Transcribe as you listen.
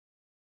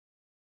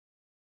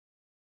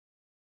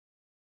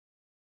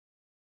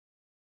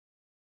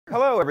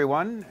Hello,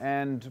 everyone,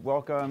 and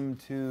welcome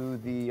to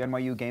the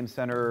NYU Game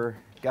Center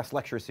guest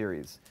lecture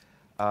series.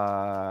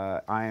 I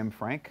am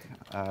Frank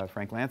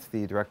Lantz,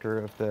 the director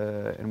of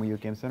the NYU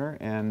Game Center,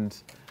 and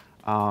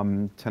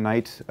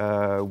tonight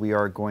we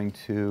are going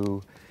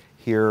to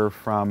hear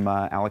from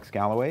Alex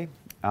Galloway.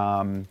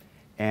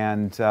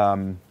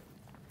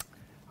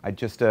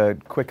 Just a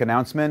quick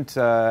announcement.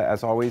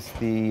 As always,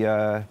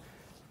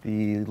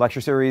 the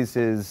lecture series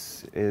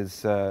is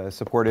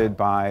supported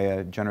by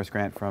a generous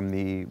grant from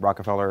the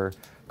Rockefeller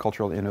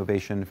Cultural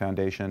Innovation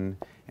Foundation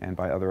and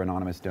by other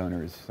anonymous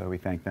donors. So we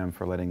thank them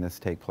for letting this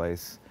take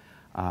place.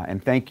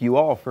 And thank you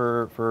all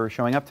for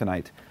showing up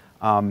tonight.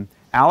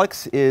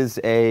 Alex is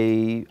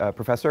a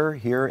professor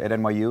here at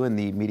NYU in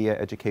the Media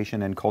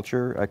Education and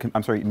Culture,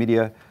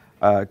 Media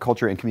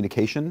Culture and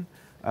Communication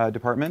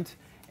department.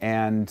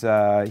 And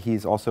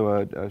he's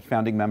also a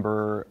founding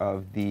member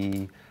of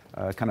the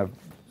kind of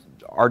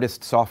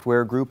artist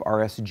software group,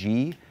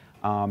 RSG,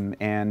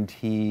 and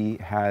he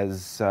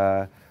has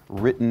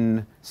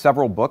written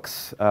several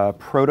books,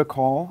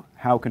 Protocol,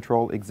 How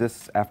Control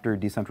Exists After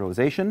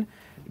Decentralization,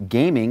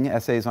 Gaming,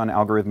 Essays on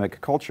Algorithmic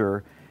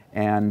Culture,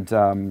 and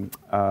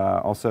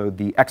also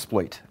The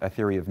Exploit, A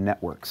Theory of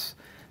Networks.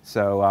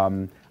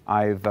 So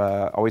I've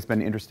always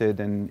been interested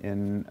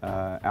in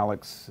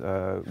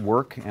Alex's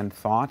work and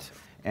thought,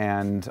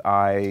 and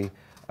I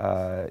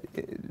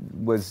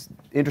was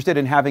interested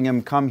in having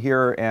him come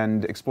here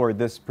and explore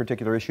this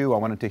particular issue. I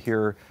wanted to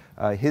hear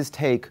his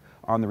take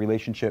on the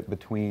relationship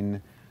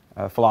between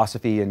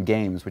philosophy and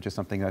games, which is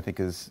something I think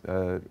is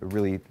a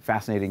really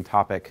fascinating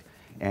topic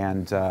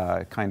and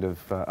kind of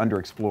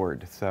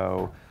underexplored.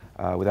 So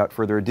without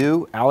further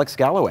ado, Alex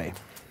Galloway.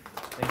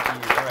 Thank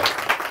you. All right.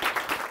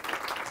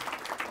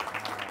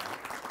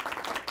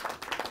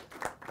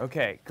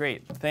 Okay,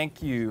 great.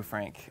 Thank you,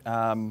 Frank.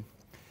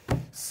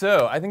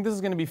 So I think this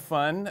is going to be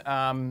fun.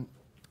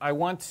 I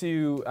want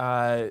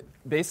to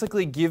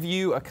basically give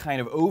you a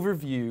kind of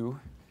overview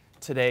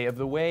today of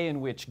the way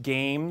in which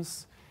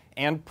games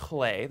and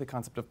play, the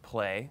concept of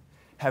play,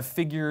 have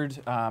figured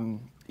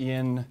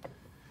in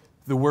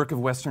the work of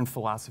Western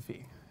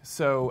philosophy.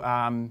 So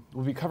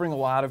we'll be covering a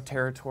lot of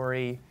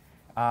territory.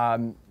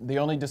 The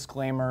only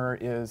disclaimer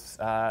is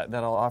that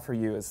I'll offer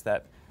you is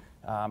that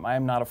I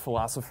am not a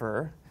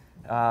philosopher.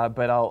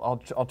 But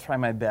I'll try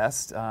my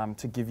best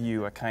to give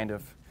you a kind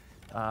of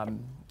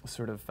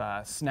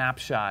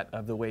snapshot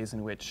of the ways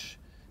in which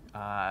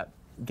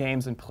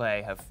games and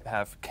play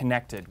have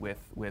connected with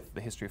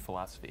the history of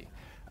philosophy.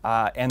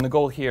 And the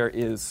goal here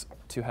is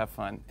to have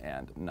fun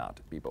and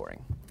not be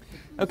boring.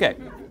 Okay,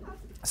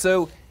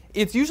 so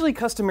it's usually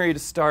customary to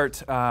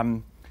start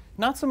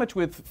not so much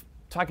with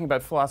talking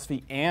about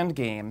philosophy and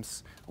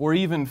games, or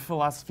even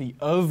philosophy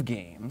of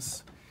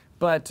games,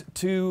 but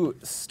to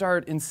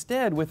start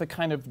instead with a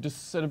kind of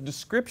set of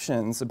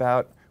descriptions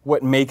about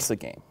what makes a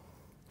game.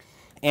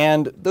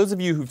 And those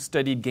of you who've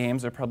studied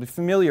games are probably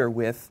familiar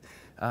with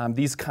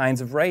these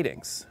kinds of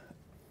writings.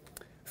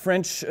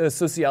 French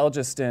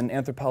sociologist and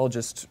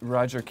anthropologist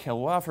Roger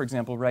Caillois, for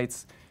example,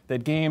 writes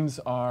that games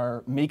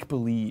are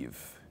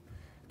make-believe,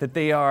 that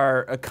they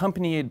are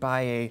accompanied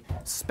by a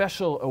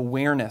special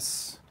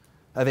awareness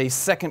of a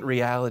second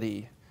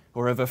reality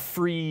or of a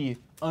free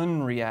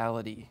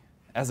unreality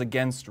as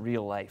against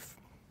real life.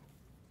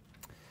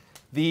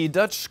 The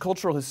Dutch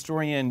cultural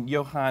historian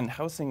Johan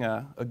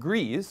Huizinga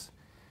agrees,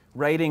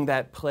 writing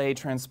that play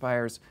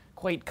transpires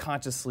quite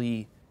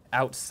consciously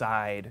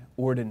outside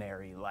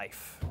ordinary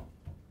life.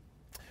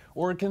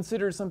 Or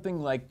consider something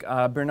like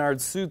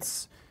Bernard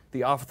Suits,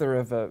 the author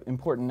of an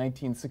important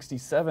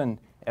 1967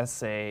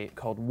 essay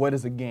called What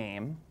is a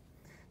Game?,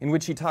 in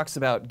which he talks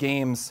about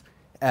games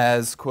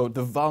as, quote,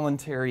 the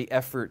voluntary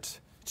effort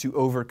to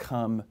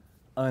overcome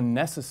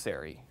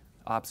unnecessary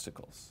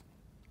obstacles.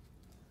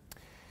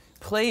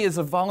 Play is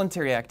a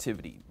voluntary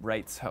activity,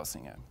 writes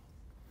Huizinga,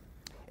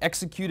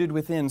 executed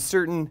within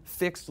certain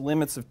fixed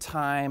limits of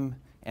time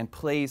and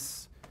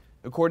place,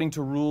 according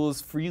to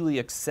rules freely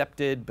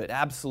accepted but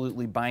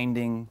absolutely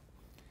binding,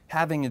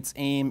 having its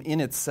aim in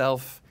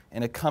itself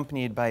and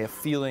accompanied by a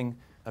feeling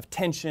of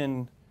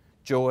tension,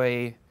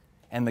 joy,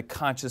 and the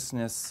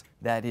consciousness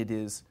that it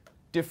is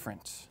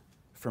different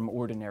from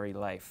ordinary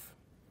life.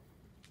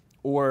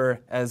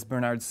 Or, as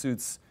Bernard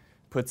Suits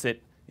puts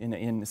it in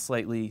a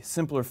slightly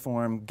simpler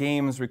form,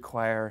 games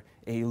require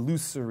a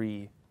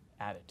illusory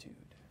attitude.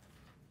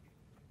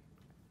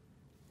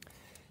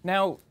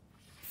 Now,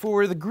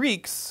 for the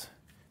Greeks,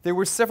 there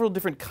were several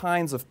different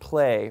kinds of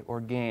play or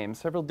game,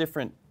 several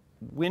different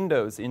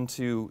windows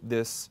into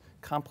this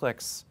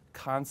complex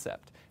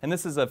concept. And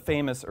this is a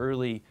famous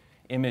early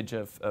image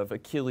of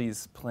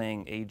Achilles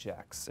playing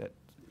Ajax at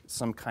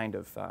some kind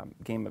of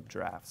game of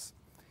drafts.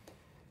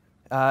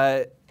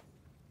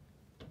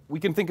 We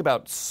can think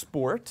about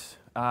sport,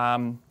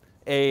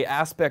 a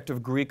aspect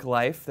of Greek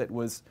life that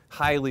was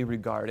highly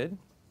regarded.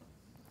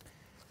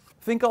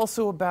 Think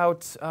also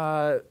about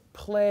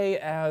play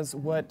as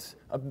what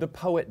the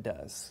poet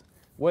does,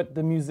 what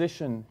the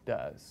musician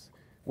does,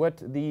 what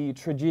the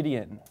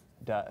tragedian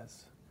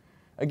does.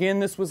 Again,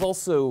 this was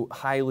also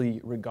highly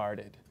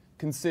regarded,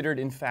 considered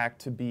in fact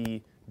to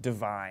be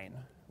divine.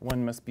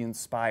 One must be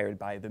inspired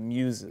by the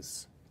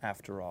muses,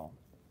 after all.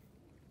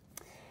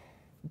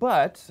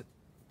 But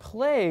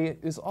play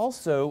is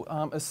also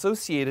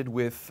associated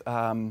with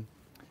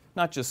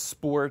not just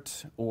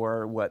sport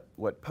or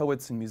what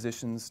poets and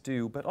musicians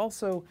do, but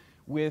also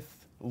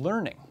with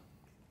learning,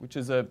 which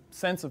is a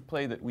sense of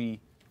play that we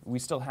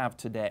still have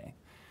today.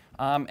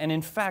 And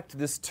in fact,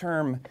 this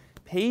term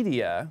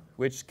paideia,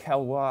 which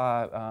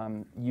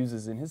Galloway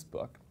uses in his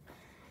book,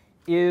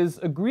 is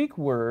a Greek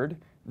word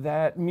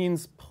that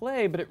means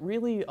play, but it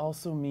really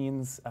also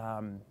means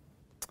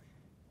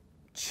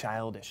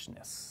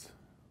childishness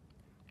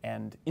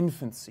and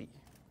infancy.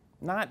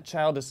 Not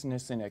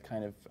childishness in a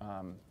kind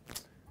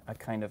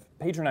of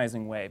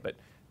patronizing way, but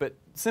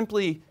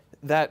simply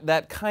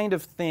that kind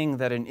of thing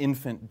that an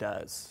infant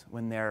does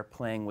when they're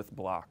playing with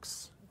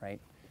blocks,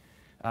 right?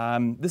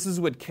 This is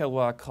what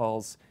Galloway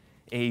calls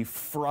a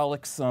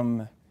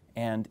frolicsome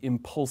and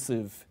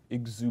impulsive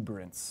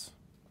exuberance.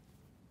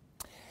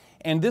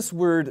 And this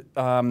word,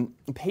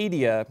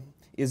 paideia,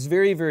 is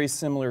very, very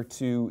similar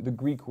to the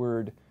Greek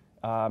word,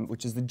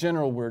 which is the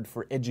general word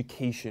for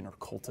education or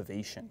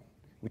cultivation,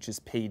 which is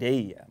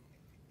paideia.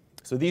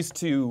 So these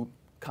two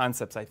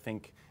concepts, I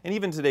think, and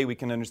even today we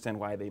can understand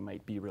why they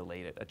might be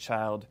related. A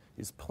child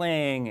is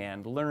playing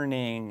and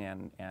learning,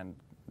 and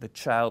the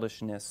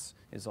childishness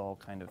is all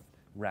kind of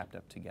wrapped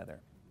up together.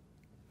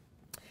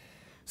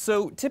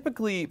 So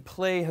typically,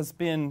 play has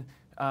been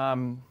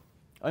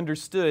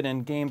understood,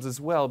 and games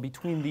as well,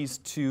 between these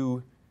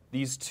two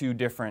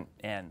different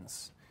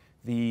ends.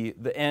 The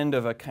end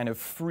of a kind of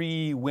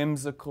free,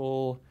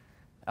 whimsical,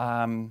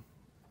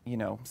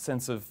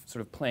 sense of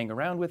sort of playing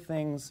around with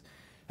things,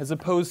 as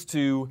opposed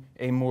to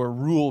a more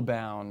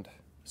rule-bound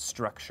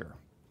structure.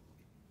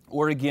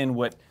 Or again,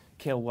 what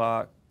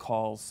Galloway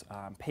calls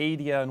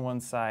paideia on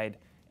one side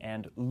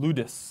and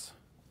ludus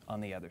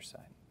on the other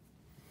side.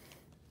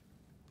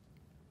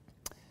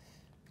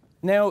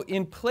 Now,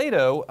 in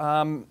Plato,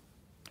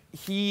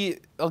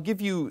 I'll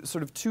give you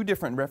sort of two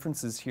different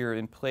references here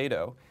in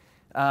Plato.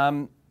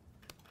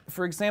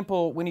 For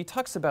example, when he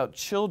talks about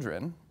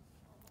children,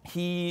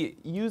 he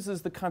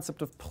uses the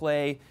concept of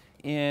play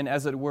in,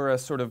 as it were, a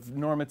sort of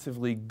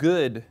normatively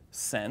good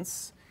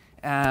sense,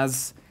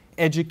 as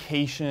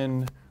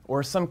education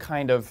or some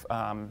kind of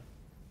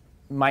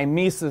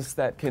mimesis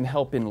that can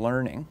help in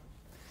learning.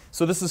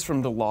 So this is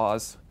from the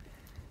Laws.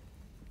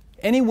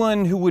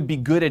 Anyone who would be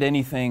good at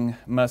anything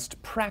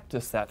must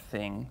practice that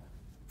thing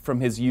from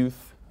his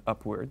youth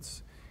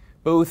upwards,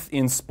 both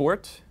in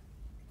sport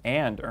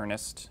and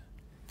earnest.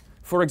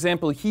 For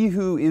example, he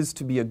who is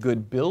to be a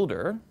good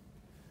builder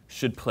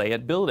should play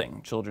at building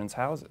children's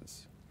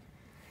houses.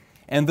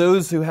 And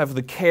those who have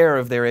the care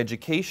of their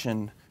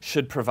education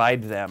should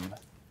provide them,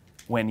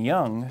 when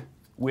young,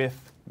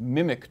 with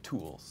mimic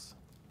tools,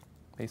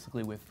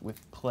 basically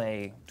with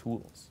play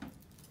tools.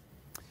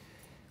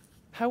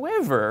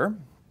 However,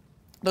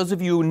 those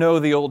of you who know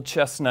the old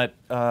chestnut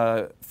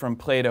from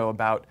Plato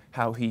about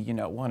how he,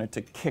 wanted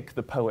to kick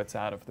the poets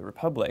out of the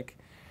Republic,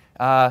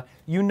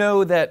 you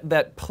know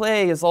that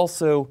play is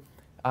also,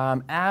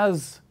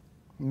 as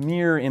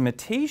mere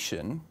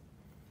imitation,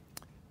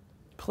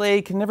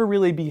 play can never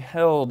really be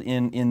held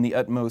in the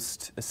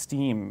utmost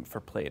esteem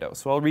for Plato.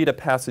 So I'll read a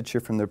passage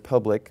here from the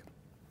Republic.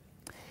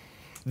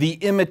 The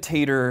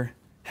imitator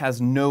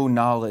has no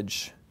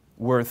knowledge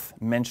worth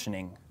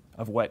mentioning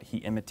of what he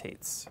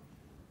imitates.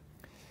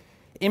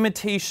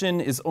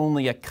 Imitation is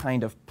only a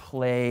kind of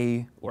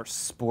play or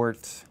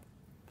sport,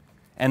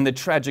 and the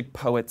tragic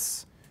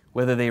poets,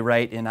 whether they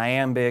write in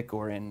iambic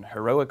or in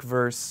heroic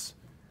verse,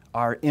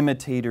 are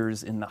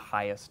imitators in the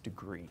highest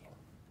degree.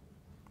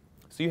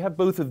 So you have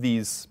both of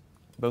these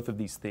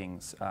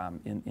things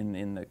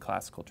in the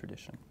classical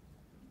tradition.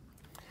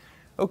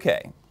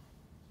 Okay.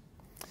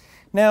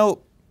 Now,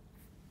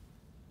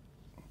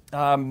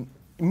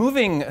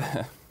 moving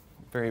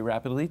very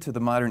rapidly to the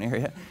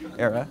modern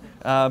era.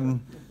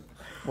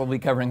 We'll be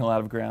covering a lot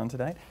of ground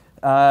tonight.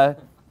 I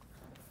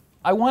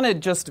want to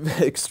just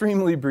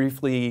extremely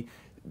briefly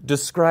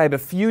describe a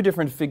few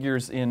different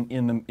figures in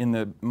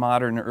the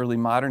modern, early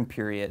modern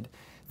period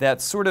that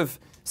sort of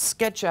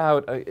sketch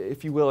out,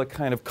 if you will, a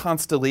kind of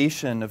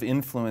constellation of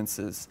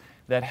influences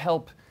that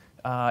help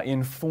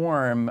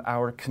inform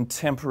our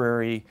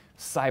contemporary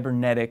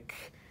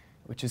cybernetic,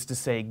 which is to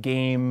say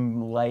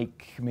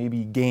game-like,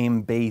 maybe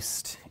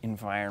game-based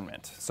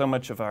environment. So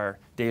much of our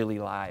daily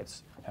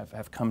lives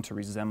have come to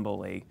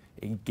resemble a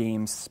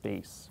game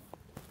space.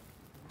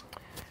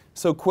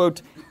 So,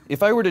 quote,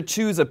 if I were to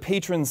choose a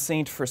patron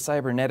saint for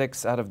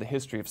cybernetics out of the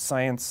history of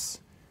science,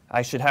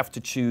 I should have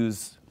to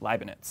choose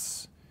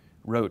Leibniz,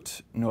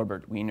 wrote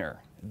Norbert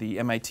Wiener, the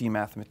MIT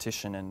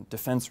mathematician and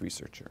defense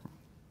researcher.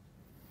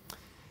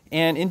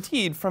 And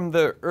indeed, from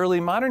the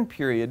early modern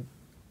period,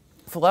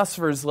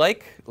 philosophers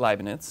like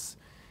Leibniz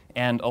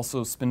and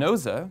also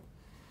Spinoza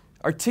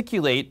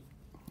articulate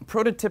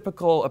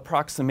prototypical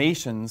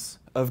approximations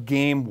of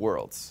game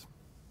worlds.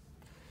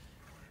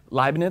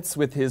 Leibniz,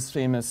 with his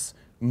famous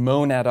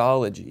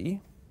monadology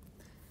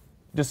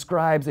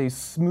describes a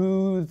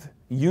smooth,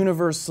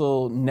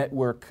 universal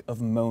network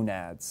of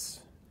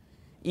monads,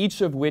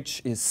 each of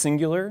which is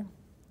singular,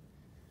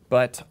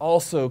 but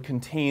also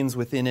contains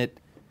within it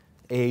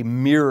a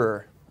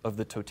mirror of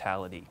the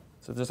totality.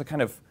 So there's a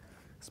kind of,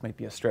 this might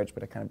be a stretch,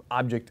 but a kind of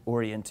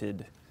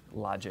object-oriented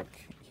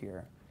logic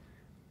here.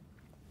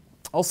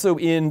 Also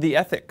in the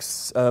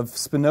Ethics of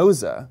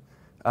Spinoza,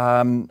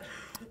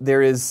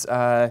 there is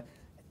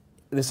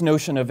this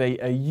notion of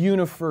a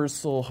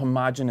universal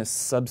homogeneous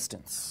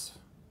substance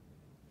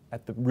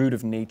at the root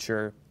of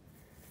nature,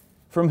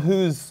 from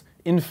whose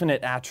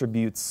infinite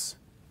attributes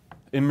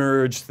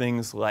emerge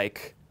things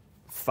like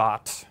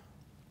thought,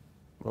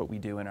 what we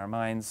do in our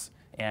minds,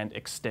 and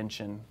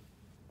extension,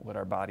 what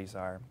our bodies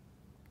are.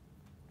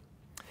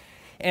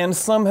 And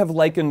some have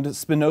likened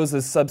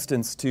Spinoza's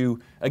substance to,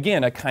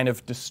 again, a kind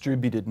of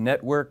distributed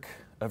network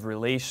of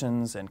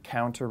relations and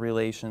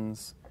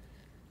counter-relations,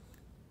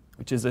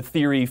 which is a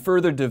theory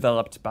further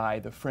developed by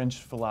the French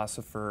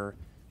philosopher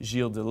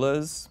Gilles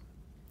Deleuze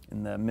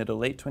in the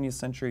middle-late 20th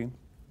century.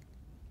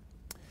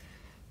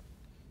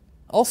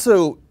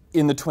 Also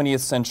in the 20th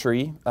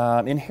century,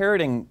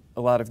 inheriting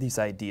a lot of these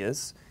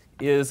ideas,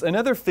 is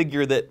another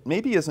figure that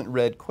maybe isn't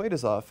read quite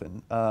as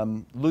often,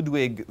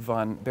 Ludwig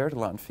von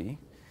Bertalanffy,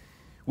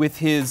 with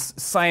his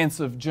Science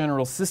of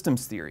General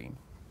Systems Theory.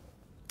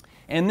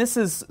 And this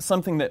is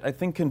something that I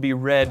think can be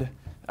read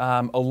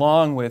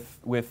along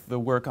with the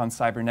work on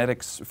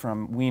cybernetics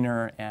from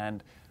Wiener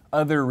and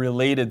other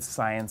related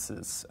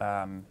sciences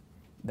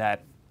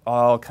that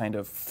all kind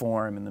of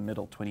form in the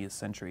middle 20th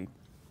century.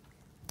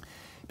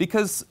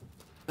 Because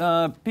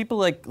people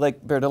like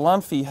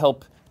Bertalanffy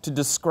help to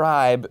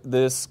describe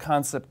this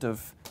concept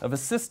of a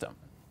system,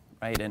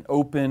 right? An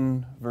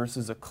open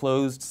versus a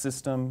closed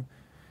system,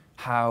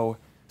 how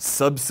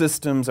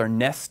subsystems are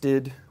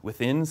nested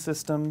within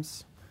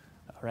systems,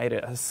 right?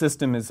 A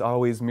system is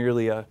always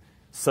merely a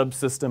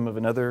subsystem of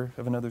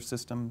another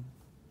system.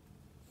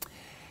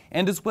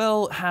 And as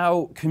well,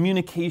 how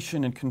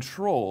communication and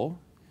control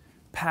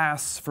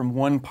pass from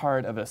one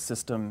part of a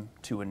system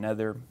to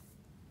another.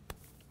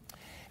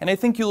 And I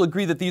think you'll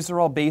agree that these are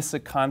all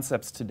basic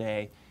concepts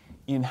today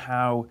in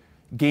how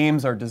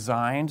games are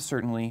designed,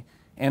 certainly,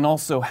 and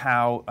also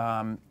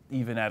how,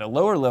 even at a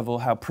lower level,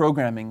 how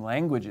programming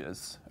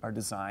languages are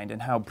designed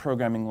and how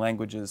programming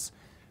languages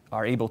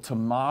are able to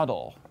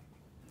model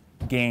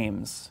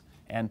games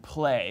and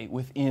play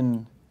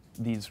within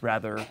these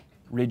rather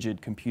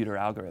rigid computer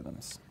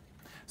algorithms.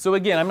 So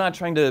again, I'm not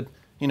trying to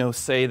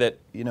say that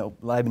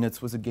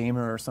Leibniz was a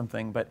gamer or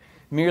something, but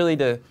merely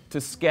to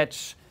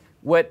sketch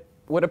what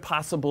a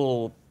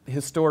possible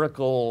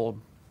historical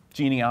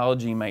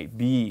genealogy might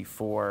be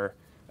for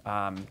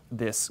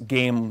this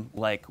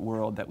game-like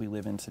world that we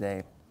live in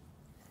today.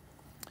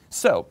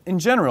 So, in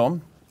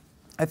general,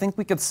 I think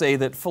we could say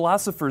that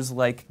philosophers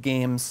like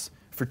games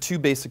for two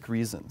basic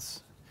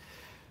reasons.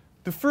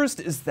 The first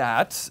is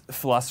that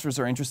philosophers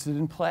are interested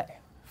in play.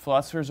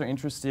 Philosophers are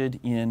interested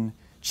in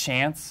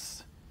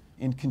chance,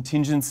 in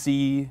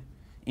contingency,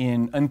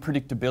 in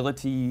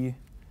unpredictability,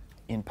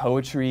 in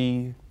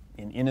poetry,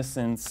 in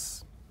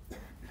innocence.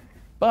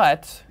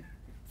 But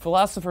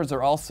philosophers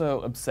are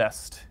also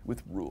obsessed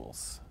with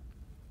rules.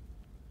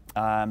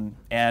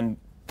 And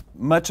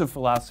much of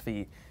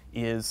philosophy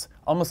is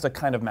almost a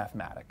kind of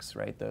mathematics,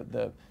 right?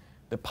 The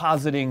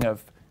positing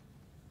of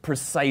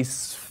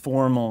precise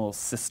formal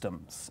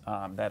systems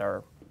that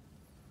are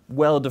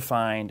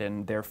well-defined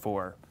and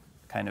therefore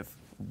kind of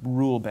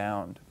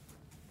rule-bound.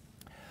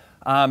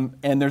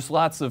 And there's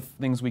lots of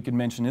things we could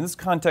mention. In this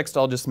context,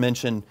 I'll just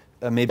mention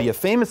maybe a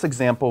famous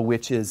example,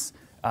 which is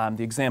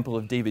the example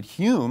of David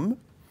Hume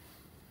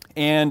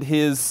and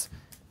his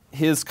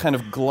kind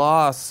of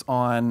gloss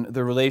on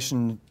the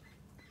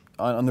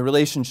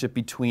relationship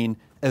between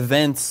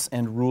events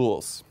and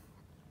rules.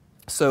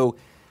 So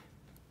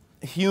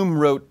Hume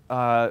wrote,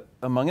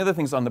 among other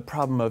things, on the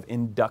problem of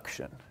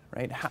induction,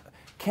 right?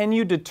 Can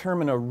you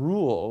determine a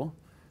rule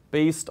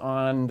based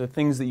on the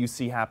things that you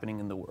see happening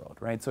in the world,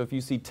 right? So if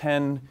you see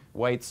 10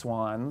 white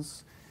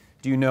swans,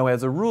 do you know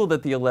as a rule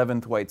that the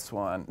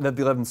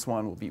 11th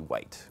swan will be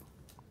white?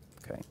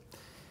 Okay.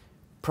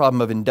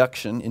 Problem of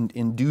induction,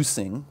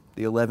 inducing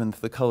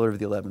the color of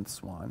the 11th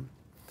swan.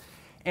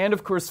 And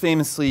of course,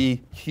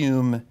 famously,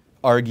 Hume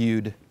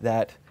argued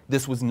that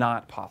this was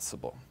not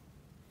possible.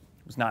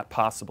 It was not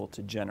possible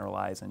to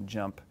generalize and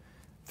jump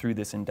through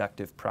this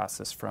inductive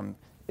process from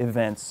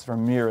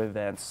mere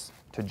events,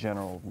 to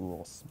general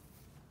rules.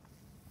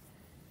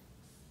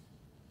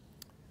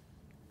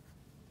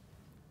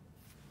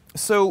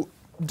 So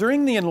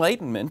during the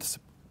Enlightenment,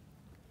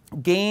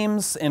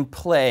 games and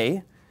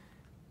play,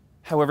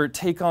 however,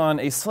 take on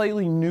a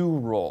slightly new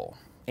role.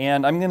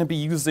 And I'm going to be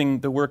using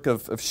the work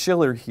of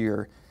Schiller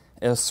here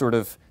as sort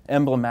of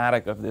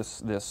emblematic of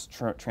this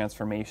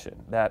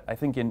transformation that I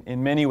think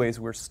in many ways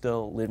we're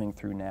still living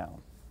through now.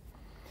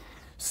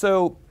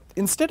 So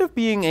instead of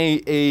being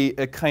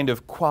a kind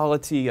of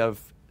quality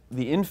of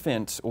the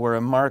infant or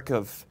a mark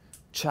of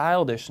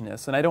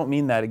childishness, and I don't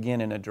mean that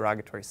again in a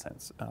derogatory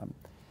sense.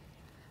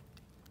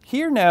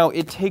 Here now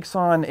it takes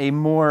on a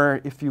more,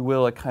 if you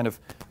will, a kind of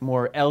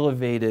more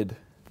elevated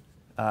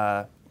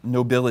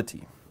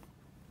nobility.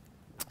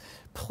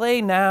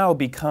 Play now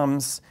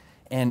becomes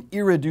an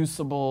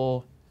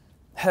irreducible,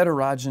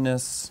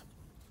 heterogeneous,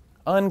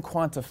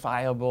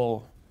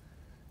 unquantifiable,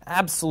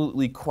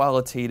 absolutely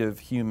qualitative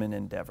human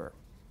endeavor.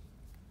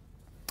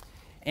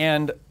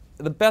 And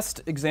the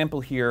best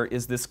example here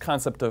is this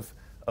concept of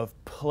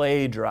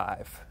play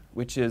drive,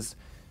 which is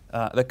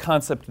the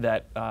concept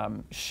that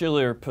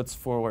Schiller puts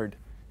forward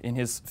in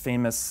his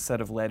famous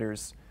set of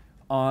letters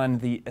on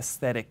the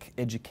aesthetic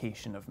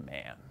education of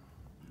man,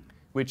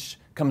 which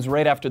comes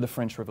right after the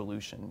French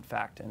Revolution, in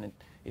fact, and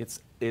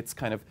it's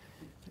kind of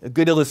a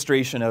good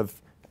illustration of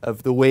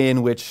the way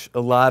in which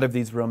a lot of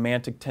these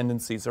romantic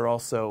tendencies are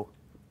also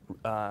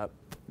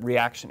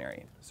reactionary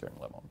at a certain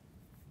level.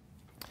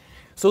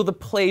 So the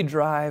play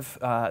drive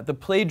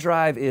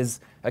is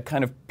a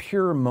kind of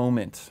pure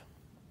moment,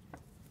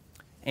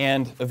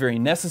 and a very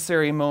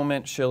necessary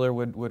moment, Schiller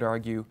would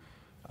argue,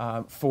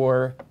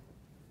 for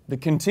the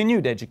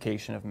continued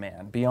education of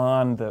man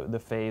beyond the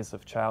phase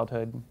of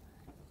childhood.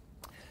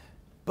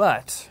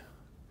 But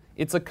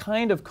it's a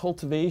kind of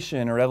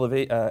cultivation or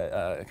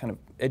kind of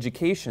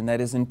education that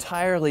is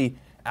entirely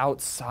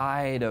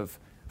outside of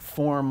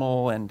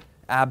formal and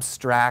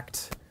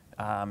abstract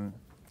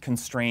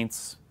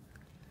constraints,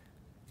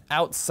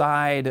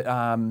 outside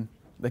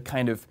the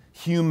kind of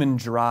human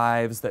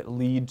drives that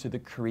lead to the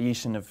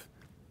creation of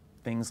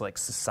things like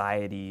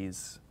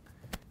societies.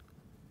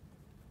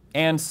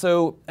 And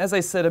so, as I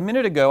said a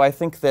minute ago, I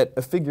think that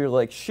a figure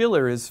like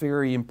Schiller is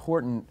very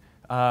important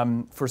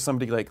for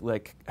somebody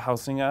like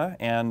Huizinga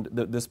and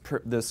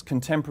this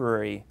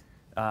contemporary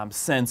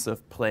sense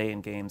of play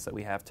and games that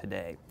we have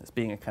today, as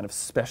being a kind of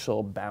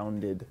special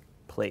bounded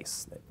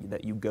place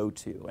that you go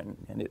to,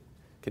 and it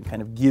can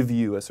kind of give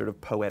you a sort of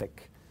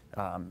poetic,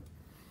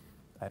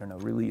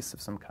 release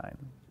of some kind.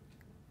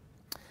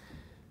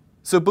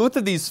 So both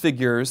of these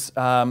figures,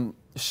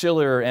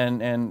 Schiller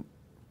and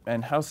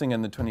Huizinga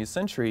in the 20th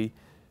century,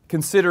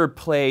 consider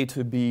play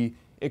to be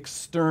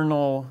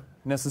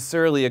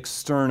necessarily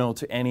external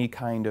to any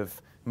kind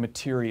of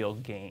material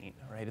gain,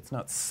 right? It's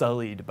not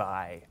sullied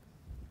by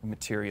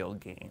material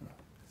gain.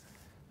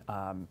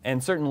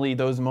 And certainly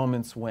those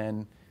moments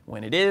when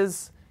it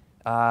is,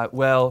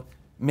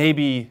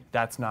 maybe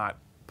that's not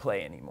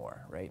play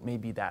anymore, right?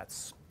 Maybe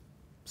that's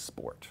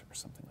sport or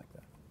something like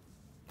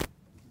that.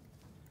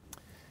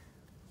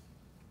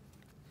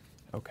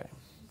 Okay.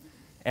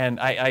 And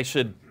I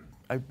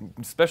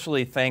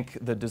especially thank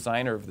the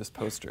designer of this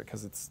poster,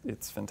 because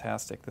it's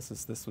fantastic.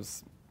 This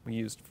was we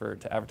used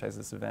to advertise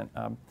this event.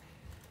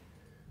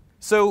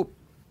 So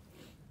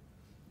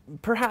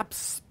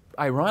perhaps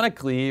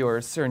ironically or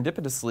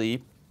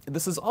serendipitously,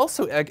 this is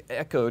also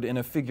echoed in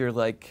a figure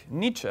like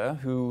Nietzsche,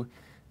 who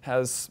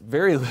has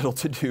very little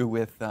to do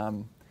with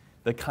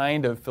the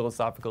kind of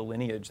philosophical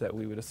lineage that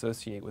we would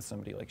associate with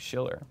somebody like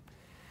Schiller.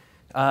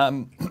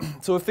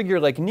 So a figure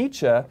like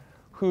Nietzsche,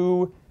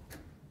 who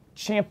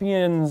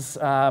champions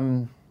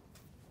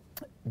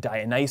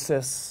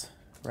Dionysus,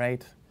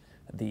 right?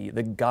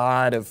 The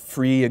god of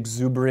free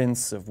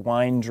exuberance, of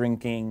wine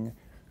drinking,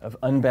 of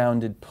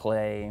unbounded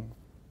play.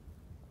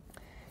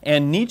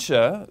 And Nietzsche,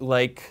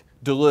 like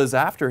Deleuze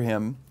after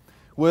him,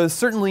 was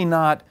certainly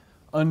not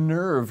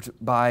unnerved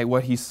by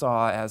what he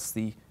saw as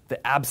the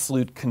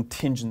absolute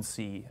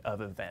contingency of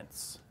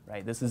events,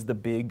 right? This is the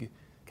big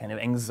kind of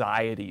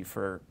anxiety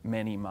for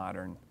many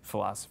modern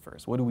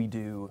philosophers. What do we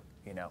do,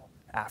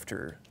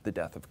 after the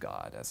death of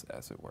God,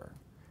 as it were,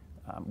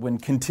 when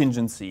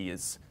contingency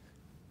is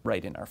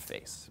right in our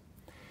face?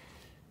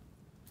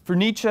 For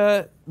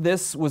Nietzsche,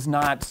 this was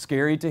not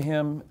scary to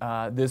him.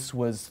 This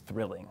was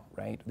thrilling,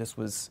 right? This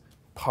was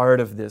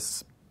part of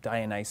this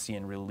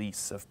Dionysian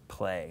release of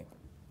play.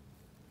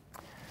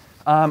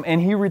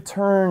 And he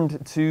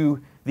returned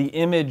to the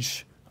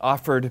image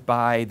offered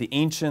by the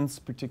ancients,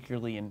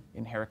 particularly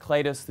in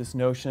Heraclitus, this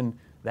notion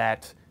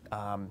that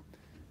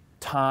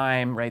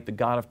time, right, the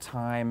god of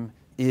time,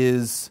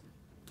 is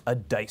a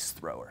dice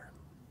thrower.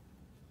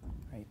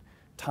 Right?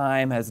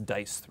 Time as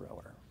dice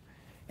thrower.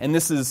 And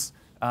this is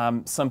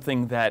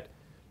something that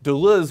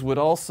Deleuze would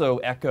also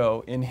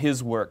echo in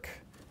his work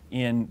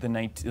in the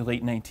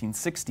late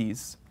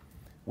 1960s,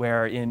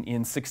 where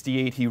in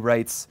 68 he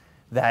writes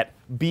that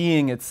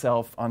being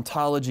itself,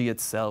 ontology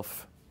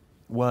itself,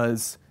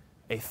 was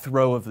a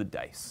throw of the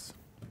dice.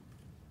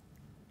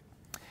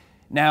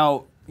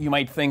 Now, you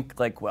might think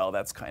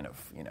that's kind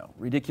of,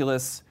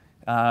 ridiculous.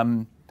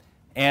 And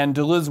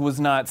Deleuze was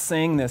not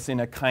saying this in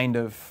a kind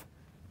of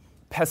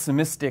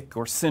pessimistic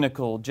or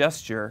cynical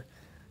gesture,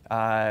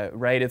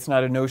 right? It's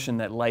not a notion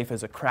that life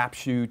is a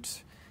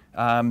crapshoot.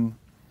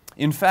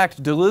 In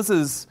fact,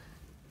 Deleuze's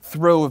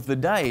throw of the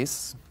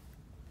dice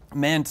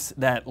meant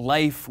that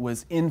life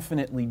was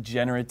infinitely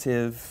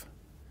generative.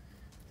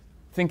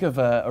 Think of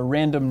a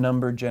random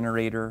number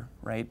generator,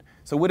 right?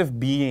 So what if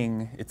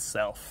being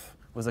itself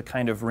was a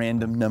kind of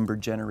random number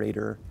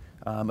generator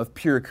of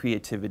pure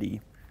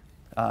creativity.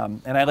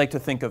 And I like to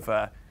think of,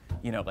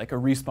 like a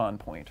respawn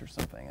point or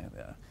something.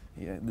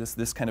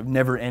 This kind of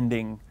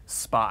never-ending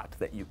spot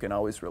that you can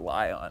always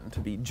rely on to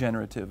be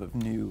generative of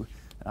new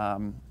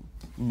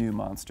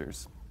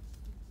monsters.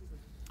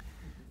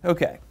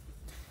 Okay.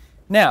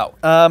 Now,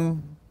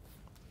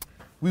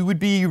 we would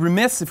be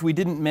remiss if we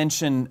didn't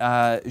mention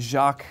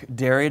Jacques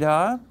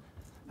Derrida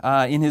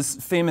in his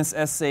famous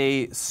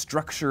essay,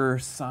 Structure,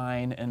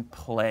 Sign, and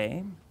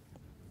Play.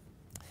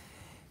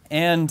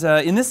 And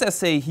in this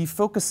essay, he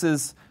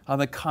focuses on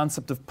the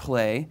concept of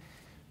play,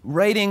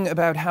 writing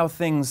about how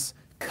things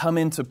come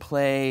into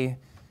play.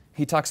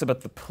 He talks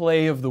about the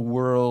play of the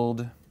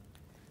world.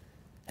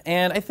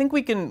 And I think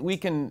we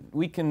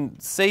can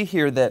say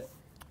here that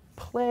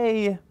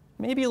play,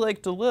 maybe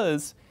like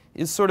Deleuze,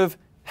 is sort of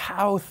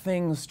how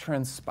things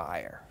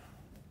transpire.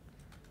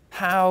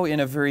 How, in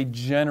a very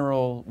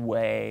general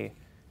way,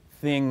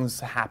 things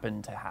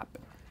happen to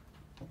happen.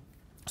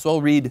 So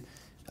I'll read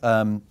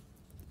 2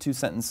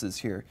 sentences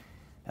here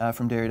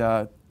from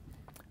Derrida.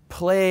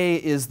 Play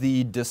is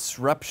the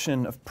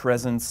disruption of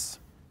presence,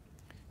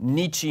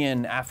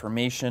 Nietzschean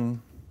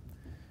affirmation,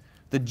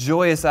 the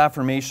joyous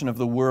affirmation of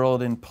the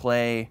world in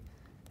play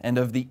and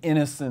of the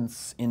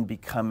innocence in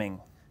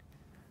becoming,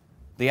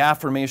 the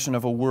affirmation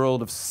of a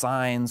world of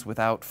signs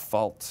without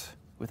fault,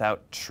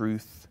 without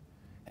truth,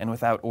 and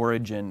without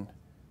origin,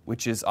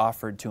 which is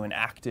offered to an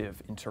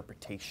active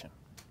interpretation.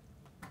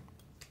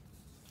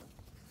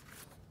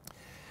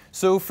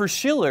 So for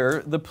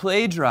Schiller, the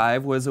play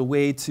drive was a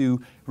way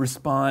to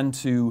respond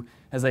to,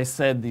 as I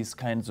said, these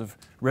kinds of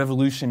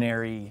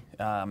revolutionary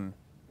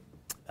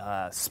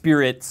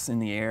spirits in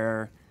the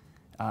air,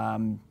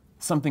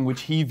 something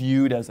which he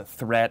viewed as a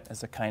threat,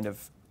 as a kind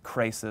of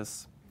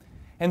crisis.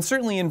 And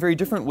certainly in very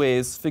different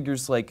ways,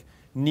 figures like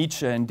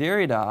Nietzsche and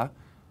Derrida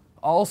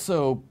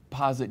also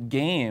posit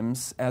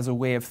games as a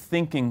way of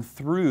thinking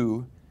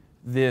through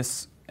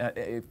this,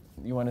 if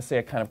you want to say,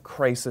 a kind of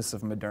crisis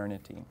of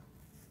modernity.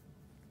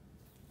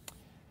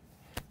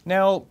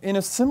 Now, in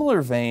a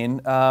similar vein,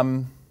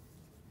 or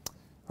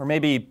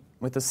maybe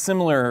with a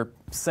similar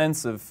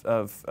sense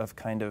of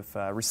kind of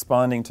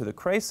responding to the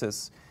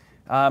crisis,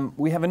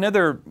 we have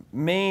another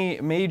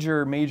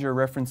major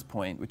reference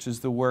point, which is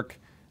the work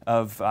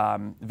of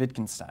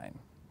Wittgenstein.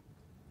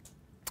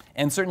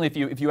 And certainly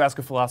if you ask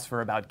a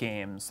philosopher about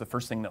games, the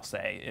first thing they'll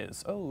say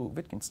is, oh,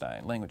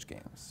 Wittgenstein, language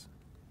games.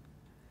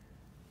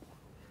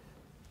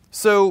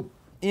 So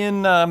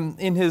in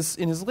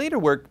his later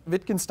work,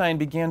 Wittgenstein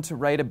began to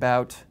write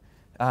about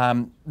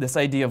this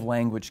idea of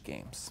language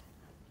games.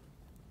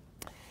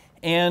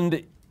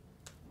 And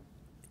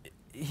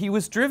he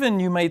was driven,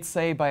 you might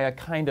say, by a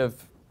kind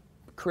of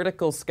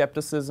critical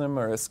skepticism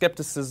or a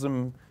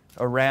skepticism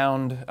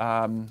around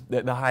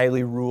the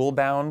highly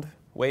rule-bound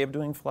way of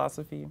doing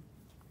philosophy.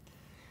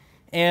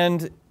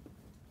 And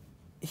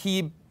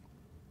he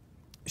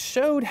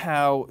showed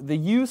how the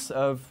use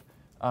of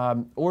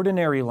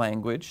ordinary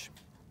language,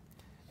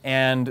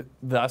 and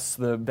thus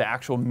the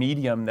actual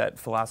medium that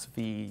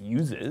philosophy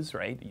uses,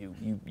 right?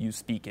 You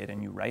speak it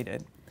and you write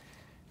it.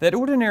 That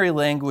ordinary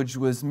language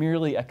was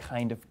merely a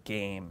kind of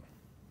game.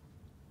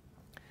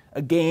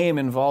 A game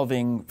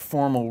involving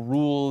formal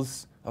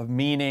rules of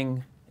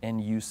meaning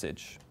and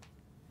usage.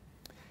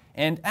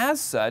 And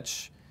as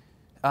such,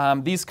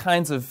 these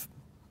kinds of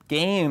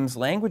games,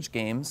 language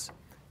games,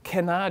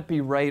 cannot be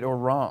right or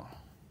wrong,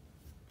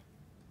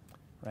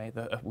 right?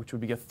 Which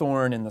would be a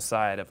thorn in the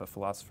side of a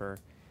philosopher.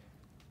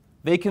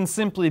 They can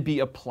simply be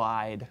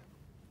applied.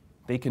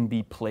 They can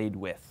be played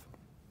with.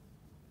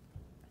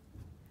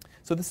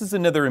 So this is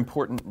another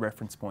important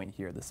reference point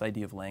here, this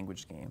idea of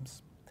language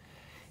games.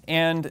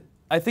 And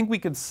I think we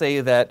could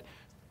say that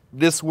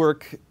this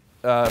work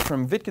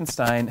from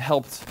Wittgenstein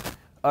helped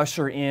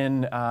usher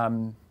in,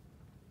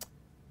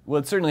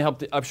 it certainly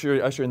helped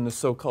usher in the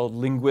so-called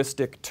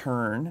linguistic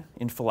turn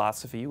in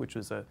philosophy, which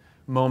was a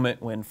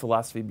moment when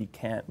philosophy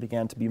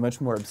began to be much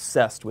more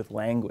obsessed with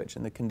language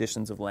and the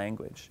conditions of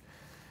language.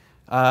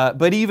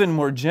 But even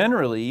more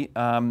generally,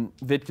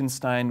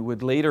 Wittgenstein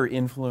would later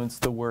influence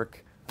the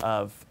work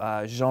of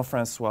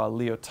Jean-François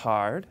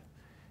Lyotard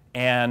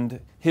and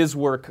his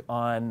work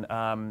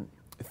on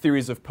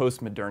theories of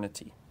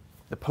postmodernity,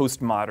 the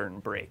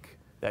postmodern break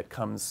that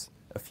comes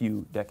a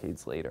few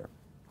decades later.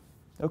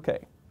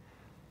 Okay.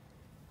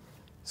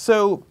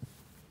 So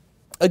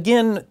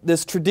again,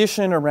 this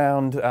tradition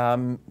around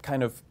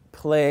kind of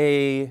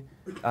play,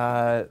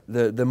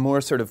 the more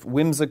sort of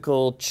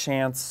whimsical,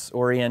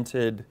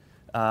 chance-oriented,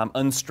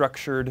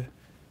 unstructured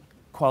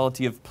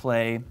quality of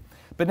play.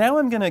 But now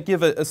I'm going to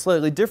give a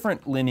slightly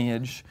different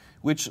lineage,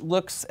 which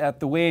looks at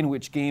the way in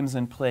which games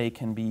and play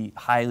can be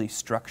highly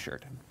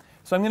structured.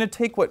 So I'm going to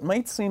take what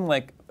might seem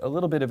like a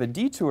little bit of a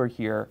detour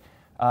here,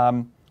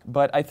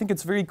 but I think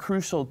it's very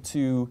crucial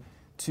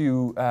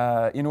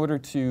in order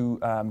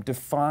to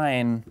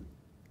define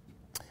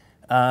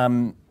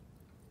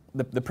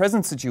the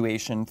present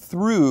situation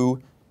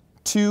through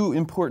two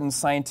important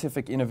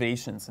scientific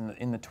innovations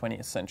in the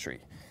 20th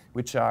century,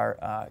 which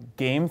are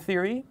game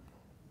theory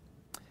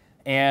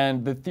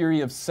and the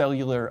theory of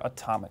cellular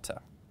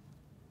automata.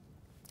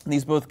 And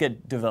these both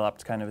get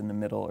developed kind of in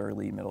the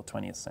early middle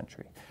 20th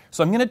century.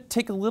 So I'm going to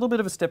take a little bit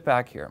of a step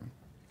back here.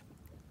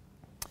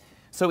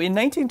 So in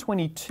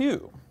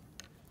 1922,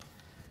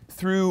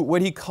 through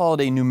what he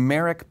called a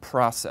numeric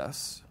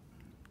process,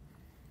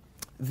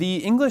 the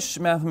English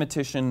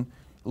mathematician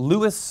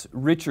Louis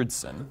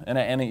Richardson,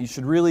 and you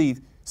should really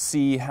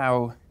see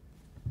how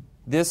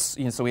this,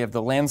 so we have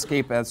the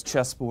landscape as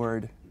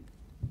chessboard.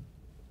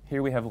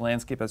 Here we have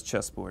landscape as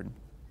chessboard.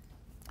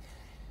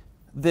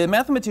 The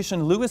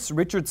mathematician Louis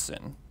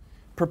Richardson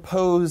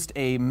proposed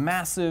a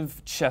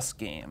massive chess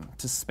game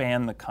to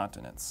span the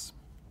continents,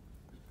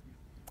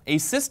 a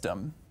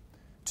system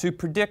to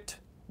predict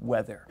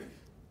weather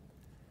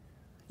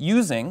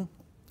using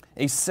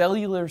a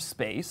cellular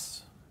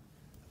space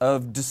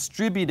of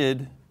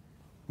distributed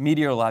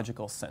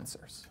meteorological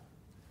sensors.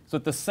 So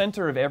at the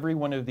center of every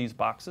one of these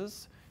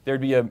boxes,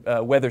 there'd be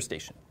a weather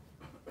station.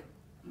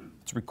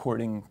 It's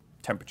recording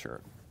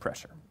temperature,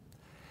 pressure.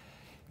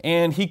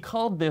 And he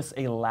called this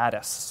a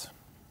lattice,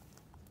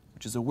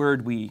 which is a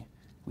word we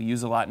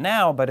use a lot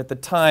now, but at the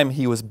time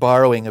he was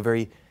borrowing a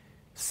very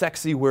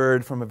sexy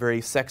word from a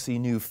very sexy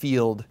new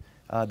field,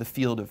 the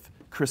field of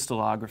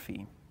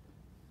crystallography.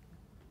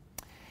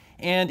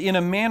 And in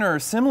a manner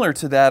similar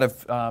to that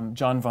of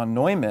John von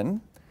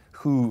Neumann,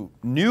 who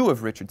knew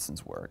of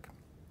Richardson's work,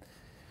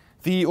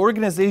 the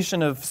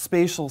organization of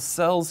spatial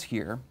cells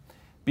here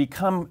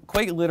become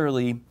quite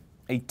literally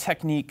a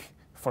technique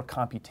for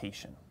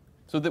computation.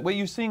 So that what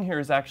you're seeing here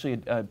is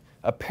actually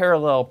a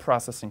parallel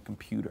processing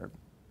computer.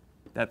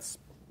 That's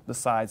the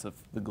size of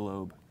the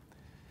globe.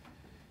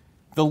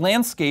 The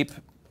landscape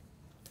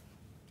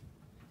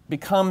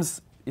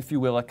becomes, if you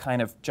will, a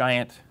kind of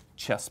giant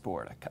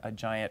chessboard, a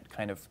giant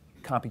kind of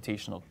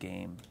computational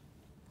game.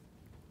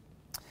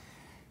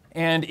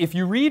 And if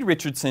you read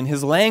Richardson,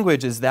 his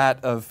language is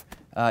that of,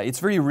 it's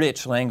very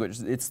rich language.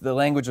 It's the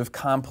language of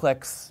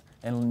complex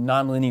and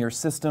nonlinear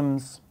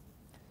systems,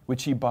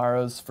 which he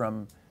borrows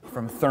from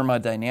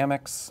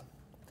thermodynamics.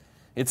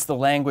 It's the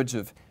language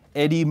of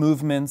eddy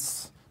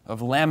movements,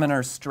 of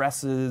laminar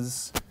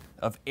stresses,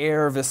 of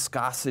air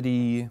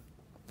viscosity,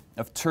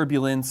 of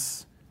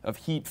turbulence, of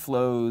heat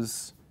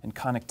flows and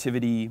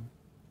connectivity.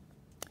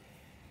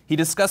 He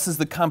discusses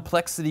the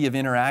complexity of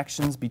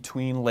interactions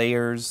between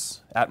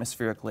layers,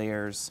 atmospheric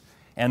layers,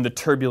 and the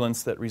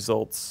turbulence that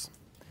results.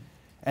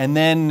 And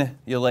then,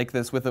 you'll like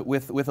this, with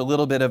a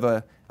little bit of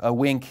a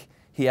wink,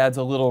 he adds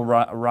a little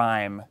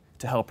rhyme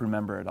to help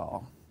remember it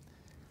all.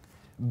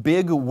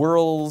 Big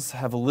whirls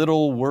have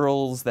little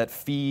whirls that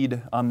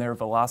feed on their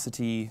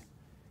velocity,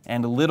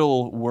 and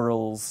little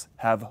whirls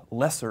have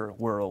lesser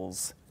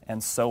whirls,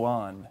 and so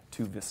on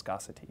to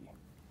viscosity.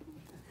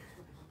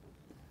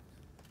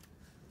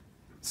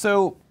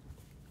 So,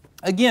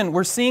 again,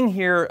 we're seeing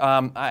here,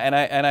 and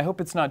I hope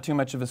it's not too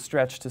much of a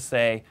stretch to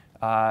say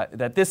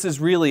that this is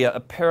really a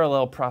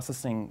parallel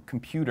processing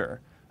computer,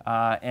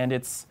 and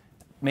it's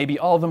maybe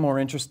all the more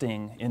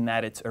interesting in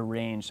that it's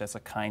arranged as a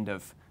kind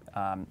of,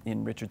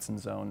 in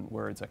Richardson's own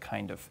words, a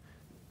kind of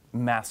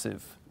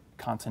massive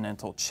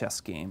continental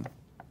chess game.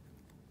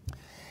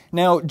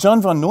 Now,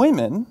 John von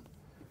Neumann,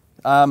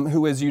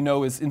 who, as you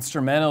know, is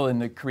instrumental in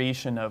the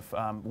creation of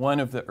one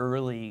of the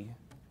early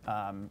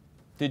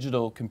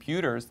digital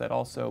computers that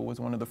also was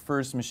one of the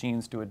first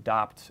machines to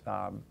adopt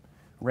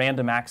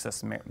random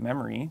access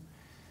memory,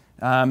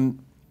 von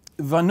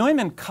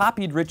Neumann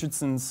copied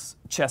Richardson's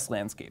chess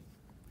landscape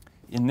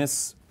in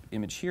this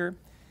image here,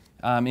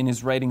 in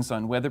his writings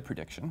on weather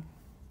prediction.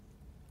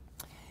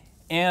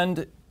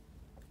 And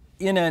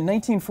in a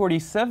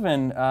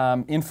 1947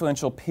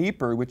 influential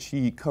paper, which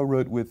he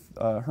co-wrote with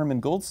Hermann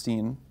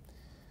Goldstein,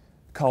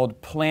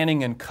 called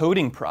Planning and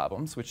Coding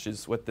Problems, which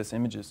is what this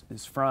image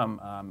is from,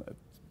 a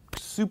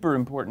super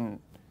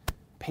important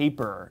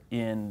paper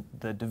in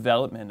the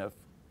development of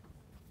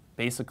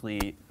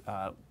basically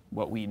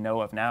what we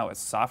know of now as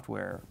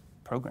software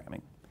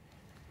programming.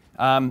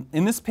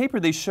 In this paper,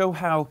 they show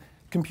how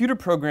computer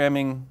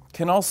programming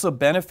can also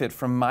benefit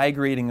from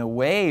migrating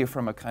away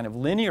from a kind of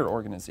linear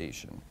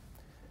organization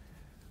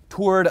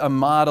toward a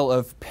model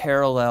of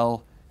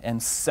parallel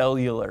and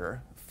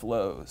cellular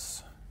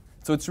flows.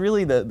 So it's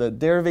really the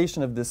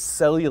derivation of this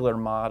cellular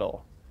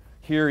model.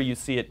 Here you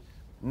see it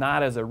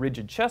not as a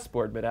rigid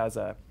chessboard, but as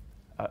a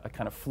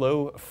kind of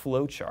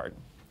flow chart.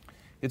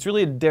 It's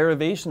really a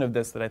derivation of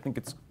this that I think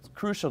it's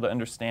crucial to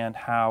understand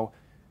how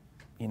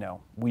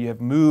we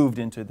have moved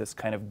into this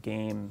kind of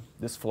game,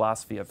 this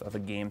philosophy of a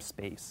game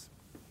space.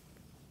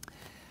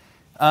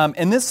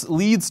 And this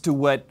leads to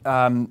what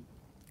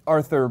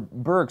Arthur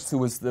Burks, who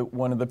was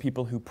one of the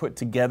people who put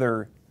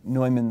together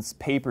Neumann's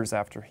papers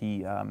after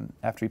he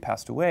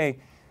passed away,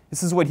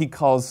 this is what he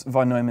calls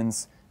von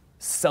Neumann's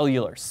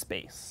cellular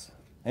space.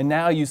 And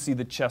now you see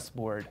the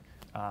chessboard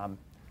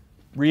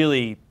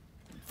really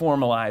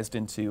formalized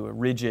into a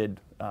rigid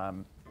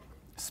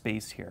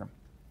space here.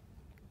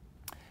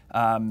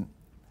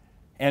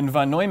 And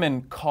von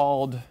Neumann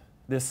called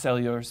this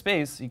cellular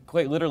space,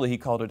 quite literally he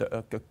called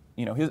it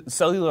his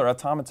cellular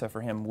automata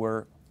for him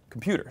were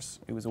computers.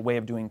 It was a way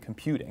of doing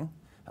computing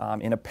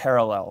in a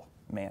parallel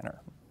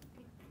manner.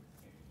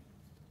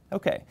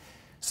 Okay,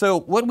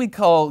 so what we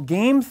call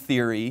game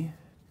theory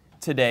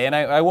today, and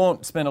I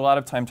won't spend a lot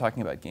of time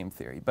talking about game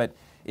theory, but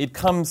it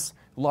comes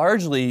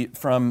largely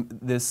from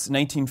this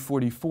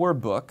 1944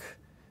 book,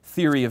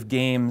 Theory of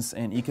Games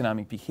and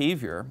Economic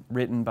Behavior,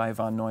 written by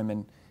von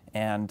Neumann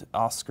and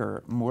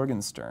Oscar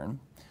Morgenstern.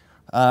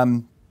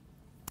 And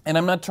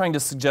I'm not trying to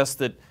suggest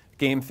that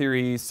game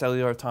theory,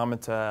 cellular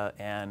automata,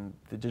 and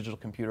the digital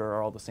computer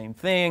are all the same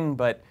thing,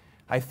 but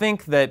I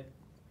think that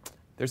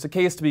there's a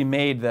case to be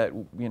made that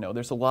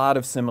there's a lot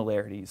of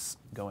similarities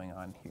going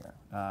on here.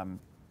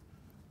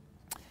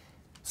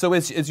 So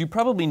as you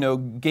probably know,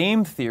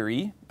 game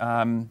theory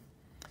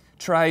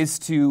tries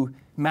to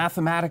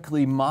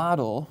mathematically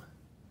model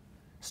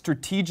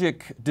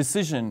strategic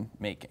decision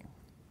making.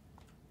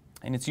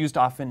 And it's used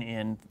often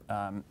in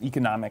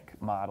economic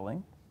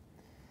modeling.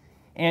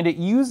 And it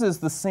uses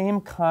the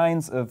same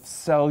kinds of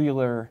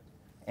cellular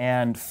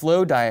and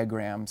flow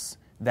diagrams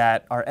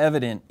that are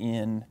evident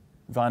in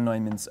von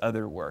Neumann's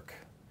other work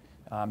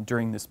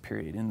during this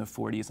period in the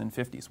 40s and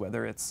 50s,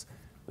 whether it's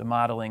the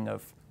modeling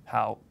of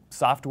how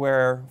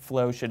software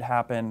flow should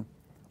happen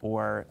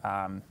or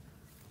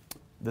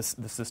the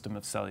system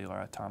of cellular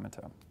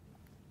automata.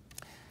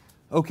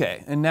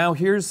 Okay, and now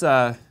here's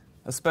a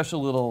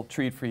special little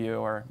treat for you,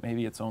 or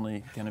maybe it's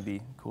only going to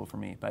be cool for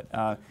me.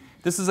 But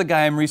this is a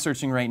guy I'm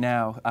researching right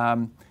now,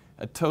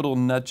 a total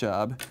nut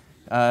job.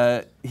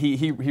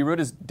 He wrote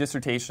his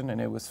dissertation, and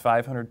it was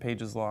 500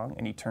 pages long,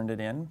 and he turned it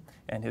in.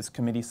 And his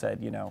committee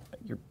said,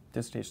 your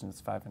dissertation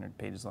is 500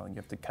 pages long. You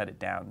have to cut it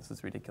down. This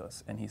is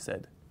ridiculous. And he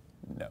said,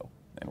 no,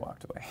 and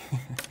walked away.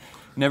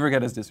 Never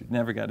got his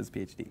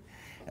PhD.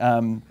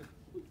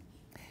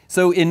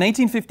 So in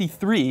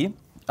 1953,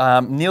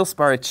 Neil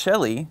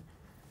Sparicelli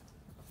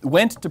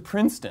went to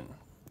Princeton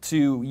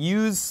to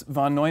use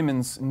von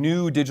Neumann's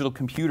new digital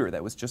computer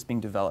that was just being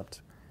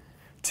developed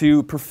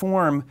to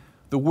perform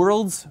the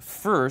world's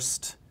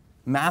first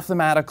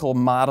mathematical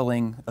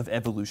modeling of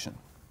evolution.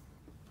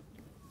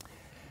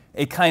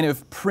 A kind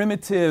of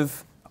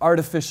primitive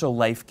artificial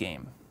life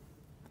game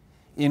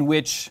in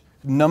which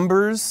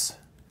numbers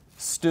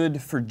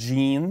stood for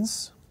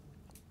genes,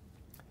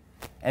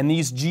 and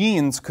these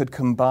genes could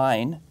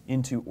combine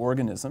into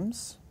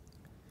organisms,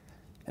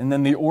 and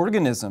then the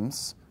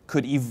organisms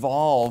could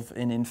evolve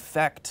and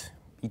infect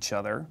each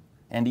other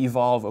and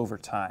evolve over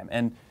time.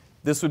 And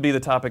this would be the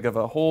topic of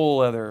a whole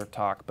other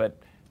talk,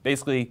 but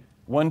basically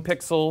 1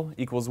 pixel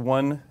equals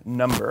 1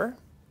 number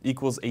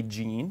equals a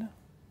gene.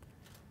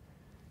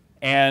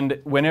 And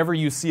whenever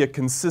you see a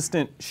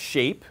consistent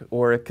shape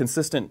or a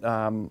consistent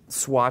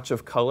swatch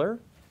of color,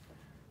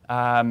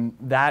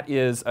 that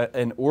is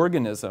an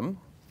organism.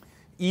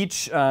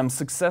 Each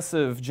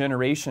successive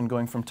generation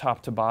going from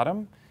top to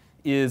bottom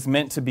is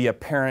meant to be a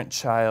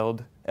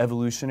parent-child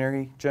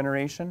evolutionary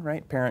generation,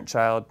 right? Parent,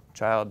 child,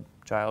 child,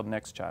 child,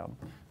 next child.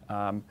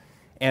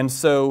 And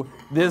so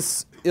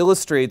this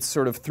illustrates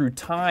sort of through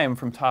time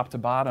from top to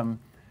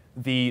bottom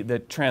the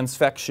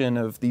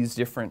transfection of these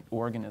different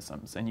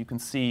organisms. And you can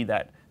see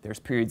that there's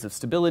periods of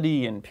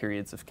stability and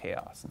periods of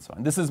chaos and so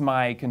on. This is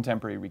my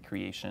contemporary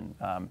recreation.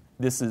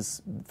 This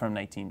is from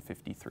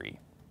 1953.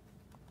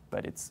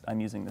 But I'm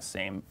using the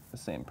same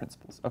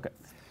principles. Okay.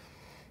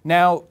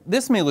 Now,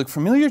 this may look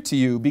familiar to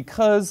you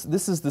because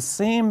this is the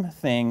same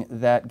thing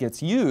that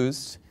gets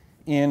used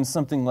in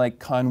something like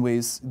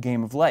Conway's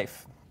Game of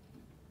Life.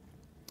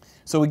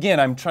 So again,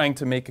 I'm trying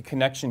to make a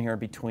connection here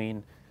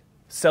between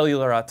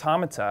cellular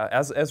automata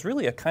as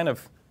really a kind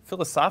of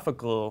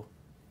philosophical,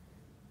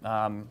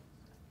 kind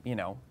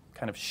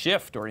of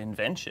shift or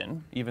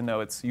invention, even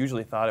though it's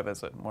usually thought of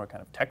as a more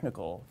kind of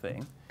technical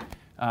thing.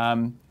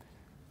 I'm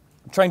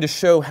trying to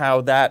show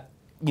how that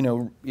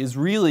is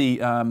really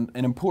an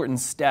important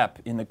step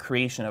in the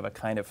creation of a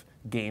kind of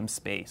game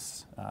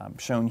space,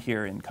 shown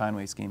here in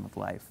Conway's Game of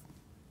Life.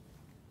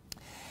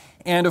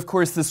 And of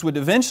course, this would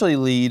eventually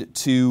lead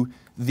to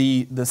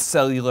the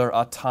cellular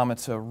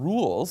automata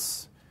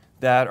rules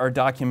that are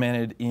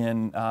documented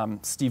in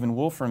Stephen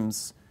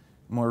Wolfram's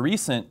more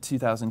recent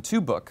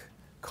 2002 book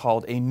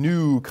called A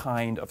New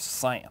Kind of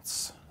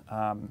Science,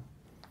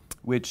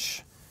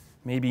 which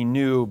may be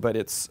new, but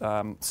it's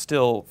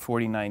still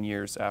 49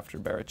 years after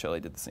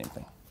Baricelli did the same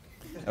thing.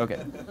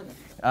 Okay.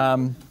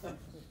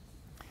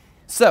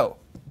 So,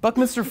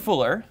 Buckminster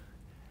Fuller,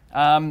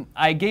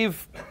 I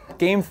gave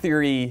game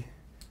theory,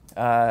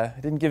 I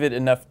didn't give it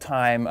enough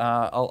time.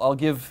 I'll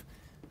give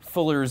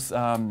Fuller's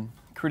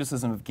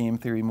criticism of game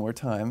theory more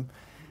time.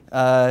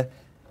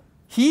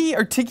 He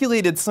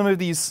articulated some of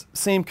these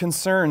same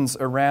concerns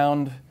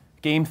around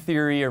game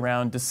theory,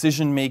 around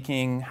decision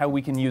making, how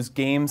we can use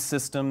game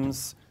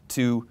systems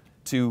to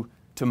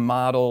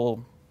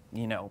model,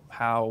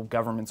 how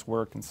governments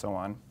work and so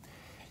on.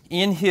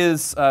 In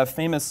his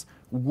famous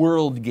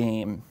World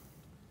Game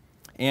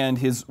and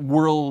his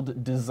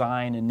World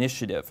Design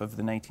Initiative of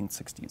the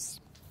 1960s.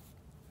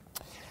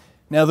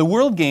 Now, the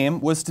World Game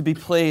was to be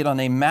played on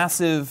a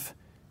massive,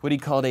 what he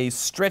called a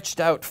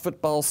stretched-out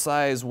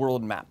football-size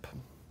world map.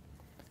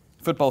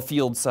 football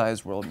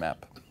field-sized world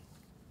map.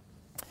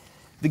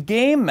 The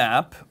game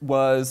map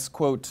was,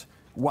 quote,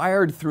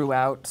 wired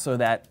throughout so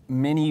that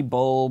many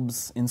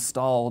bulbs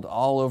installed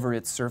all over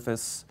its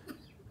surface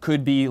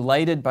could be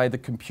lighted by the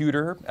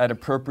computer at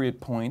appropriate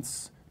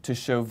points to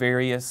show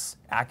various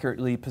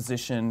accurately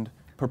positioned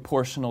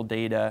proportional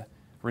data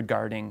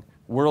regarding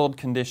world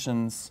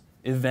conditions,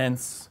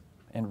 events,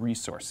 and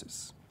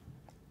resources.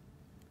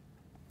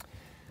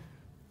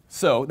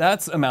 So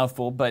that's a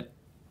mouthful, but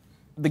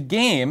the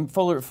game,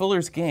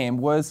 Fuller's game,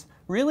 was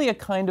really a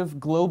kind of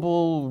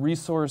global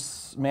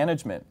resource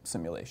management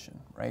simulation,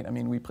 right? I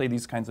mean, we play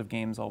these kinds of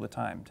games all the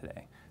time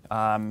today.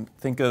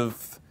 Think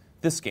of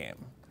this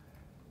game.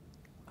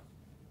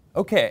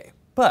 Okay,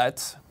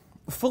 but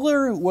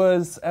Fuller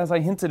was, as I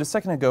hinted a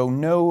second ago,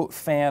 no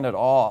fan at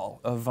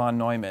all of von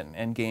Neumann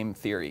and game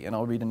theory, and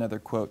I'll read another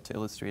quote to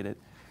illustrate it.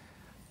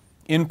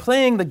 In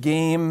playing the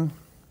game,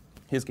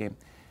 his game,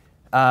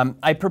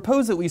 I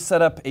propose that we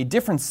set up a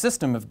different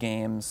system of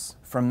games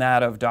from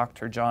that of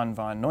Dr. John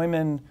von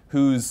Neumann,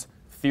 whose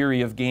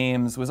theory of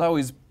games was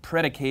always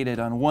predicated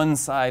on one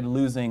side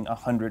losing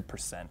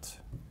 100%.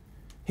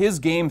 His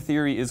game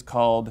theory is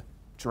called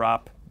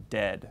drop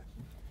dead.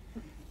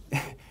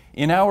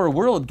 In our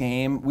world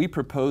game, we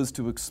propose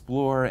to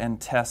explore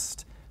and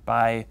test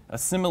by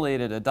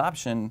assimilated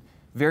adoption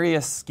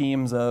various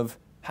schemes of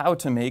how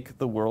to make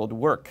the world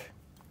work.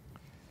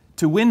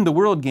 To win the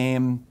world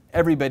game,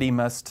 everybody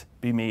must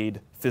be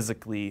made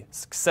physically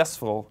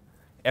successful.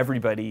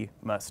 Everybody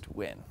must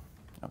win.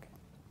 Okay.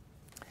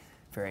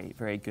 Very,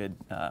 very good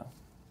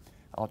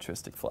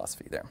altruistic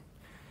philosophy there.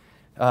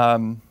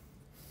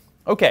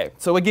 Okay,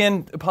 so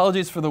again,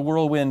 apologies for the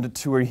whirlwind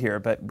tour here,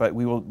 but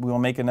we will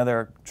make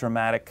another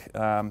dramatic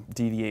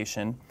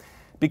deviation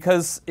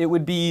because it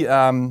would be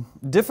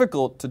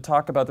difficult to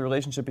talk about the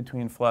relationship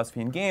between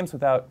philosophy and games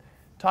without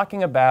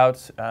talking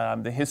about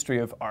the history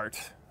of art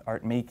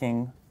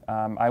making.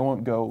 I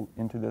won't go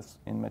into this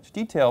in much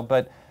detail,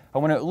 but I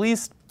want to at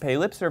least pay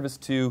lip service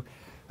to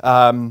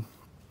the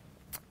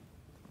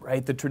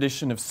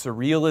tradition of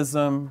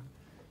surrealism,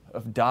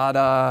 of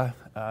Dada,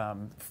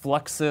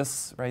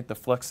 Fluxus, right, the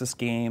Fluxus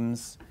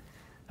games.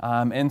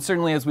 And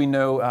certainly, as we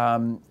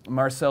know,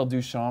 Marcel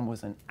Duchamp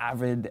was an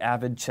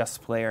avid chess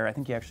player. I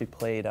think he actually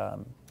played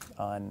up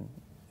on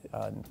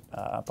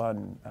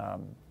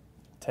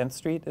 10th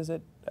Street, is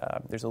it?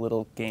 There's a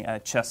little game,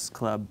 chess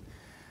club.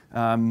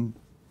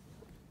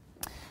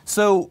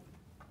 So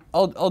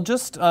I'll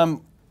just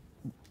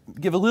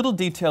give a little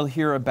detail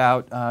here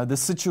about the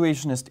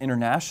Situationist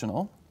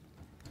International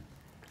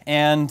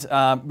and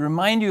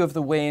remind you of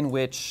the way in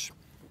which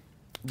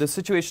the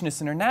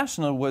Situationist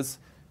International was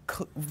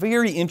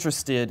very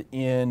interested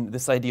in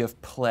this idea of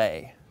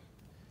play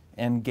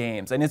and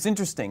games. And it's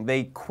interesting,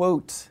 they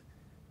quote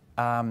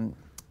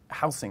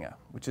Huizinga,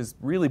 which is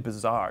really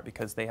bizarre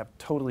because they have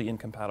totally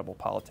incompatible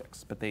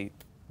politics, but they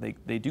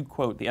do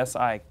quote, the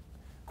SI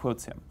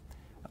quotes him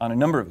on a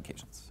number of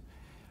occasions.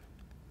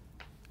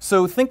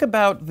 So think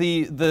about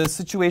the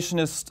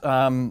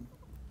Situationist,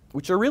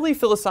 which are really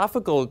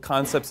philosophical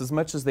concepts as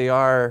much as they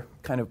are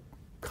kind of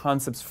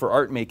concepts for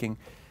art making.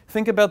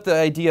 Think about the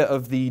idea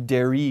of the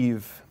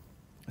dérive,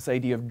 this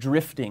idea of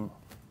drifting,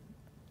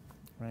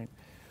 right?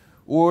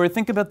 Or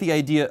think about the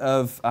idea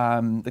of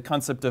the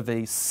concept of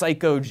a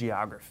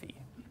psychogeography,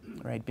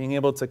 right? Being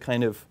able to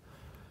kind of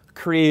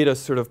create a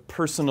sort of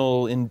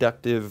personal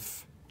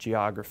inductive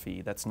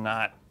geography that's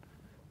not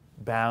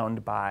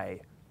bound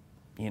by,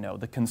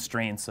 the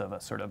constraints of a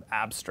sort of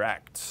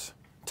abstract,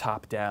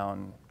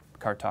 top-down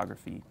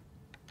cartography.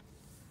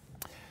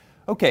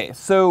 Okay,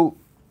 so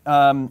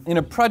in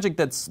a project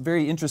that's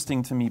very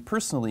interesting to me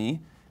personally,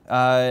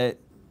 I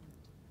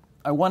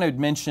want to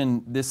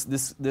mention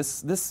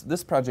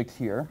this project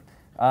here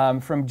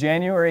from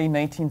January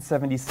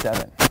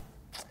 1977.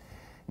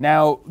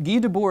 Now, Guy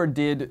Debord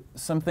did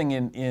something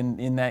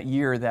in that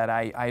year that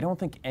I don't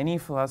think any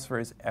philosopher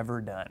has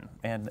ever done,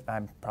 and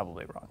I'm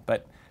probably wrong,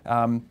 but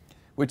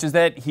which is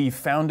that he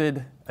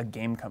founded a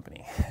game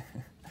company.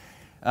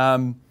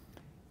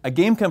 A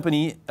game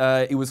company,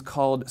 it was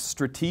called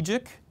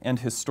Strategic and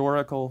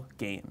Historical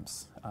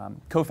Games.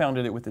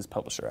 Co-founded it with his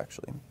publisher,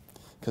 actually,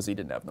 because he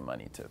didn't have the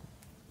money to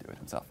do it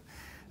himself.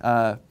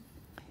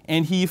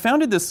 And he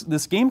founded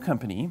this game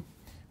company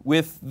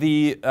with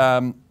the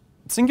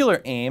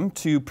singular aim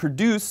to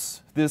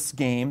produce this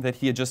game that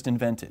he had just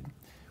invented,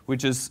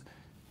 which is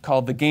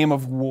called the Game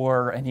of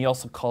War, and he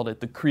also called it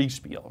the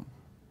Kriegspiel.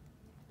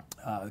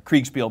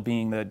 Kriegspiel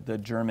being the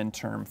German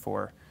term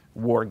for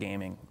war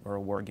gaming or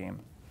a war game.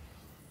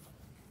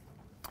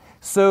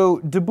 So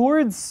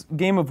Debord's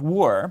Game of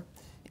War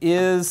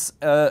is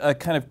a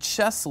kind of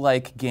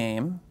chess-like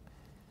game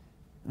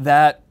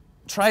that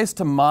tries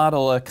to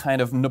model a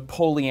kind of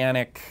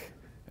Napoleonic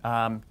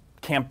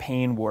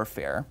campaign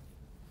warfare.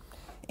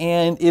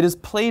 And it is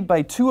played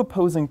by two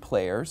opposing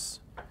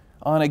players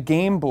on a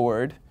game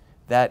board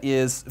that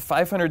is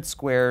 500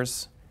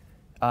 squares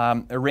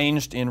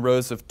arranged in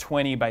rows of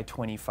 20 by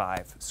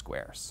 25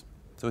 squares.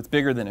 So it's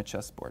bigger than a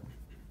chessboard.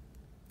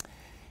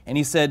 And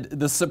he said,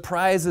 the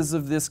surprises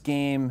of this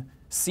game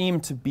seem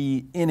to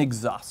be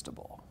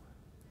inexhaustible.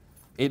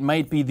 It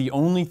might be the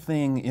only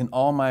thing in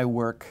all my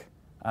work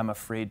I'm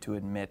afraid to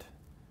admit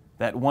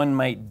that one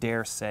might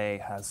dare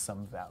say has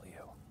some value.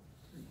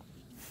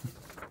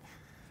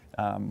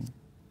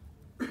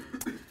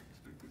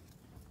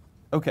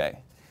 Okay,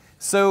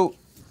 so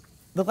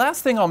the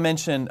last thing I'll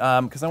mention,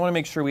 because I want to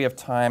make sure we have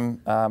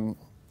time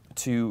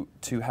to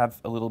have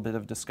a little bit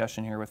of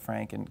discussion here with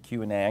Frank and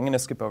Q&A. I'm going to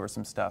skip over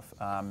some stuff.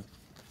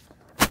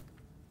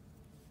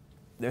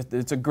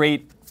 It's a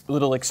great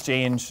little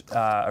exchange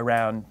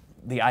around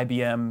the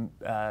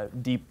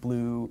IBM Deep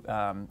Blue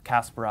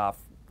Kasparov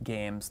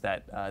games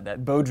that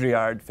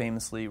Baudrillard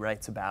famously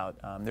writes about.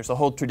 There's a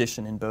whole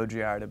tradition in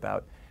Baudrillard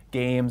about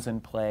games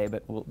and play,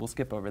 but we'll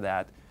skip over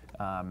that.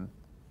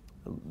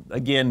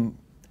 Again,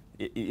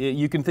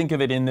 you can think of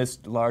it in this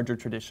larger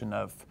tradition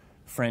of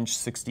French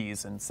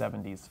 60s and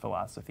 70s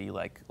philosophy,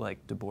 like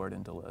Debord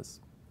and Deleuze.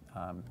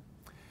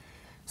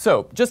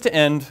 So just to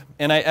end,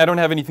 and I don't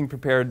have anything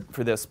prepared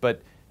for this,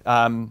 but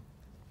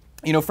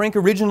Frank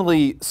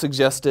originally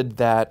suggested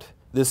that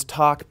this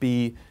talk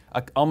be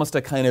almost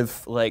a kind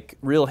of like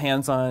real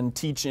hands-on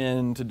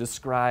teach-in to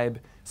describe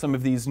some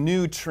of these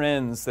new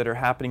trends that are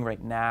happening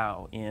right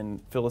now in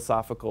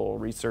philosophical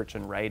research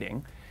and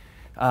writing.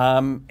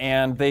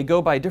 And they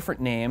go by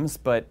different names,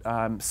 but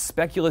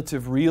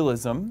speculative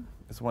realism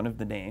is one of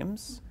the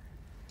names.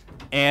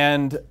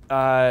 And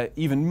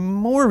even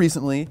more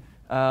recently,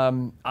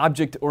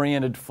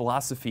 object-oriented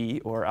philosophy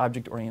or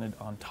object-oriented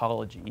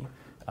ontology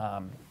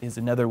is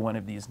another one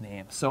of these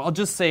names. So I'll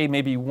just say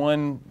maybe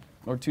one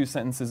or two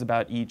sentences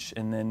about each,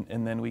 and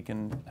then we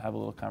can have a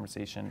little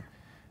conversation.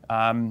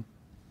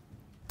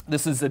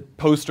 This is a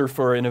poster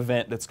for an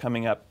event that's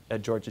coming up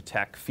at Georgia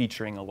Tech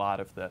featuring a lot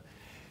of the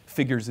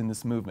figures in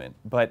this movement.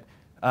 But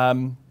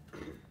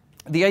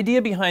the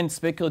idea behind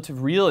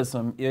speculative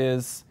realism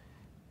is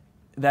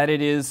that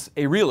it is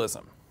a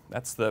realism.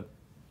 That's the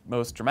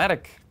most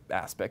dramatic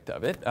aspect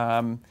of it,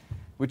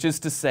 which is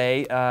to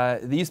say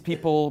these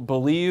people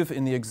believe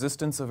in the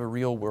existence of a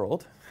real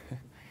world,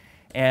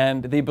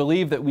 and they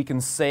believe that we can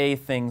say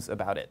things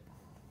about it.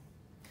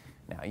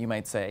 Now, you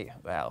might say,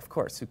 well, of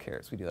course, who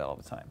cares? We do that all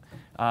the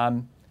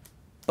time.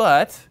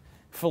 But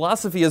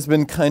philosophy has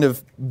been kind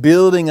of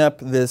building up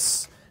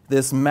this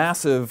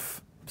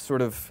massive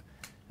sort of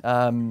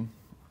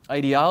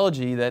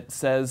ideology that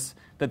says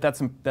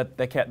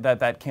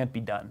that can't be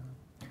done.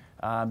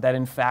 That,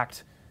 in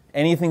fact,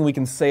 anything we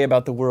can say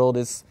about the world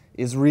is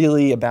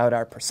really about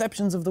our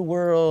perceptions of the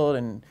world,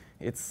 and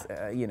it's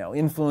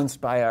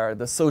influenced by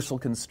the social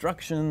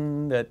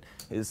construction that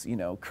is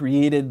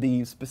created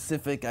the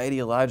specific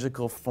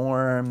ideological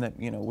form that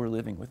we're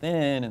living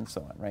within, and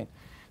so on, right?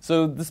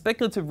 So the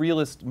speculative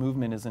realist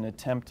movement is an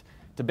attempt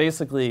to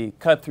basically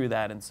cut through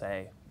that and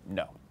say,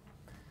 no,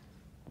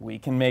 we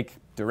can make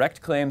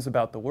direct claims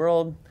about the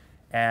world,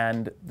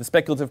 and the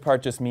speculative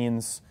part just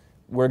means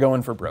we're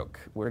going for broke.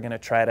 We're going to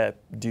try to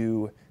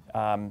do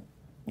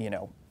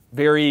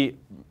very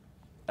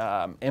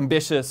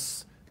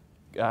ambitious,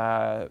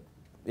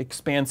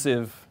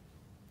 expansive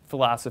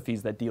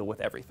philosophies that deal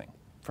with everything,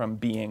 from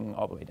being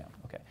all the way down.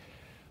 Okay.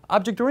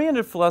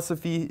 Object-oriented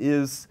philosophy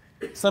is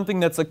something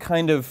that's a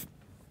kind of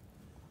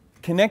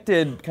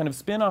connected kind of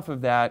spin-off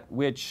of that,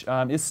 which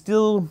is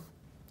still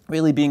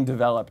really being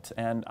developed,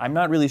 and I'm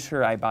not really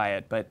sure I buy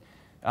it, but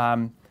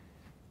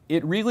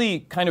it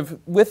really kind of,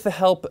 with the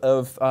help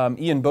of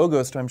Ian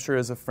Bogost, who I'm sure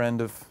is a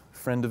friend of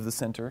the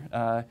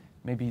center.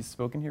 Maybe he's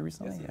spoken here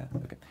recently? Yes.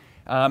 Yeah.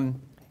 Okay.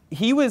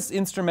 He was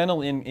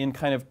instrumental in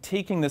kind of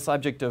taking this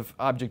object of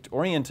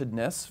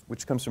object-orientedness,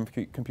 which comes from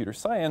computer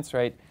science,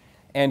 right,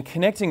 and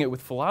connecting it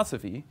with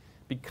philosophy,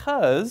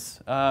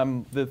 because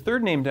the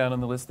third name down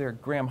on the list there,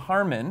 Graham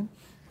Harman,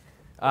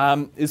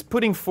 is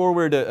putting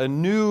forward a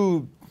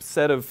new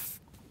set of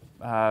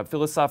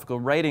philosophical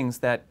writings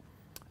that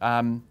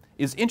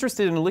is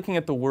interested in looking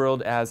at the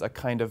world as a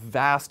kind of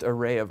vast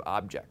array of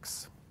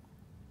objects.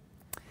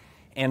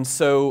 And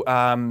so,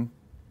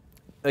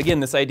 again,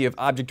 this idea of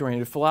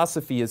object-oriented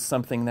philosophy is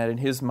something that, in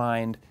his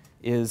mind,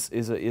 is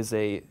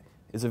a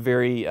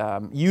very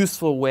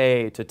useful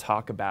way to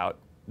talk about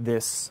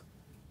this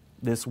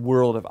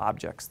world of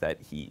objects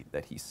that he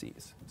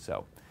sees.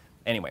 So,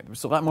 anyway,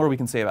 there's a lot more we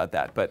can say about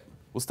that, but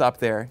we'll stop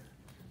there.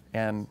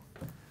 And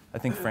I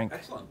think Frank.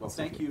 Excellent. Well,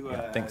 thank you.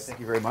 Thanks. Thank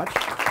you very much.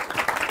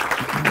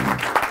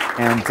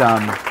 And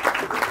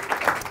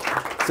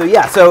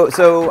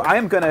so I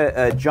am going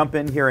to jump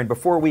in here, and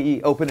before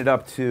we open it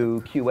up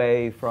to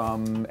QA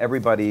from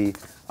everybody,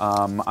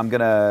 I'm going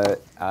to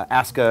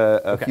ask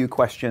a few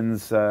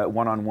questions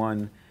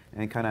one-on-one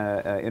and kind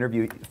of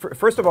interview.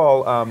 First of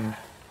all,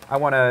 I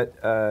want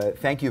to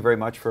thank you very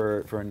much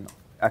for an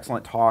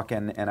excellent talk,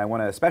 and I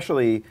want to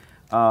especially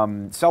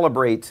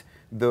celebrate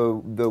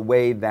the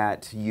way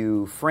that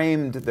you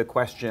framed the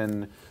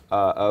question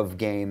of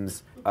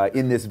games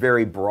in this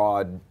very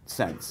broad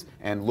sense,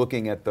 and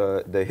looking at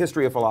the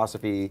history of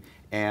philosophy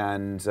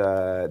and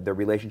the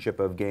relationship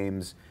of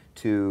games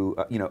to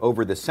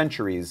over the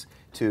centuries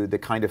to the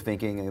kind of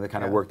thinking and the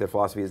kind of work that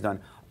philosophy has done.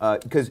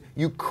 Because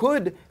you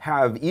could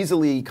have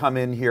easily come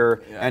in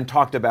here and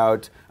talked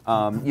about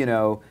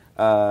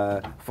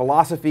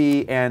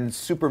philosophy and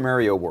Super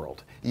Mario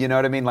World. You know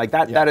what I mean? Like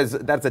that.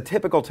 That's a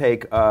typical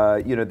take.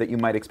 That you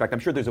might expect. I'm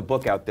sure there's a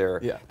book out there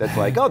that's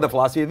like, the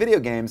philosophy of video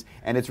games,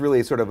 and it's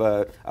really sort of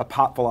a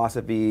pop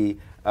philosophy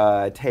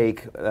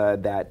take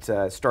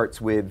that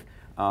starts with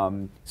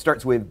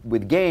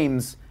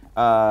games,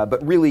 but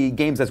really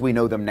games as we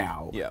know them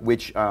now,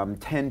 which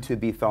tend to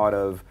be thought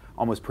of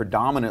almost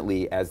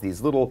predominantly as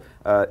these little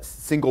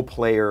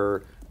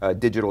single-player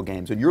digital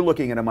games. And you're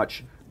looking at a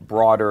much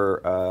broader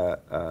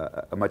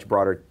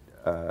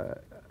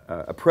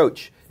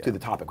approach to the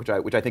topic,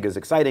 which I think is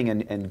exciting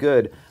and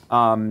good.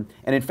 And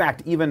in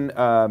fact, even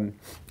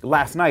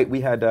last night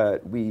there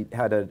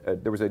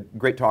was a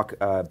great talk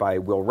by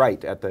Will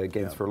Wright at the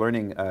Games for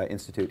Learning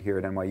Institute here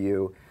at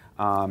NYU,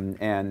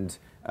 and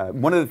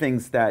one of the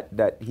things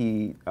that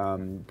he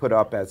put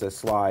up as a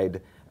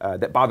slide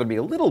that bothered me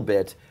a little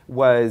bit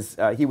was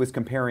he was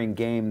comparing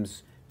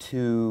games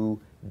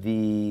to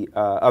the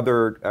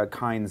other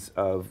kinds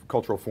of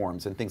cultural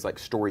forms and things like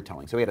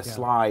storytelling. So he had a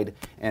slide,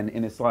 and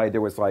in his slide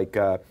there was like,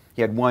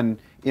 he had one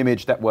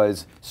image that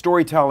was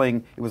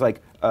storytelling. It was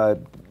like,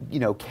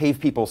 cave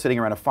people sitting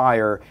around a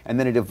fire, and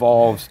then it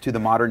evolves to the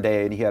modern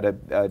day, and he had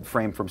a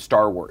frame from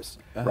Star Wars,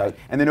 right?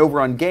 And then over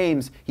on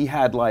games, he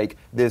had like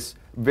this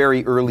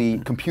very early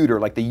computer,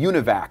 like the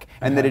UNIVAC,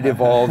 and then it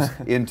evolves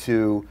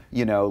into,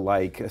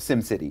 like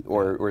SimCity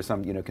or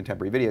some,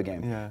 contemporary video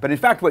game. Yeah. But in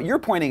fact, what you're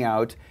pointing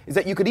out is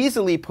that you could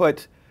easily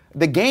put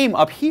the game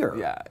up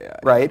here,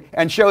 right,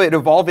 and show it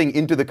evolving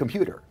into the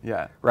computer,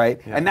 right,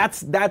 and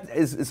that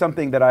is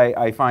something that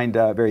I find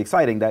very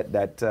exciting.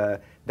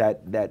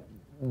 That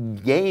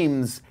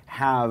games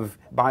have,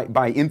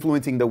 by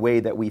influencing the way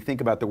that we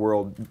think about the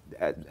world,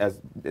 as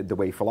the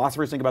way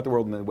philosophers think about the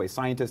world, and the way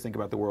scientists think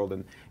about the world,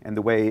 and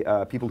the way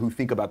people who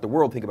think about the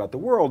world,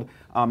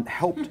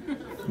 helped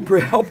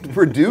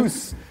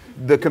produce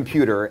the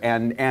computer,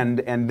 and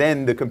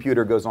then the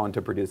computer goes on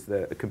to produce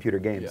the computer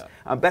games.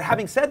 But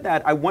having said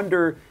that, I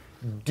wonder,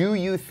 do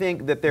you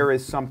think that there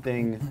is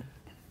something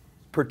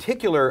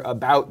particular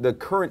about the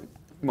current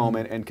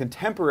moment and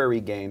contemporary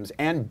games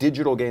and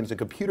digital games and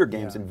computer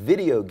games and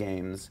video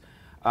games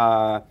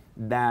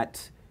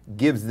that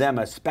gives them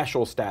a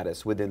special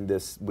status within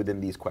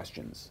these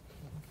questions?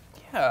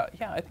 Yeah,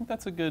 I think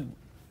that's a good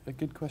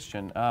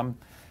question.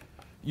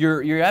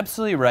 You're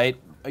absolutely right.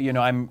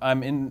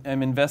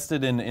 I'm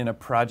invested in a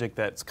project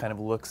that kind of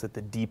looks at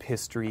the deep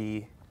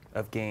history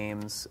of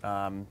games,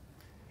 and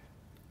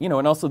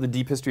also the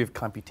deep history of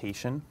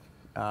computation.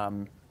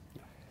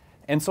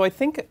 And so I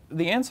think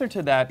the answer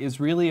to that is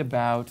really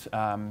about,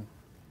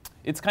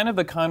 it's kind of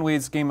the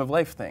Conway's game of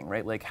life thing,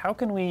 right? Like, how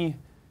can we,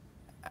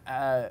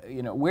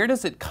 where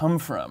does it come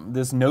from,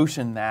 this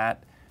notion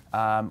that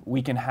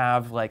we can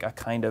have like a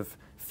kind of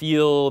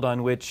field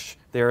on which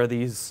there are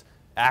these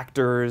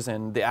actors,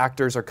 and the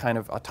actors are kind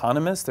of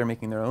autonomous, they're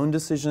making their own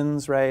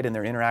decisions, right? And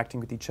they're interacting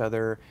with each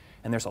other,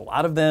 and there's a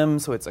lot of them,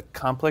 so it's a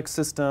complex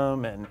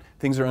system, and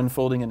things are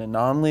unfolding in a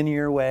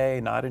non-linear way,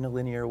 not in a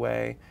linear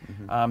way.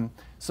 Mm-hmm.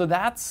 So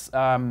that's,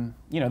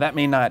 that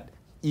may not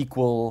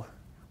equal,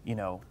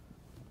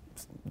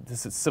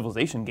 this is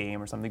civilization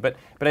game or something, but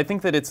I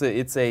think that it's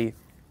a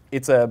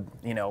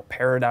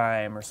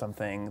paradigm or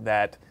something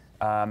that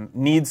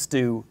needs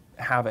to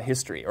have a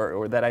history,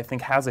 or that I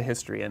think has a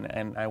history,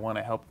 and I want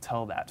to help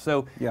tell that.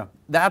 So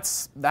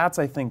that's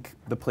I think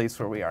the place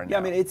where we are now. Yeah,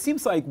 I mean, it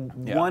seems like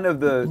one of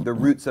the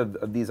roots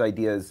of these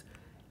ideas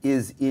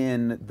is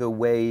in the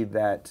way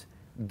that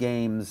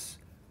games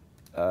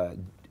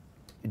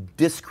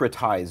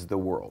discretize the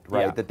world,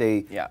 right? That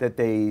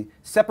they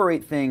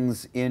separate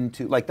things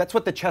into, like, that's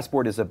what the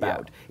chessboard is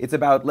about. It's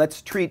about,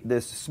 let's treat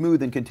this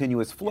smooth and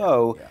continuous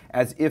flow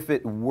as if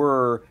it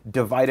were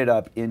divided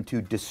up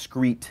into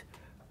discrete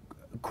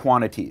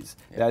quantities,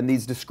 and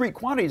these discrete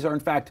quantities are in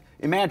fact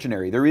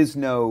imaginary. There is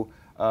no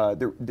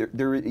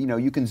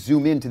you can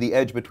zoom into the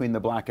edge between the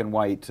black and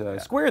white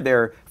square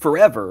there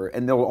forever,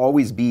 and there'll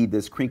always be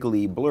this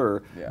crinkly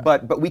blur.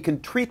 But we can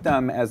treat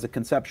them as a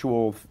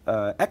conceptual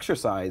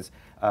exercise,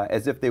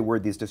 as if they were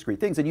these discrete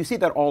things. And you see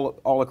that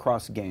all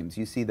across games.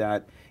 You see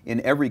that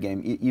in every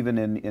game, even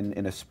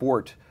in a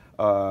sport.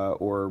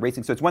 Or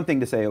racing. So it's one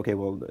thing to say, okay,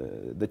 well,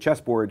 the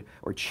chessboard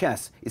or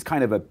chess is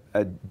kind of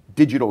a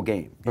digital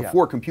game.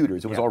 Before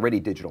computers, it was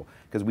already digital,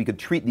 because we could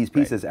treat these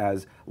pieces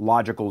as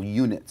logical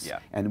units,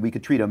 and we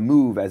could treat a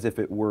move as if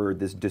it were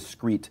this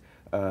discrete,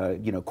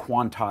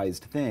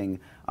 quantized thing.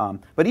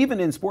 But even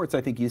in sports,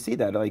 I think you see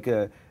that, like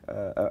a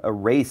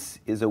race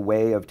is a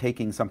way of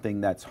taking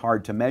something that's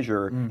hard to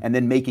measure and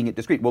then making it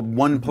discrete. Well,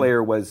 one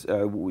player was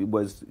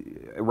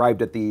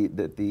arrived at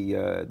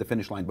the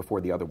finish line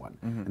before the other one,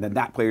 and then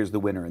that player's the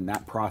winner. And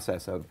that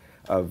process of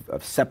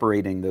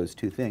separating those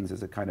two things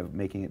is a kind of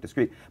making it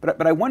discrete.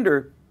 But I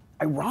wonder,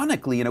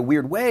 ironically, in a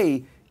weird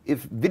way,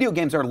 if video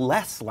games are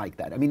less like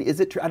that. I mean, is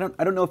it true? I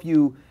don't know if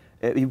you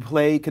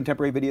play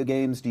contemporary video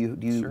games. Do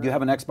you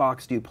have an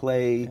Xbox? Do you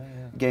play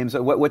games?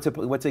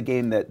 What's a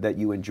game that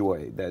you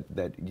enjoy?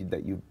 That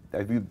you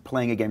have you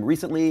playing a game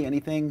recently?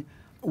 Anything?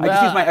 Well, I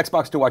just use my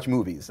Xbox to watch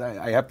movies.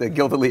 I have to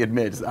guiltily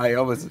admit, I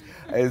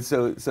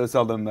so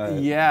seldom. Are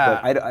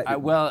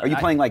you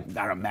playing like, I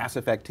don't know, Mass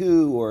Effect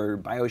 2 or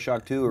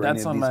BioShock 2 or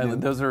that's any of on these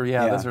my. Those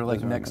are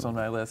like next on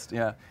my list.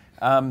 Yeah.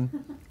 I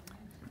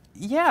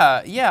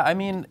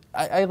mean,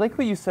 I like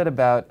what you said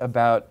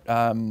about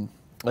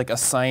like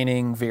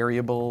assigning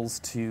variables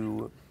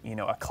to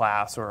a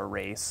class or a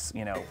race.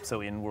 So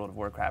in World of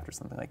Warcraft or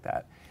something like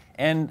that.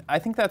 And I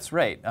think that's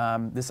right.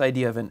 This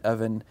idea of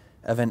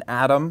an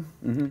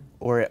atom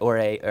or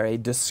a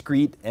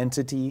discrete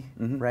entity,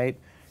 right?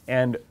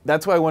 And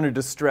that's why I wanted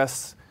to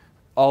stress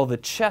all the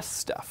chess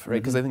stuff,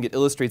 right? Because I think it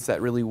illustrates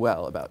that really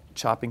well about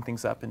chopping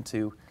things up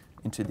into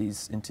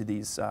these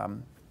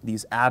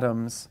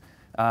atoms.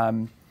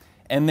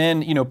 And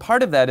then,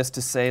 part of that is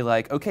to say,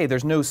 like, okay,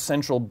 there's no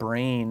central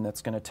brain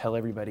that's going to tell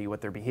everybody what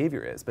their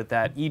behavior is, but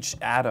that each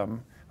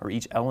atom or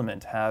each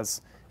element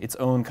has its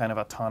own kind of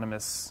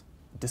autonomous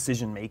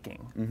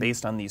decision-making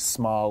based on these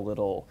small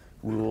little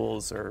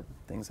rules or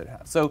things that it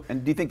has. So,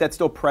 and do you think that's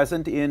still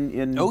present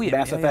in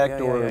Mass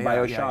Effect or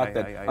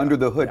BioShock? Under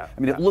the hood, I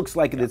mean, it looks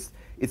like it's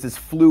this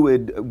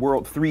fluid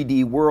world,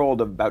 3D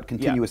world about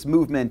continuous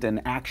movement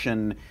and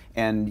action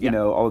and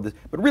all of this.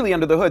 But really,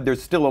 under the hood,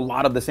 there's still a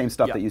lot of the same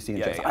stuff that you see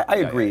in chess. I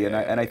agree, and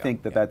I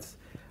think that's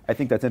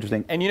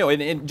interesting. And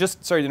and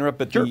just sorry to interrupt,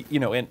 but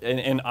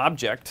an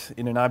object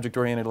in an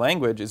object-oriented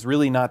language is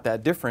really not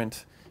that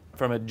different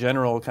from a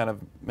general kind of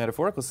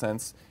metaphorical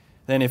sense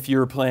than if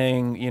you're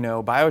playing,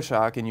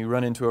 BioShock and you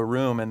run into a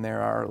room and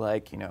there are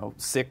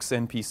 6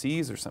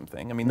 NPCs or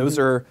something. I mean, those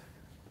are,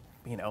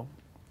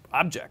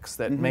 objects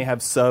that may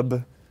have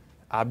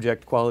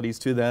sub-object qualities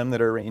to them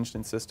that are arranged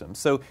in systems.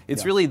 So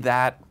it's really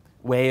that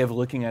way of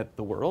looking at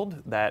the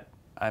world that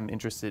I'm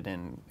interested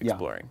in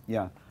exploring.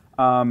 Yeah.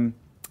 So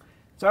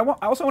I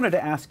also wanted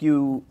to ask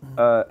you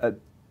a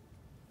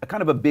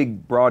kind of a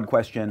big, broad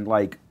question,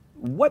 like,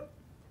 what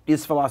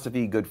is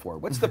philosophy good for?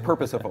 What's the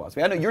purpose of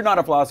philosophy? I know you're not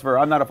a philosopher,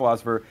 I'm not a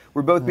philosopher.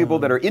 We're both people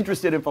that are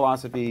interested in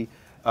philosophy,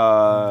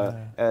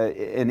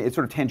 and it's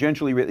sort of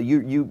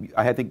tangentially.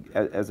 I think,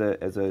 as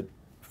a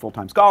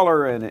full-time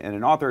scholar and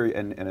an author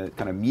and a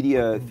kind of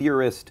media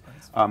theorist,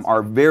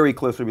 are very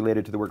closely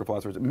related to the work of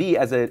philosophers. Me,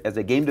 as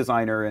a game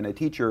designer and a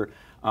teacher,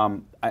 I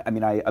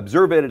mean, I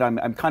observe it, and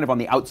I'm kind of on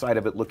the outside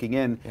of it looking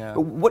in. Yeah.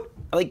 But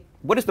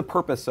what is the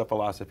purpose of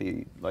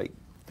philosophy? Like,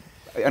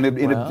 in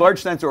a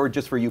large sense, or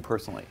just for you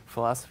personally?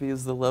 Philosophy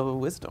is the love of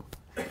wisdom.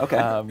 Okay.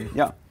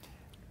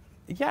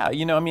 Yeah,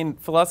 I mean,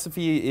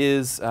 philosophy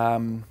is,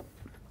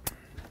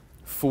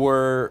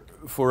 for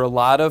a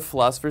lot of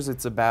philosophers,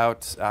 it's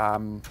about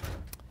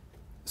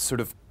sort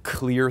of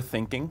clear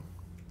thinking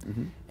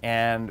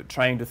and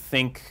trying to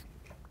think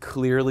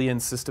clearly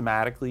and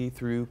systematically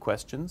through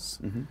questions.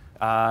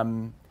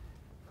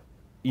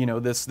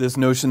 This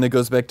notion that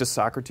goes back to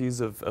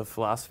Socrates of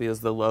philosophy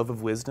as the love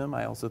of wisdom,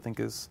 I also think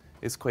is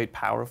quite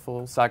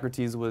powerful.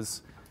 Socrates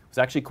was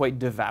actually quite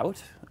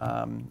devout,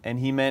 and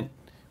he meant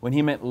when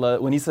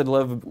he said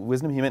love of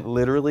wisdom, he meant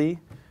literally.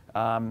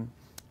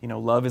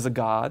 Love is a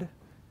god,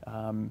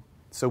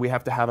 so we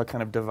have to have a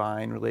kind of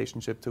divine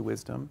relationship to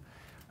wisdom.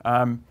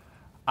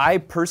 I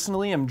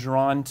personally am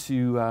drawn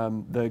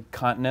to the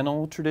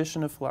continental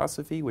tradition of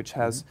philosophy, which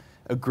has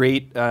a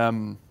great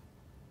kind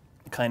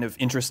of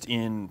interest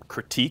in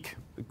critique,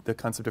 the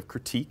concept of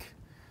critique.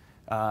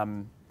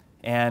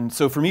 And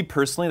so for me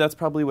personally, that's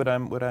probably what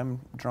I'm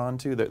drawn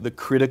to, the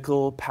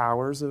critical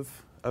powers of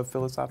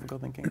philosophical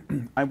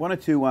thinking. I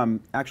wanted to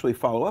actually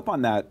follow up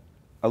on that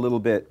a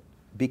little bit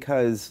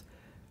because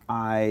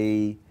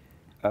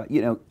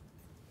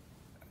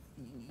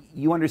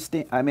you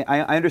understand. I mean,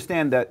 I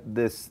understand that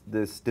this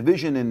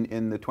division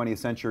in the 20th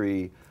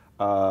century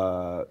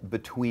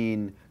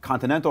between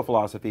continental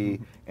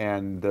philosophy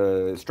and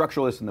the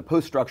structuralists and the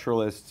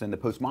post-structuralists and the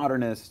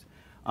postmodernists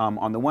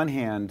on the one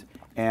hand,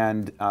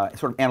 and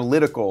sort of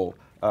analytical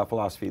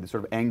philosophy, the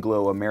sort of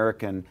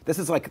Anglo-American. This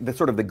is like the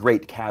sort of the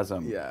great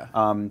chasm. Yeah.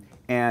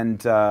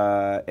 And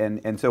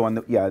so on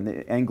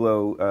the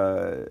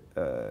Anglo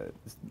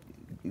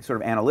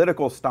sort of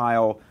analytical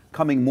style,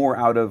 coming more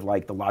out of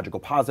like the logical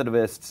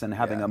positivists and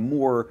having a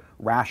more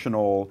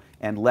rational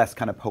and less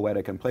kind of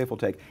poetic and playful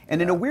take.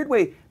 And in a weird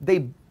way,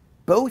 they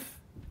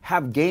both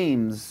have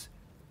games.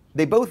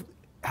 They both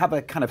have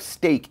a kind of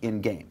stake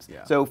in games.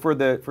 Yeah. So for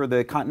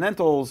the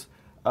Continentals,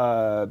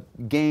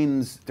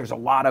 games, there's a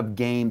lot of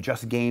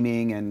just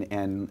gaming,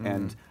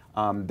 and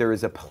there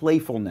is a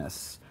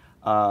playfulness.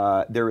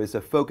 There is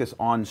a focus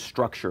on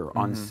structure,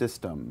 on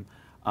system,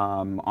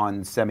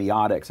 on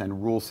semiotics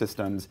and rule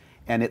systems,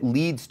 and it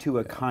leads to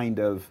a kind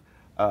of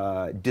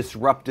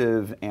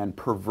disruptive and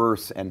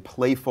perverse and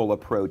playful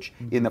approach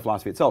in the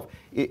philosophy itself.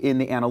 In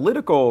the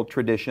analytical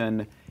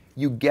tradition,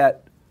 you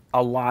get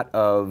a lot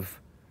of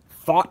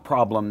thought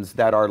problems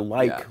that are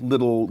like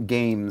little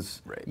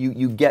games. Right.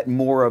 You get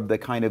more of the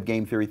kind of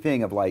game theory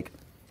thing of like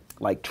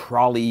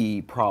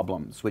trolley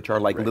problems, which are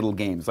like little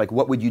games. Like,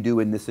 what would you do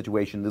in this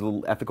situation?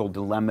 Little ethical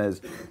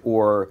dilemmas,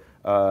 or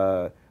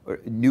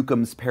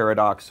Newcomb's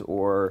paradox,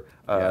 or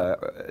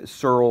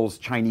Searle's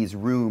Chinese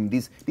room.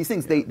 These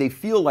things, they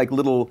feel like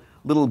little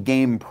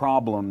game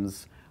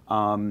problems.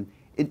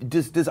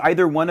 Does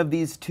either one of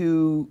these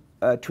two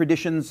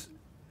traditions,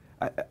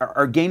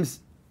 are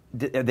games,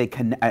 are they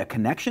a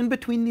connection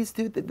between these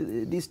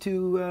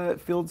two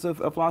fields of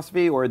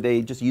philosophy, or are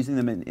they just using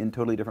them in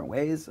totally different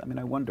ways? I mean,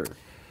 I wonder.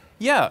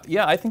 Yeah,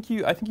 I think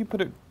you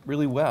put it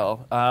really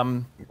well. I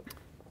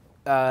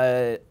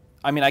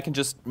mean, I can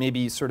just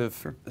maybe sort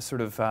of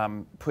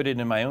put it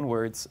in my own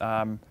words.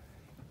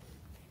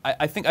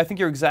 I think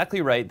you're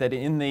exactly right that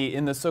in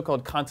the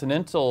so-called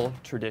continental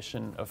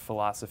tradition of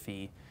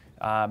philosophy,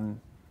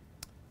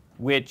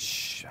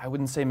 which I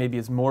wouldn't say maybe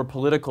is more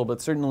political,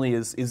 but certainly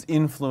is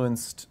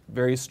influenced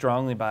very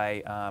strongly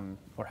by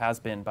or has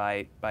been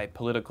by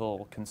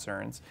political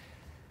concerns.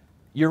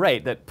 You're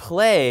right that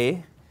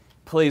play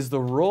plays the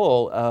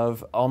role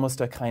of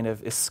almost a kind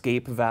of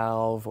escape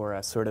valve, or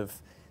a sort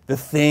of the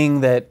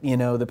thing that,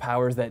 the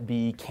powers that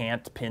be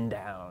can't pin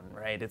down,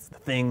 right? It's the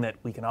thing that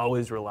we can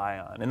always rely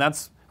on. And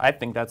I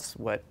think that's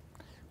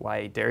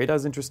why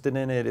Derrida's interested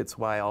in it. It's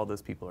why all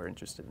those people are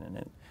interested in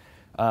it.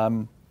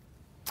 On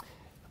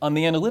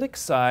the analytic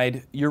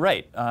side, you're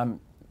right.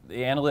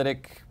 The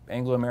analytic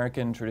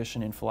Anglo-American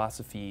tradition in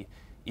philosophy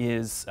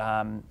is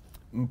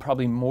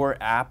probably more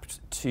apt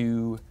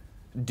to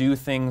do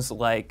things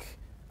like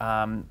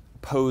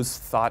pose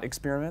thought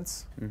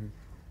experiments. Mm-hmm.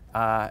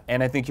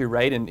 And I think you're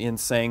right in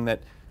saying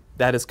that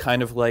is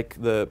kind of like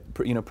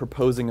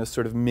proposing a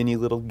sort of mini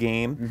little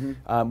game. Mm-hmm.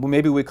 Well,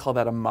 maybe we call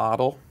that a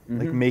model,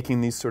 like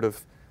making these sort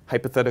of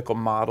hypothetical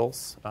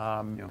models.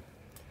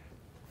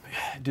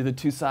 Do the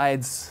two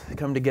sides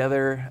come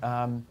together?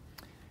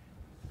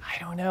 I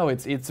don't know.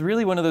 It's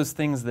really one of those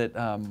things that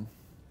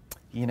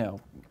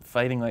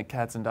fighting like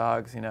cats and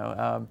dogs.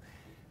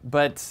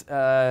 But.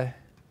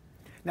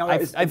 Now,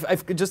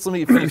 I've just let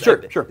me finish. Sure.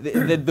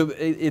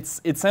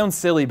 It sounds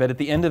silly, but at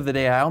the end of the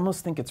day, I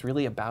almost think it's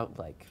really about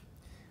like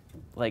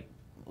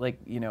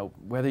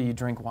whether you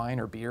drink wine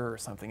or beer or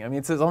something. I mean,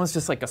 it's almost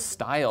just like a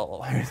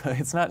style.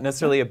 It's not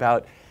necessarily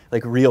about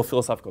like real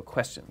philosophical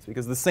questions,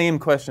 because the same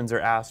questions are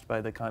asked by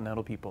the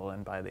continental people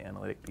and by the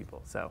analytic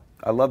people. So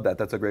I love that.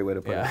 That's a great way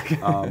to put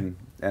it.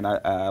 And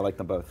I like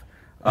them both.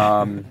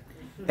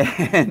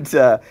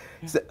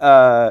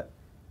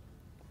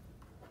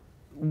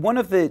 One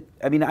of the,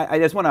 I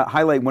just want to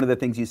highlight one of the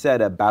things you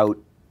said about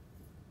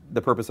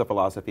the purpose of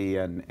philosophy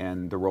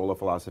and the role of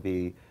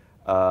philosophy,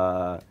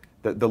 the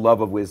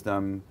love of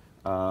wisdom,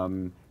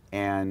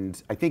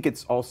 and I think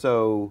it's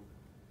also,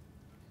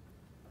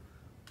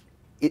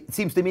 it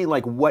seems to me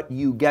like what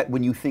you get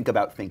when you think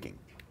about thinking,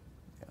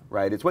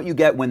 right? It's what you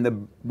get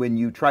when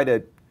you try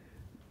to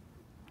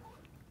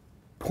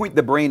point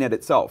the brain at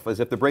itself,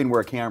 as if the brain were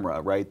a camera,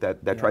 right?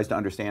 That tries to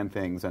understand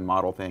things and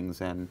model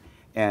things, and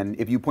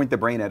if you point the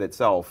brain at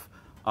itself,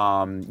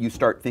 you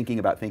start thinking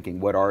about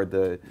thinking. What are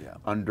the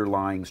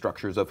underlying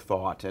structures of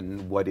thought,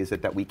 and what is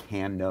it that we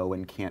can know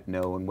and can't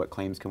know, and what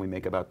claims can we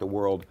make about the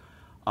world?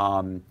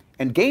 And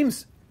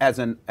games, as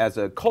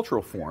a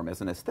cultural form,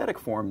 as an aesthetic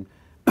form,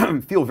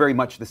 feel very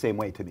much the same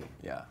way to me.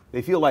 Yeah.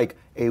 They feel like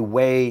a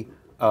way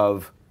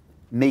of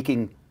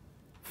making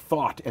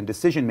thought and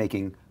decision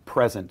making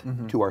present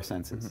to our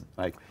senses.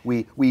 Like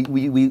we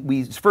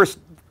first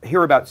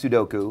hear about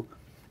Sudoku.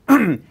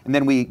 And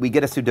then we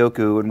get a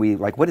Sudoku and we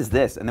like, what is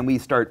this? And then we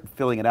start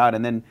filling it out,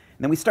 and then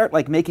we start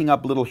like making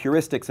up little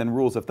heuristics and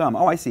rules of thumb.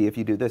 Oh, I see. If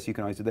you do this, you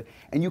can always do that.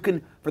 And you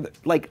can, for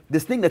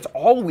this thing that's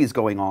always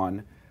going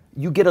on,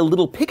 you get a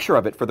little picture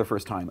of it for the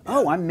first time.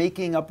 Oh, I'm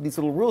making up these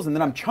little rules, and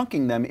then I'm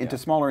chunking them into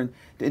smaller,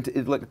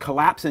 into like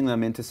collapsing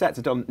them into sets.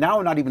 Until now,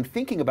 I'm not even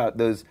thinking about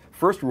those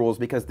first rules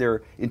because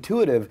they're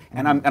intuitive,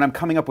 and I'm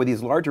coming up with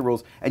these larger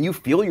rules. And you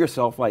feel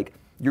yourself like.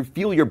 You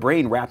feel your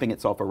brain wrapping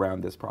itself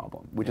around this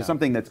problem, which is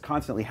something that's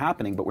constantly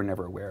happening, but we're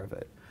never aware of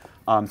it.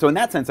 So in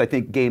that sense, I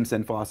think games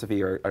and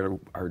philosophy are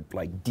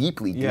like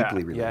deeply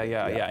related.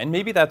 Yeah. And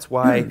maybe that's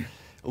why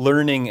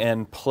learning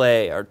and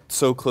play are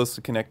so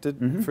closely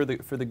connected for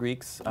the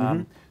Greeks.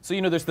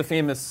 So there's the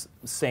famous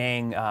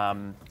saying.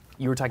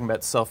 You were talking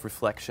about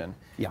self-reflection.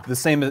 Yeah.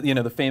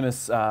 The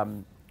famous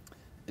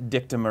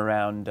dictum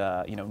around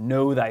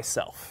know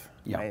thyself,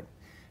 right?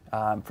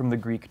 From the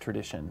Greek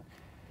tradition.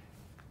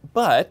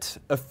 But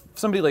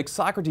somebody like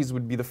Socrates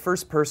would be the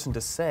first person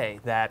to say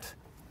that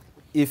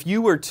if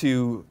you were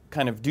to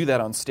kind of do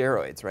that on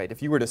steroids, right?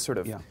 If you were to sort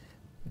of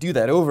do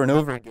that over and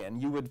over again,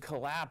 you would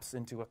collapse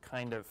into a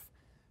kind of,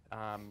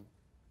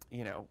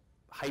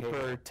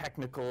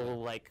 hyper-technical,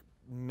 like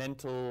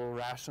mental,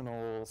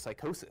 rational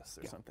psychosis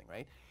or something,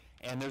 right?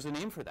 And there's a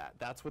name for that.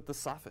 That's what the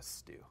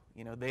sophists do.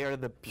 They are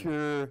the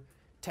pure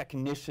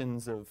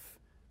technicians of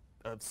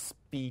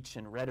speech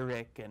and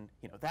rhetoric, and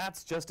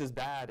that's just as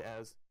bad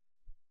as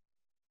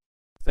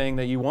saying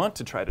that you want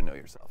to try to know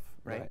yourself,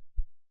 right?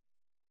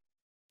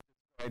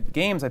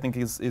 games, I think,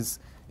 is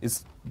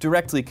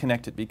directly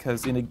connected,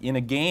 because in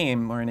a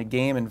game or in a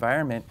game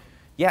environment,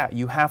 yeah,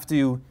 you have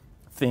to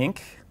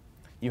think,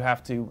 you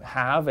have to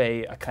have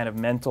a kind of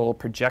mental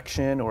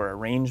projection or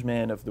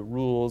arrangement of the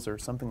rules or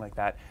something like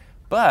that,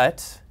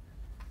 but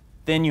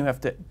then you have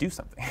to do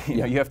something.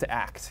 You have to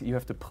act, you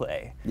have to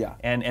play. Yeah.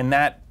 And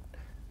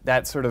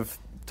that sort of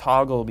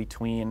toggle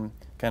between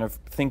kind of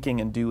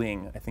thinking and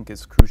doing, I think,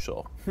 is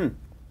crucial.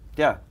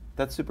 Yeah,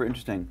 that's super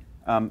interesting.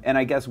 And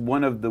I guess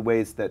one of the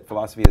ways that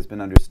philosophy has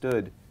been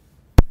understood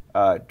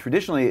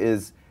traditionally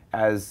is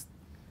as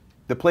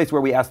the place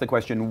where we ask the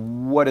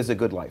question, what is a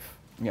good life?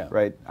 Yeah.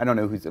 Right? I don't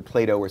know who's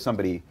Plato or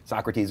somebody,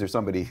 Socrates or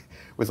somebody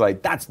was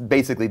like, that's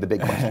basically the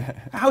big question.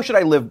 How should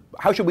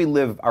we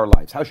live our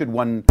lives? How should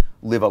one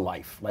live a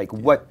life? Like,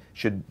 what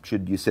should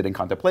you sit in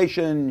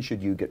contemplation?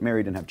 Should you get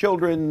married and have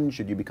children?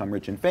 Should you become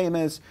rich and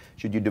famous?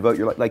 Should you devote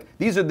your life? Like,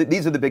 these are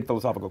the big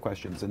philosophical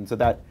questions. And so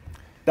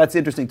that's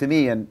interesting to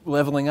me. And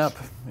leveling up,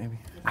 maybe.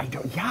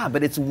 Yeah,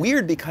 but it's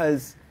weird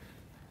because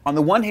on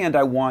the one hand,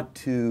 I want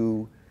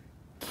to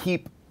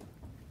keep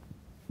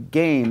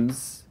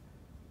games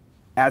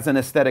as an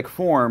aesthetic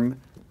form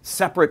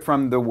separate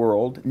from the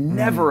world,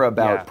 never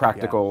about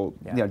practical,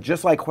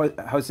 just like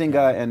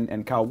Huizinga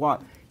and Karl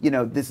Watt,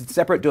 this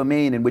separate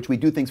domain in which we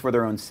do things for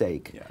their own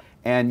sake. Yeah.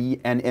 And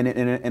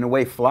in a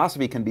way,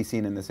 philosophy can be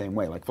seen in the same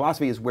way. Like,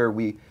 philosophy is where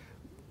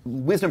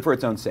wisdom for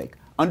its own sake.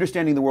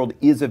 Understanding the world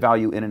is a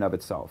value in and of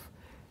itself.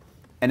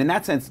 And in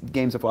that sense,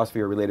 games of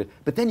philosophy are related.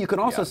 But then you can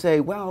also say,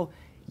 well,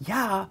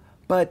 yeah,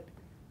 but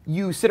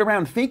you sit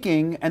around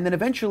thinking, and then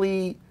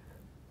eventually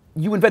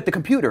you invent the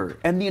computer,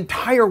 and the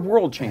entire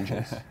world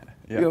changes.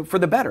 For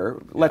the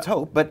better, let's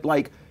hope. But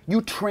like,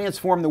 you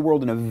transform the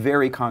world in a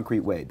very concrete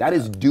way. That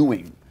is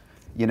doing.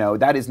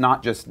 That is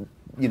not just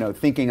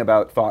thinking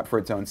about thought for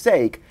its own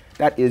sake.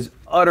 That is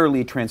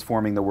utterly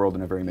transforming the world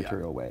in a very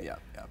material way.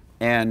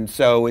 And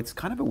so it's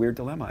kind of a weird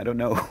dilemma. I don't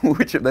know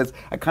which of this.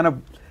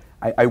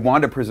 I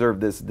want to preserve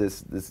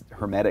this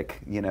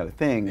hermetic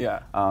thing.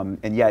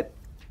 And yet,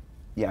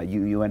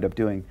 you end up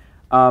doing.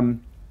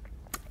 And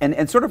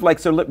sort of like,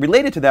 so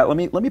related to that,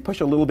 let me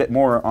push a little bit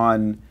more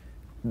on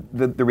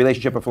the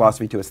relationship of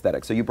philosophy to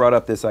aesthetics. So you brought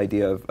up this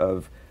idea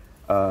of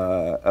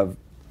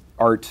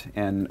art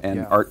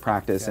and art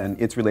practice and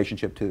its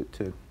relationship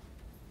to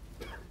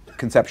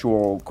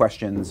conceptual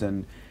questions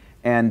and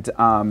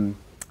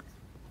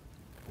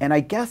I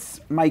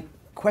guess my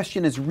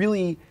question is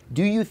really,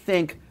 do you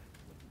think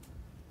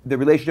the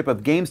relationship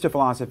of games to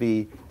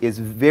philosophy is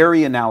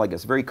very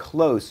analogous, very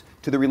close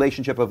to the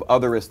relationship of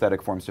other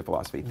aesthetic forms to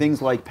philosophy?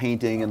 Things like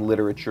painting and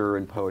literature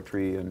and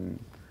poetry and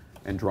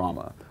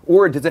drama.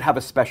 Or does it have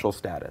a special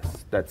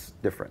status that's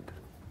different?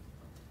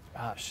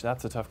 Gosh,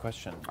 that's a tough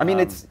question. I mean,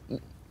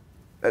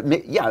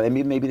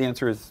 maybe the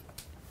answer is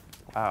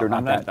they're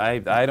not that.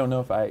 I don't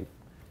know if I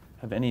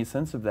have any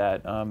sense of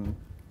that.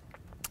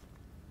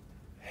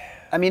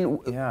 I mean,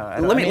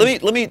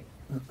 let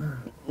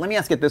me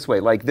ask it this way.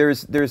 Like,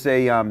 there's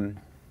a,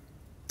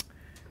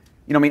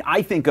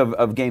 I think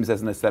of games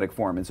as an aesthetic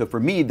form, and so for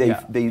me,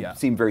 they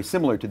seem very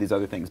similar to these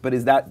other things. But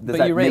does that you're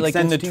right. make Like,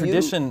 sense in the to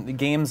tradition, the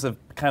games have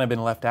kind of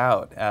been left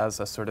out as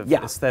a sort of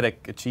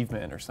aesthetic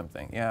achievement or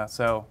something. Yeah.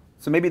 So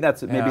maybe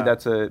that's a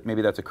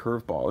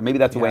curveball, and maybe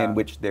that's a way in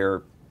which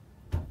they're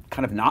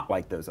kind of not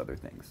like those other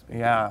things.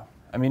 Yeah.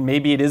 I mean,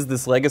 maybe it is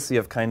this legacy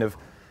of kind of,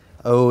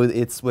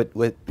 it's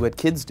what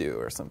kids do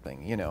or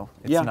something.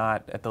 It's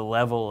not at the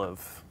level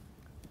of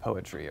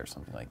poetry or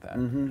something like that.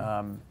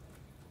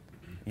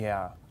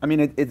 I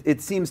mean,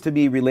 it seems to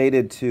be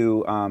related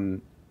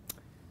to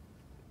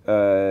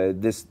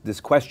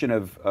this question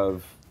of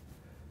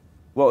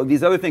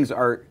these other things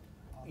are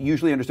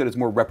usually understood as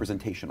more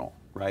representational,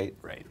 right?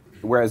 Right.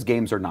 Whereas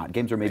games are not.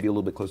 Games are maybe a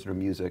little bit closer to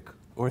music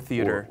or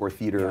theater. Or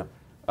theater.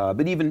 Yeah.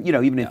 But even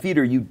in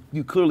theater,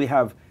 you clearly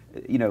have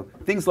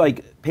things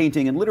like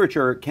painting and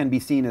literature can be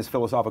seen as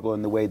philosophical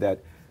in the way that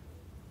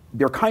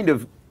they're kind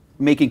of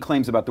making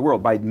claims about the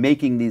world by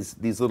making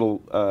these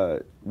little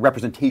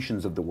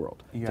representations of the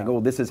world.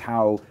 Saying, this is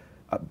how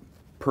a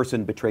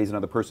person betrays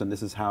another person.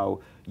 This is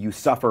how you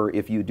suffer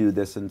if you do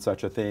this and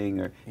such a thing.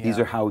 Or these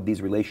are how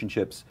these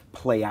relationships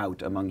play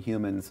out among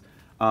humans.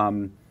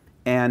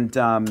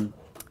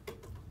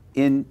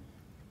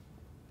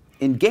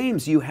 In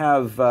games, you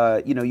have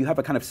a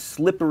kind of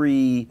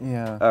slippery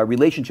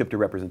relationship to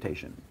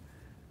representation,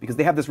 because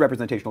they have this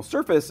representational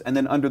surface, and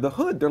then under the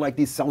hood, they're like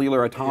these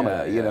cellular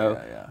automata.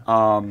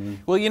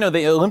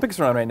 The Olympics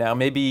are on right now.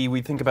 Maybe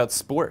we think about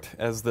sport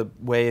as the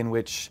way in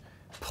which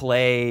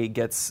play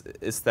gets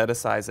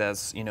aestheticized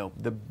as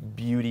the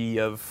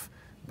beauty of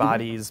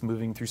bodies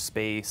moving through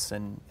space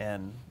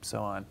and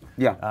so on.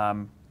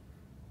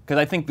 Because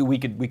I think that we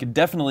could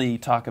definitely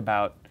talk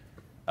about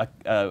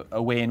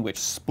a way in which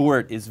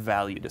sport is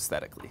valued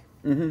aesthetically.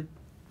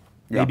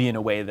 Maybe in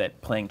a way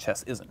that playing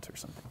chess isn't or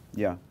something.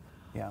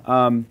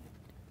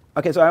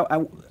 Okay, so I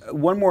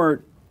one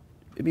more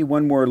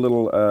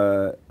little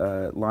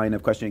line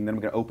of questioning, then I'm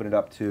going to open it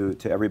up to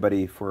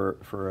everybody for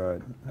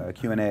a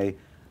Q&A.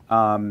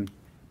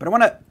 But I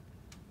want to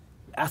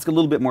ask a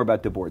little bit more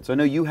about Debord. So I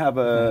know you have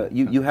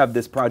you have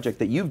this project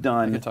that you've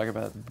done. I could talk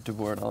about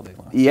Debord all day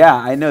long. Yeah,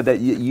 I know that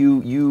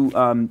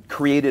you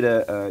created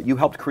you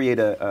helped create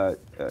a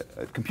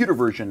computer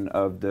version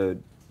of the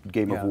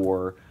Game of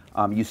War.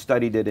 You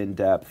studied it in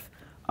depth,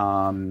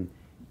 and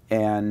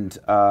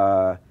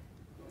I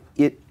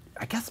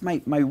guess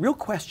my real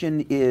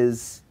question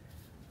is,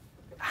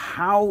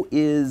 how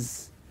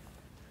is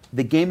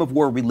the Game of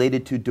War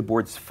related to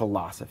Debord's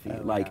philosophy?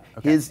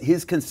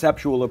 His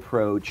conceptual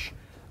approach,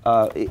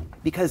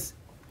 because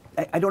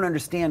I don't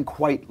understand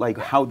quite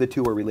how the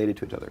two are related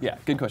to each other. Yeah,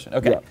 good question.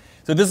 Okay,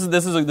 so this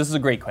is a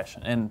great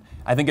question, and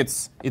I think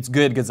it's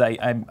good because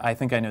I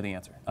think I know the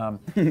answer.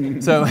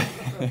 So.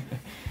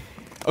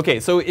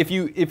 Okay, so if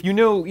you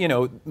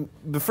know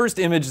the first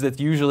image that's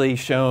usually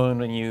shown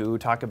when you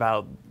talk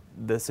about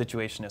the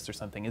Situationist or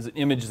something is an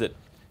image that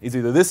is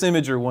either this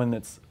image or one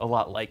that's a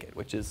lot like it,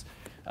 which is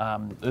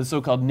the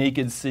so-called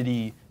naked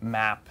city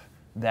map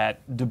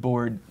that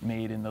Debord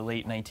made in the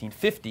late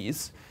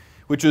 1950s,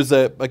 which was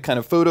a kind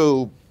of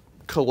photo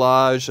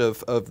collage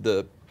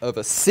of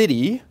a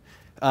city.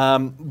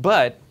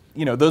 But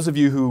those of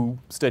you who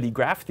study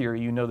graph theory,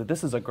 you know that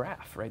this is a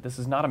graph, right? This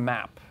is not a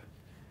map.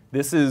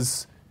 This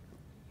is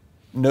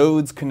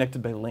nodes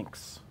connected by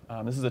links.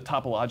 This is a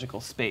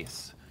topological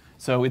space.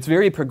 So it's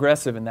very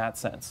progressive in that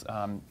sense,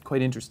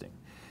 quite interesting.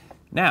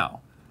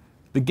 Now,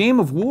 the Game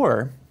of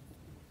War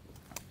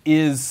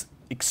is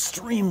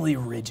extremely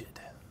rigid.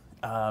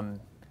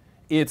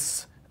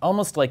 It's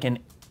almost like an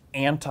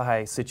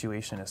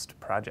anti-situationist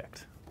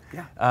project.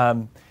 Yeah.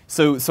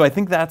 So I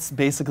think that's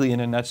basically,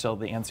 in a nutshell,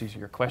 the answer to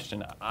your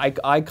question.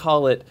 I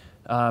call it,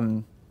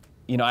 I've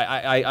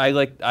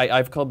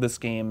called this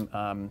game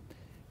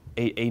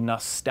a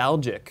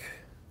nostalgic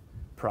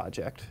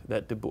project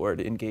that Debord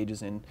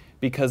engages in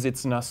because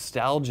it's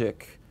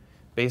nostalgic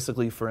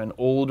basically for an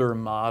older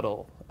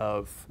model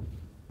of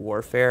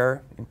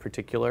warfare, in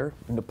particular,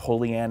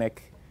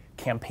 Napoleonic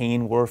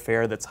campaign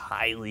warfare that's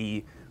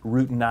highly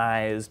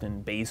routinized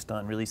and based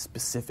on really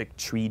specific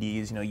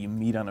treaties. You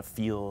meet on a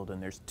field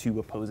and there's two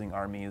opposing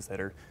armies that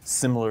are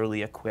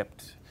similarly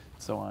equipped,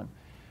 so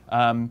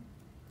on.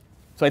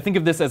 So I think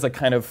of this as a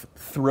kind of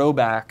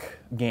throwback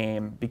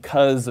game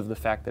because of the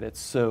fact that it's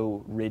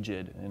so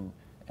rigid. And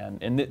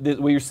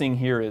what you're seeing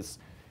here is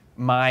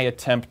my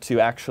attempt to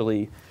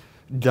actually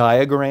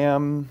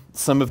diagram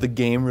some of the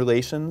game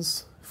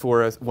relations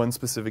for one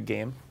specific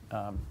game,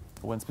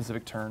 one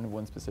specific turn,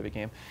 one specific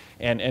game.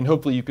 And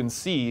hopefully you can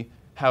see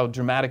how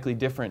dramatically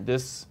different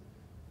this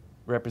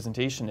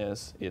representation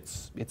is.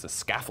 It's a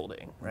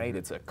scaffolding, right? Mm-hmm.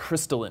 It's a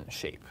crystalline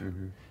shape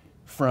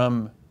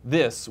from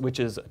this, which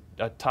is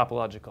a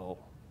topological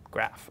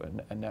graph,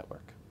 a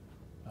network.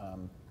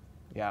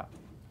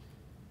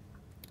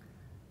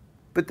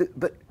 But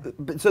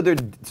so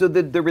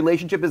the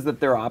relationship is that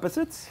they're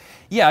opposites?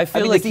 Yeah, I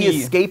feel like is he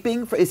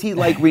escaping? Is he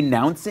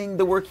renouncing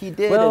the work he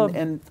did? Well,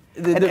 and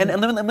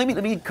let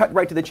me cut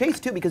right to the chase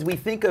too, because we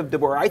think of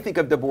Debord. I think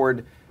of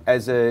Debord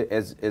as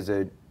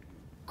a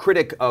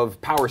critic of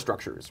power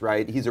structures,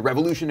 right? He's a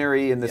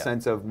revolutionary in the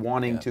sense of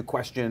wanting to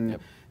question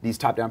these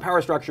top-down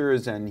power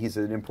structures, and he's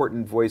an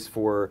important voice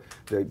for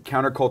the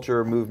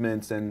counterculture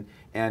movements, and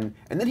then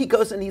he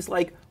goes and he's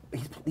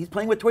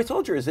playing with toy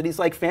soldiers, and he's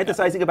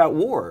fantasizing about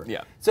war.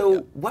 Yeah.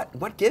 So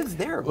what gives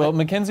there? Well,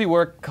 Mackenzie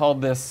Wark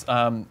called this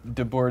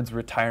Debord's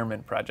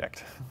retirement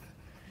project.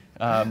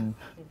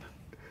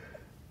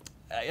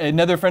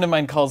 Another friend of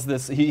mine calls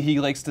this. He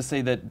likes to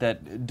say that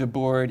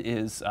Debord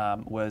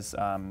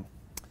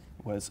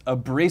was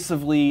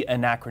abrasively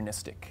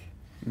anachronistic,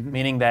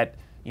 meaning that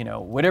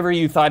whatever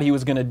you thought he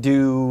was going to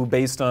do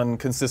based on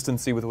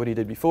consistency with what he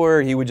did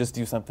before, he would just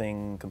do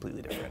something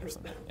completely different or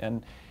something.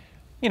 And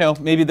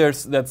maybe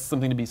that's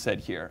something to be said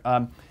here.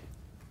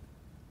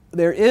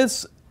 There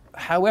is,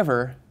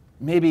 however,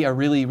 maybe a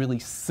really, really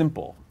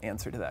simple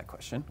answer to that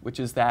question,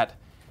 which is that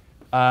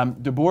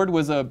Debord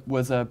was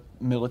a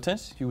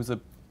militant. He was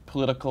a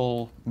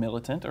political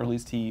militant, or at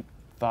least he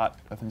thought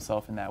of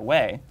himself in that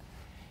way.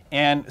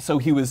 And so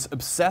he was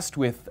obsessed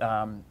with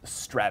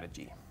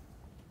strategy.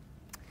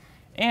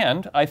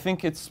 And I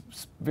think it's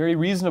very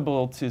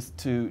reasonable to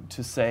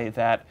say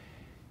that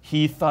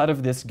he thought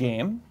of this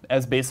game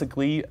as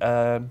basically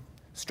a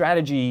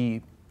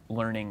strategy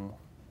learning,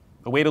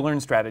 a way to learn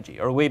strategy,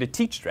 or a way to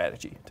teach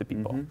strategy to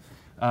people.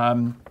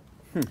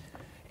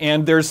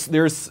 And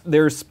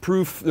there's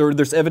proof, or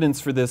there's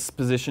evidence for this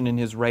position in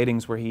his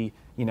writings, where he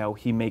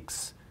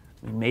makes,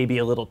 maybe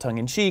a little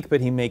tongue-in-cheek, but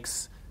he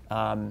makes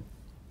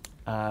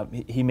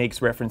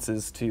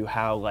references to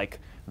how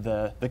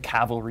the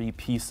cavalry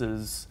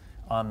pieces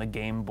on the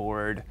game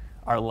board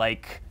are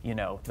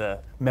the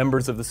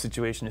members of the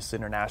Situationist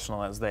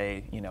International as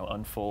they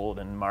unfold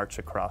and march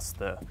across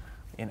the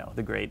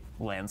great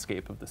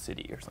landscape of the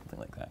city or something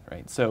like that,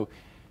 right? So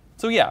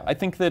yeah, I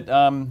think that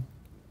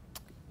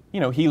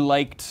he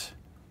liked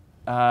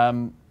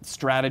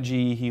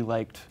strategy. He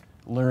liked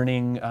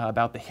learning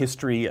about the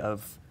history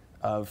of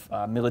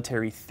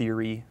military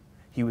theory.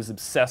 He was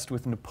obsessed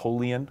with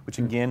Napoleon, which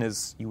again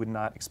is, you would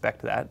not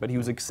expect that, but he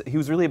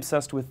was really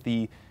obsessed with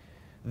the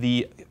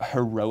the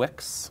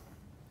heroics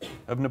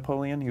of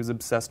Napoleon. He was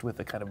obsessed with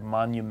the kind of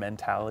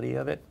monumentality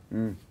of it.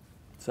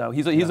 So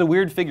he's a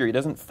weird figure. He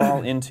doesn't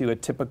fall into a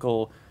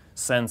typical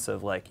sense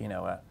of like,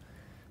 a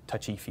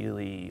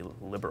touchy-feely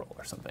liberal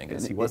or something,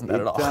 because he wasn't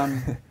that at all.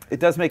 It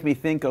does make me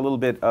think a little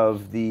bit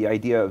of the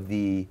idea of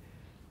the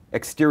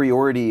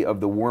exteriority of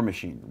the war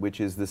machine,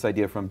 which is this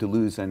idea from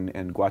Deleuze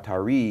and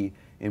Guattari,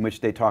 in which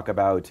they talk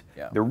about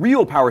the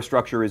real power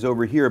structure is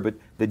over here, but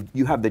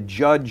you have the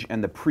judge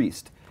and the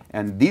priest.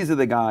 And these are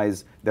the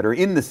guys that are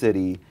in the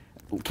city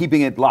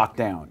keeping it locked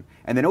down.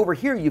 And then over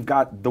here you've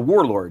got the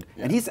warlord,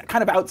 and he's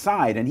kind of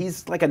outside, and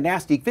he's like a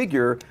nasty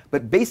figure,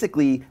 but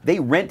basically they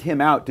rent him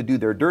out to do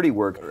their dirty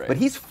work, but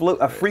he's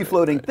a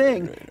free-floating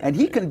thing, and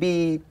he can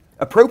be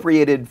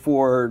appropriated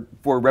for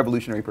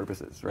revolutionary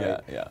purposes, right?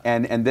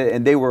 And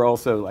they were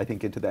also, I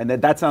think, into that.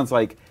 And that sounds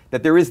like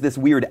that there is this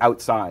weird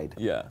outside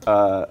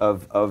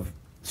of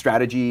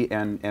strategy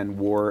and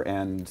war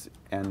and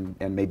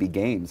maybe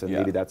games, and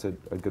maybe that's a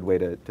good way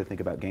to think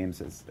about games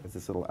as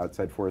this little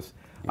outside force.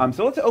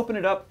 So let's open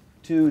it up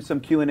to some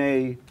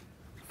Q&A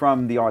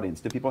from the audience.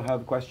 Do people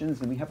have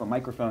questions? And we have a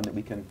microphone that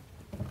we can...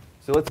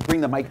 So let's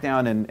bring the mic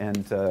down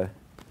and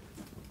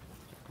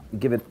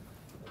give it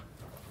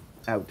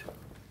out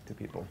to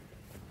people.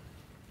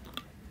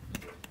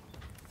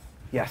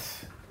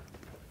 Yes.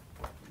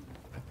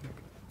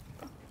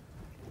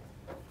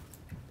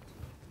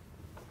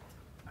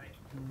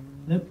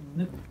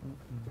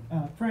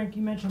 Frank,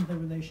 you mentioned the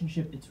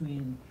relationship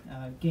between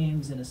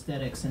games and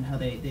aesthetics and how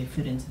they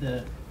fit into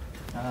the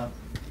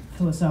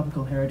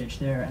philosophical heritage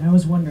there. And I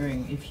was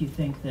wondering if you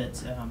think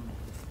that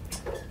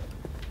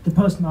the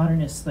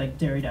postmodernists like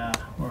Derrida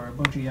or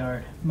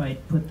Baudrillard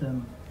might put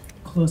them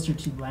closer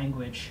to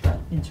language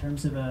in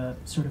terms of a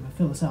sort of a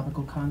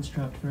philosophical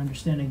construct for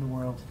understanding the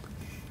world.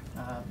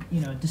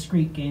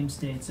 Discrete game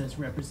states as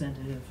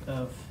representative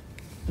of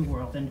the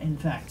world. And in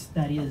fact,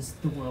 that is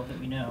the world that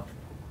we know.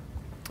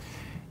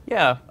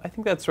 Yeah, I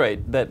think that's right.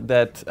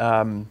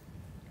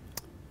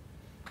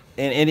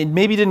 And it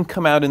maybe didn't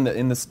come out in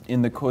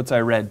the quotes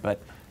I read,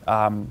 but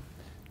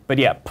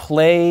yeah,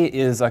 play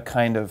is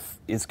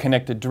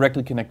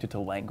directly connected to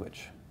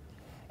language,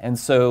 and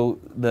so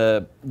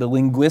the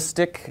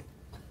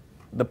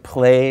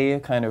play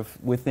kind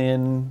of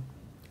within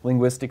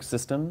linguistic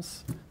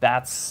systems.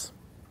 That's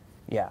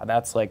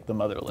like the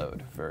mother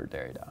lode for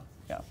Derrida.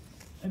 Yeah.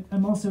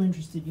 I'm also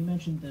interested. You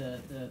mentioned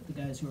the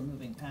guys who are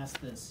moving past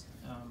this.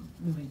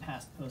 Moving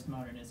past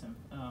postmodernism,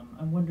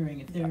 I'm wondering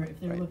if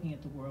they're looking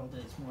at the world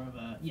as more of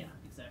a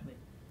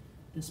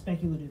the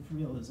speculative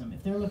realism.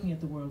 If they're looking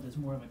at the world as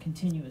more of a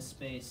continuous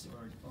space,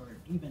 or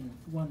even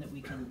one that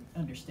we can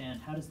understand,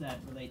 how does that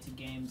relate to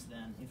games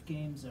then? If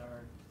games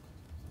are,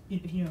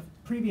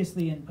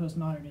 previously in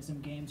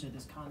postmodernism, games are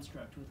this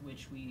construct with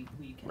which we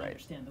can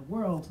understand the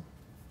world.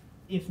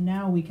 If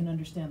now we can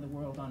understand the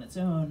world on its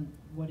own,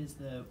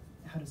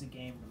 how does a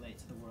game relate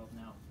to the world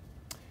now?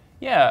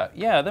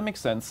 Yeah, that makes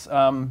sense.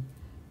 Like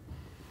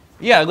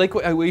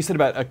what you said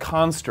about a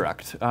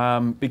construct,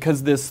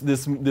 because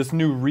this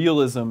new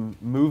realism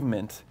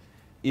movement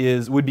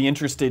would be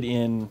interested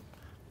in,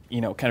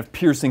 kind of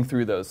piercing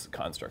through those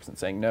constructs and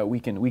saying, no, we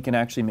can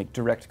actually make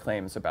direct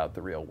claims about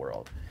the real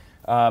world.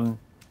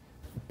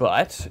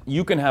 But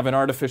you can have an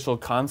artificial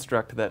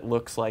construct that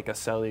looks like a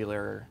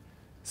cellular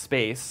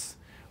space,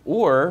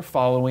 or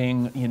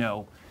following,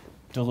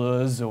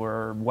 Deleuze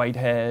or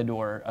Whitehead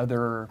or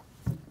other.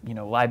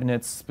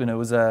 Leibniz,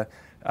 Spinoza,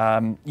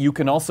 you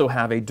can also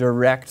have a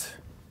direct,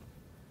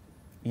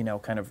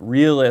 kind of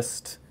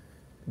realist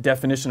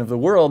definition of the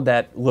world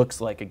that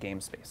looks like a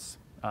game space.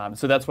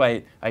 So that's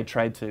why I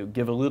tried to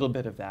give a little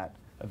bit of that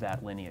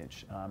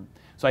lineage.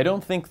 So I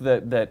don't think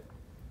that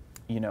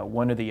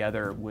one or the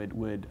other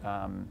would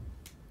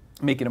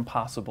make it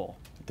impossible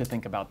to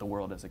think about the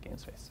world as a game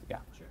space. Yeah,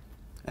 sure.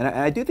 And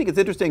I do think it's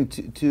interesting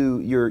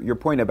to your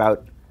point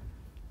about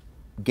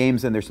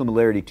games and their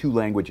similarity to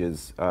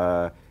languages.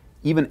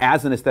 Even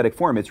as an aesthetic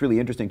form, it's really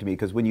interesting to me,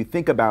 because when you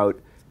think about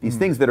these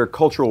things that are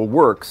cultural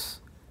works,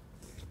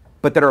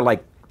 but that are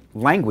like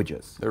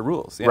languages. They're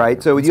rules,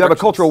 right? So you have a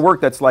cultural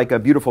work that's like a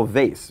beautiful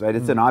vase, right?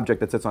 It's an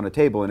object that sits on a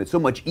table, and it's so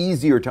much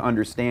easier to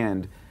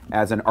understand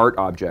as an art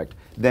object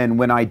than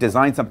when I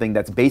design something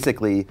that's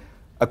basically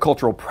a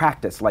cultural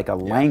practice, like a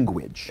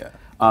language.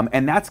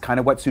 And that's kind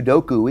of what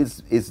Sudoku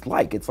is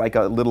like. It's like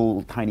a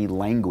little tiny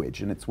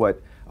language, and it's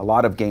what a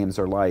lot of games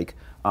are like.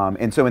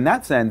 And so in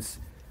that sense,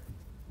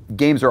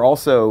 games are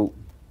also,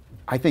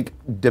 I think,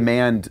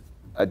 demand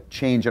a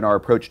change in our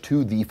approach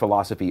to the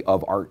philosophy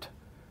of art,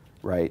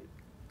 right?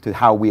 To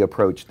how we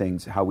approach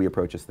things, how we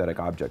approach aesthetic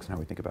objects, and how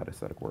we think about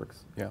aesthetic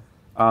works. Yeah.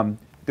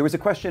 There was a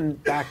question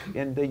back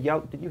in the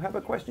yellow. Did you have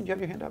a question? Did you have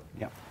your hand up?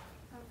 Yeah.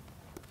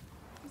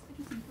 Just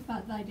thinking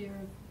about the idea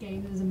of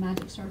games as a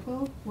magic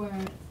circle where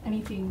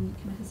anything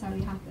can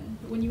necessarily happen.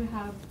 But when you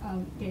have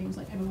games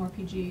like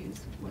MMORPGs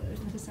where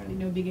there's necessarily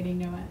no beginning,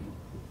 no end,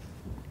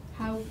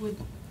 how would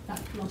that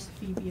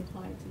philosophy be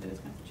applied to those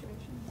kind of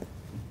situations?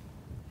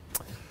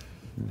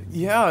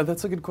 Yeah,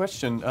 that's a good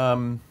question.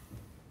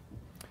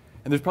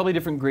 and there's probably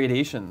different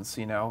gradations,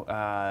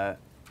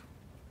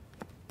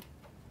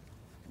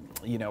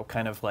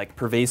 kind of like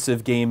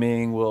pervasive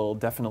gaming will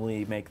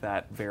definitely make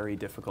that very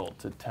difficult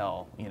to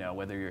tell,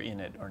 whether you're in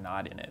it or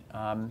not in it.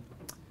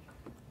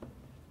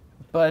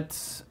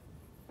 But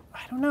I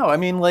don't know. I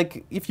mean,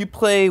 like if you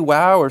play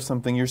WoW or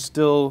something, you're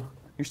still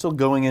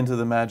going into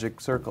the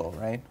magic circle,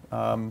 right?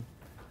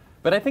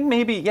 But I think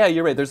maybe, yeah,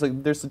 you're right. There's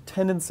a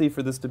tendency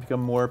for this to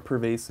become more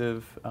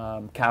pervasive.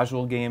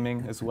 Casual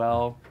gaming as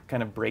well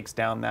kind of breaks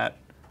down that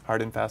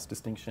hard and fast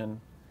distinction.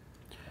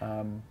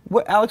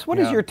 Alex, what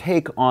is your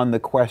take on the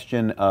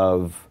question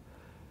of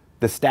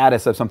the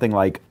status of something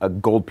like a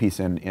gold piece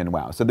in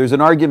WoW? So there's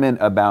an argument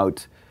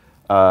about,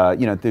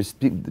 there's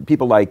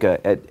people like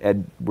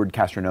Edward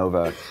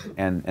Castronova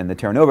and the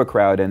Terra Nova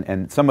crowd,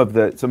 and some of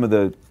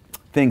the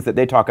things that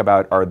they talk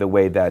about are the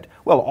way that,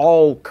 well,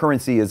 all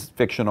currency is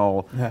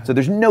fictional, so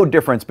there's no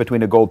difference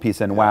between a gold piece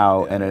in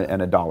WoW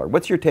and a dollar.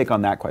 What's your take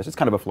on that question? It's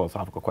kind of a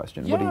philosophical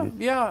question. Yeah, do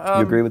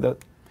you agree with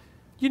that?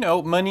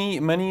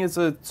 Money is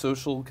a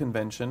social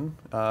convention.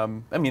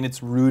 I mean,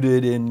 it's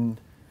rooted in,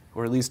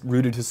 or at least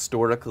rooted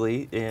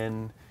historically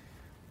in,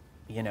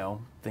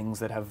 things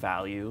that have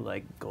value,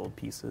 like gold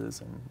pieces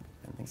and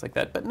things like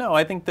that. But no,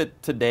 I think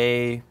that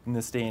today, in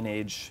this day and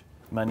age,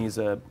 money is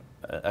a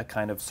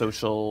kind of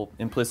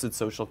implicit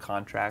social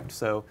contract.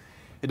 So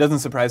it doesn't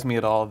surprise me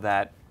at all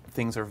that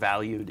things are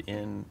valued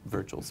in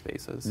virtual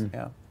spaces.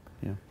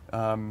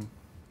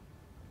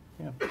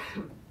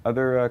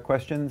 Other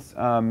questions?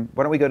 Why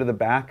don't we go to the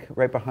back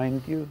right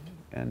behind you,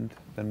 and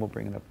then we'll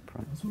bring it up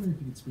front. I was wondering if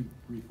you could speak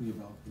briefly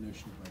about the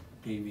notion of like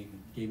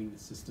gaming the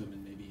system,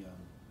 and maybe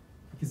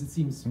because it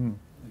seems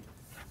like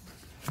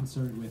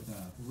concerned with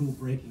rule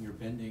breaking or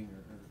bending,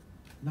 or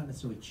not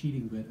necessarily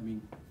cheating, but I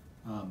mean,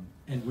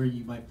 and where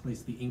you might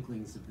place the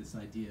inklings of this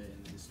idea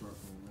in the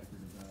historical record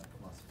of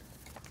philosophy.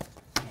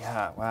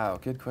 Yeah. Wow.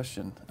 Good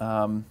question.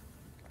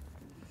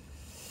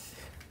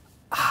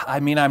 I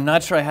mean, I'm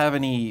not sure I have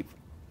any.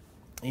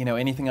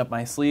 Anything up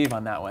my sleeve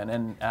on that one.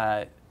 And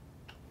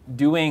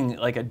doing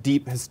like a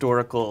deep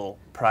historical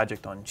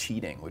project on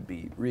cheating would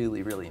be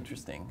really, really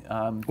interesting.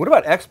 What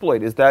about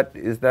exploit? Is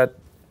that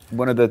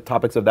one of the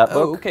topics of that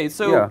book? Oh, okay.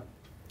 So,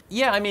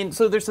 I mean,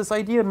 so there's this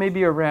idea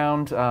maybe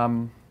around,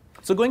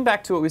 so going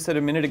back to what we said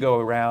a minute ago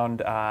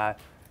around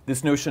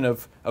this notion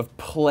of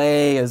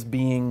play as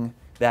being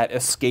that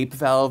escape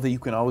valve that you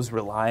can always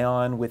rely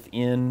on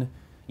within,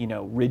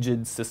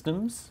 rigid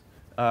systems.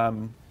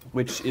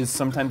 Which is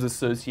sometimes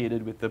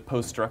associated with the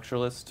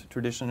post-structuralist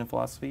tradition in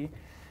philosophy.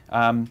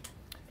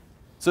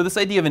 So this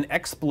idea of an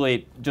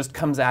exploit just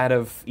comes out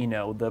of,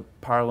 the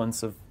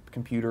parlance of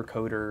computer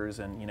coders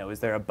and, is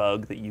there a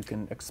bug that you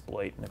can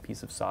exploit in a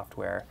piece of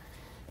software?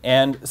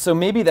 And so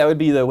maybe that would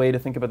be the way to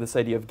think about this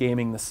idea of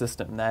gaming the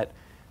system, that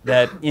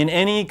in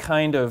any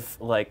kind of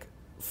like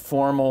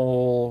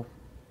formal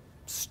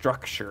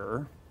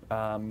structure,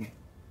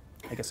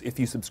 I guess if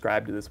you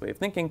subscribe to this way of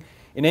thinking,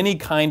 in any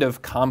kind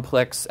of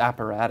complex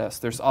apparatus,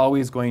 there's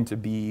always going to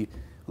be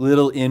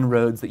little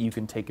inroads that you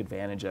can take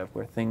advantage of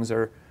where things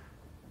are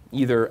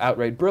either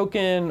outright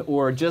broken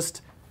or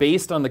just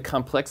based on the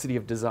complexity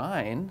of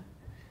design,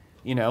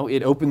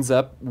 it opens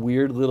up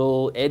weird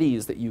little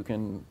eddies that you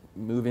can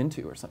move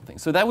into or something.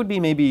 So that would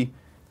be maybe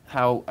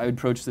how I would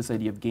approach this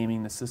idea of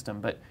gaming the system.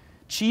 But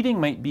cheating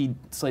might be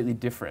slightly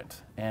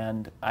different,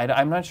 and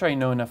I'm not sure I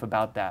know enough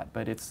about that,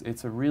 but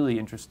it's a really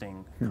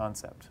interesting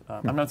concept.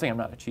 I'm not saying I'm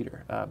not a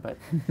cheater, but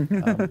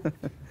yeah.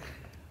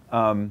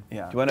 Do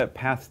you want to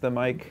pass the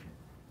mic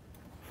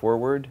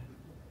forward?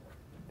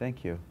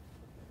 Thank you.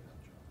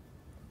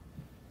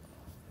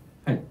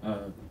 Hi.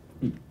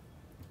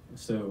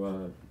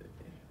 So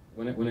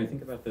when I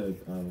think about the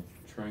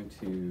trying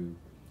to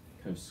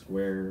kind of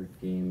square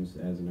games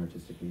as an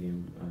artistic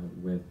medium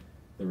with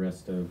the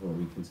rest of what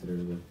we consider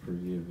the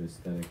purview of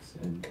aesthetics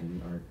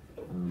and art.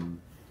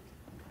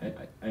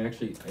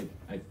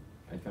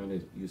 I found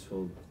it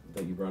useful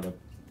that you brought up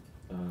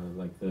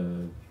like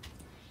the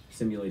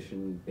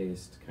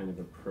simulation-based kind of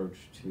approach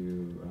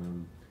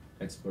to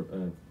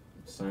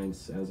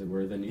science, as it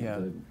were,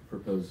 the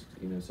proposed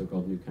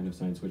so-called new kind of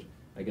science, which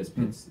I guess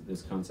pits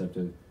this concept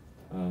of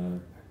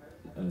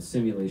a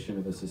simulation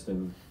of a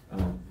system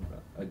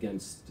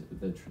against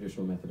the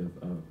traditional method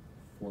of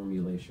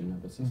formulation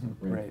of a system,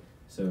 right?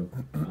 So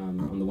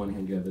on the one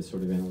hand, you have this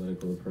sort of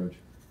analytical approach,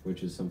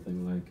 which is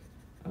something like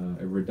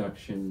a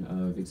reduction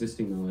of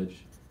existing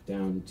knowledge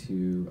down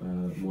to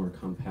more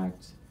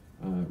compact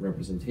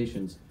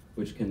representations,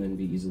 which can then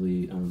be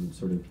easily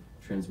sort of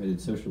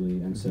transmitted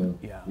socially, and so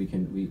we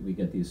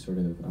get these sort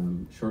of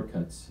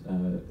shortcuts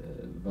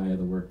via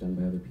the work done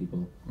by other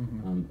people,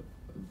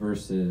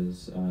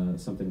 versus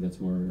something that's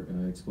more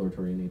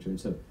exploratory in nature. And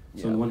so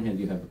on the one hand,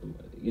 you have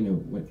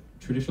what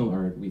traditional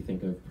art we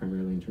think of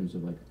primarily in terms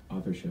of like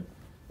authorship,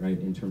 right?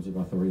 In terms of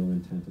authorial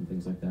intent and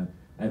things like that.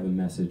 I have a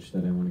message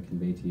that I want to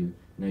convey to you,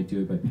 and I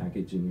do it by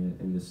packaging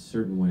it in this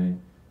certain way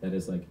that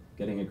is like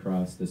getting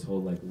across this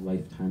whole like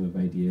lifetime of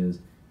ideas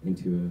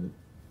into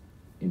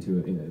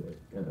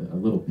a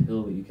little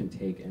pill that you can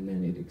take, and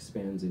then it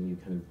expands and you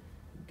kind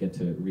of get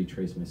to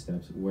retrace my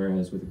steps.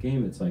 Whereas with a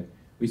game, it's like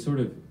we sort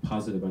of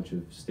posit a bunch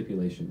of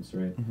stipulations,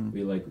 right?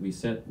 Mm-hmm.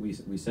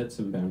 We set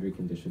some boundary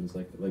conditions,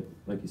 like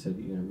you said,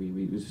 you know,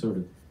 we sort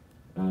of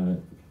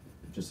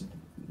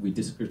we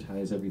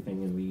discretize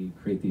everything, and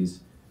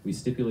we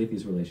stipulate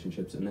these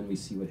relationships, and then we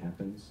see what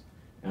happens.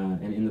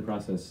 And in the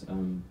process,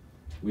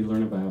 we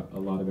learn a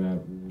lot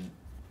about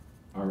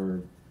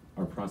our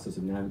process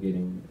of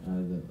navigating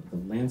the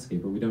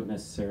landscape, but we don't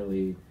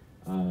necessarily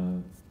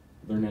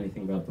learn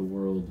anything about the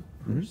world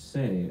per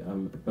se.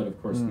 But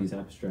of course, these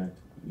abstract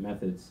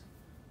methods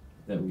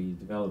that we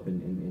develop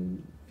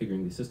in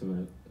figuring these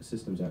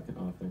systems out can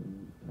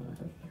often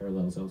have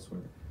parallels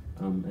elsewhere.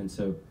 And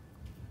so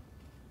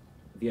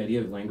the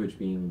idea of language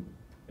being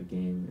a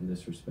game in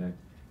this respect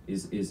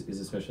is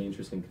especially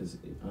interesting because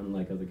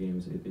unlike other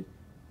games,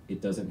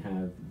 it doesn't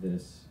have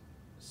this.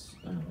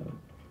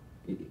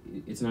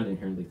 It's not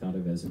inherently thought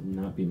of as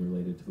not being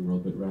related to the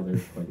world, but rather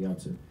quite the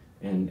opposite.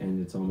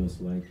 And it's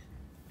almost like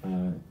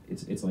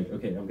it's like,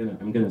 okay,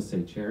 I'm gonna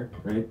say chair,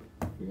 right?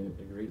 You're gonna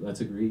agree.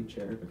 Let's agree,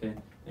 chair, okay?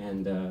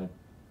 And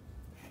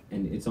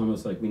it's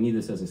almost like we need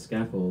this as a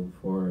scaffold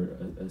for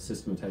a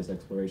systematized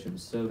exploration,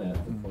 so that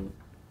the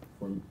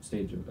form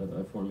stage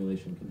of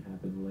formulation can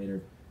happen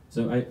later.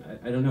 So I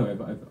don't know.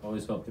 I've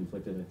always felt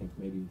conflicted. I think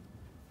maybe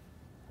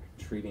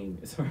treating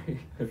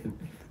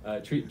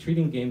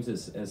games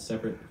as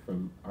separate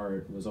from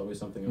art was always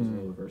something I was a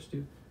little averse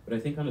to. But I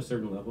think on a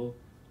certain level,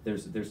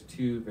 there's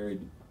two very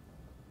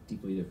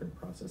deeply different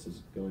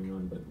processes going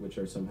on, but which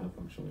are somehow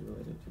functionally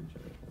related to each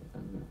other. I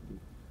don't know.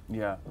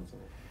 Yeah.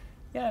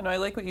 Yeah, no, I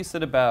like what you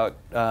said about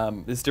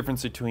this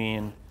difference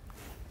between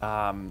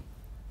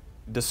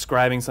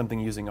describing something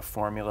using a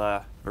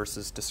formula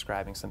versus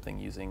describing something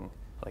using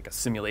like a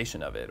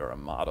simulation of it or a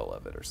model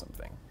of it or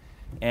something.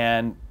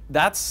 And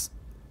that's,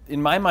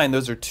 in my mind,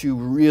 those are two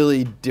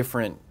really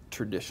different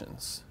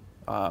traditions.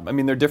 I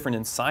mean, they're different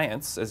in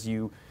science, as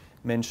you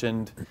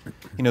mentioned.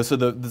 You know,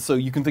 so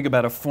you can think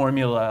about a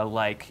formula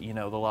like, you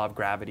know, the law of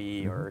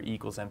gravity or E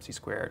equals mc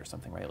squared or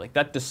something, right? Like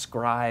that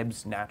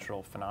describes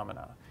natural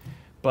phenomena.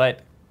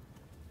 But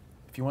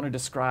if you want to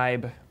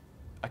describe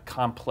a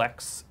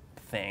complex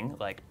thing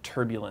like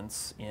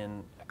turbulence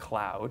in a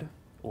cloud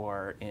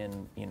or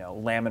in, you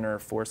know, laminar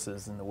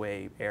forces in the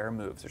way air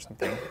moves or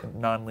something, a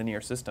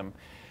nonlinear system,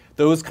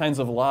 those kinds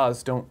of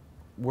laws don't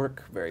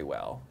work very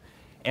well.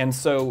 And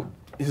so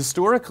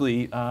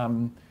historically,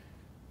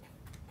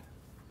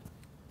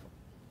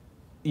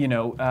 you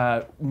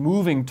know,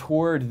 moving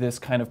toward this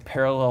kind of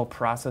parallel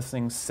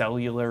processing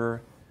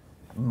cellular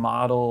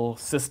model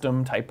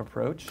system type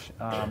approach,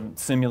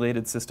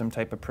 simulated system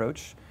type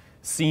approach,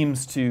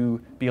 seems to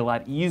be a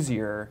lot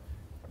easier,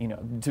 you know,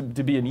 to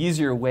be an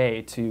easier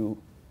way to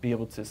be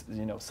able to,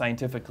 you know,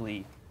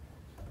 scientifically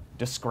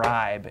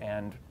describe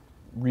and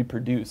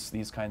reproduce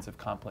these kinds of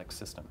complex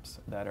systems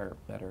that are,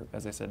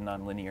 as I said,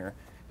 nonlinear.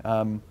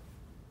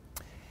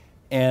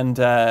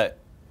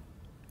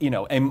 You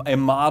know, a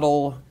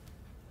model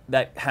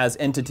that has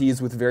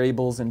entities with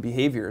variables and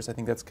behaviors, I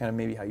think that's kind of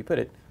maybe how you put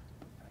it,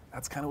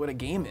 that's kind of what a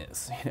game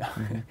is, you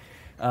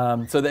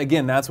know. So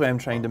again, that's why I'm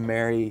trying to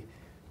marry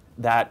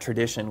that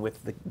tradition with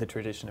the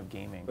tradition of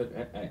gaming. But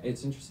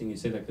it's interesting you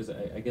say that, because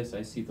I guess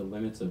I see the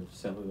limits of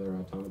cellular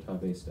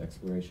automata-based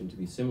exploration to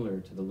be similar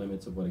to the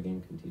limits of what a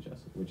game can teach us,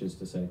 which is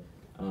to say,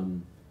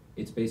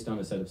 it's based on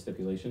a set of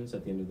stipulations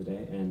at the end of the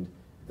day, and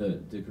the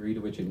degree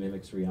to which it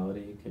mimics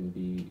reality can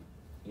be,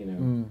 you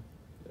know,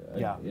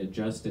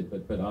 adjusted,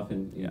 but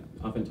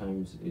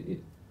oftentimes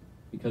it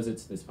because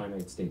it's this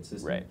finite state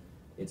system, right.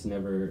 It's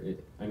never,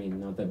 I mean,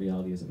 not that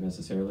reality isn't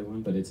necessarily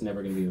one, but it's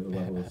never going to be the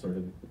level of sort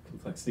of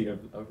complexity of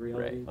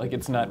reality. Right. Like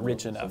it's not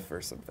rich enough or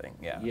something,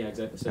 yeah. Yeah,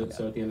 exactly.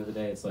 So at the end of the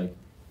day, it's like,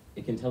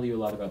 it can tell you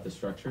a lot about the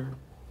structure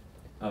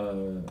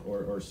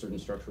or certain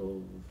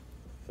structural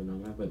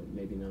phenomena, but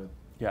maybe not.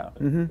 Yeah.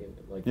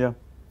 Like, yeah.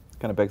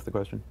 Kind of begs the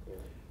question.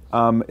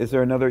 Yeah. Is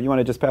there another, you want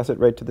to just pass it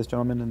right to this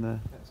gentleman in the...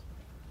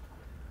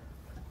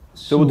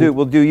 So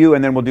we'll do you,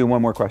 and then we'll do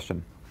one more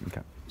question.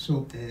 Okay.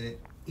 So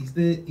is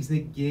the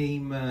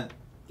game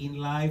in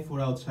life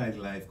or outside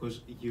life? Because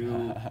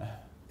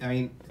I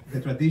mean, the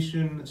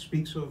tradition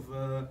speaks of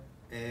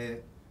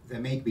the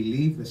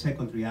make-believe, the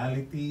second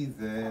reality,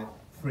 the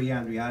free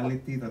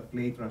unreality that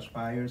play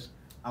transpires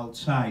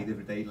outside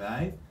everyday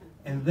life,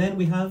 and then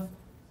we have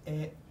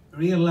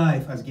real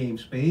life as game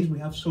space. We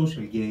have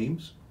social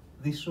games,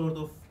 this sort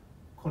of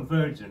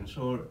convergence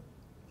or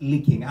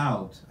leaking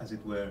out, as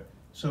it were.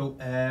 So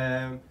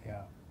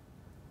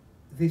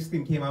this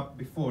theme came up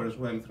before as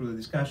well through the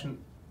discussion.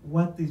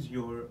 What is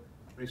your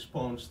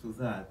response to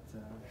that?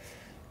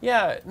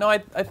 Yeah, no, I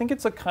think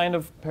it's a kind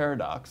of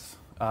paradox.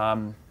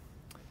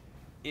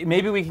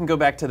 Maybe we can go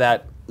back to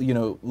that, you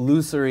know,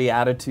 illusory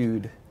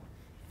attitude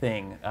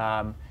thing,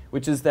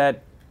 which is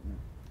that,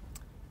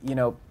 you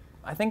know,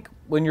 I think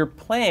when you're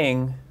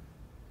playing,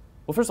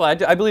 well, first of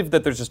all, I believe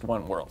that there's just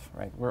one world,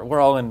 right? We're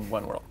all in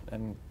one world,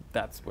 and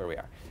that's where we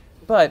are.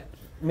 But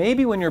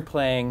maybe when you're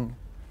playing,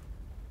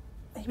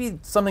 maybe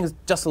something's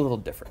just a little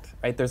different,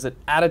 right? There's an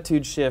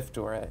attitude shift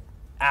or an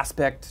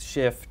aspect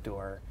shift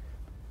or,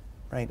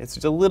 right? It's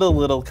just a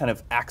little kind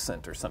of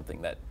accent or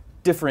something that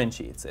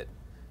differentiates it,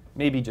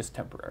 maybe just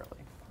temporarily.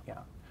 Yeah.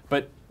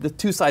 But the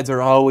two sides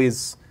are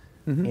always,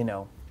 you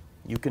know,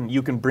 you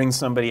can bring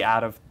somebody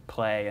out of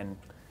play and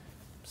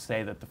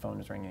say that the phone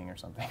is ringing or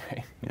something,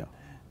 right? Yeah.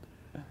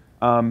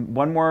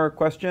 One more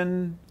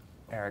question.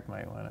 Eric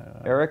might want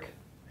to. Eric,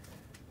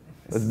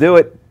 let's do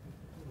it.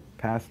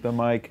 Pass the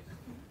mic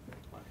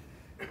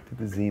to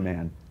the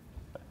Z-Man.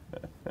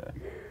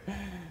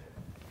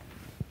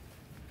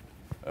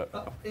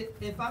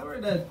 If I were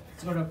to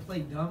sort of play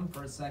dumb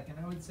for a second,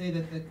 I would say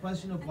that the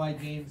question of why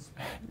games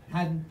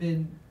hadn't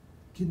been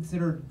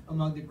considered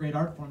among the great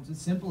art forms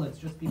is simple. It's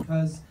just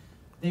because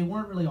they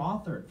weren't really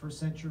authored for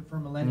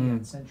millennia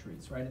and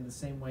centuries, right? In the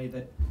same way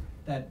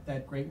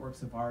that great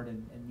works of art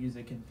and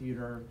music and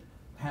theater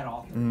had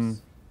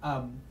authors.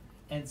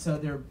 And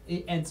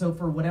so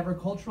for whatever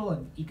cultural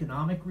and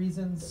economic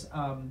reasons,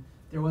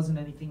 there wasn't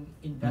anything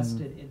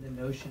invested in the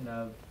notion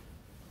of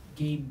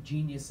game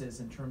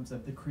geniuses in terms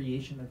of the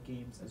creation of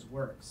games as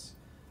works.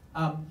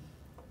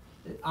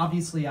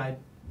 Obviously, I'm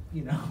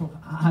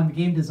a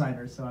game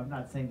designer, so I'm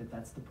not saying that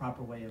that's the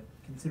proper way of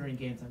considering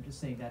games. I'm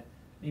just saying that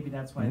maybe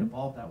that's why it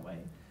evolved that way.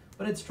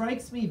 But it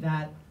strikes me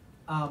that,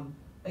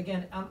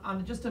 again,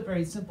 on just a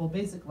very simple,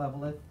 basic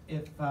level,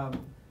 if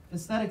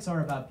aesthetics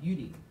are about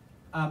beauty,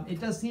 it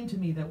does seem to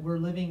me that we're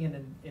living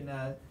in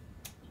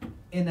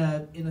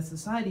a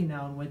society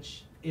now in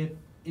which if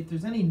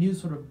there's any new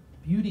sort of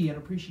beauty and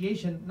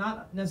appreciation,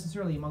 not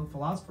necessarily among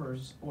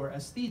philosophers or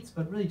aesthetes,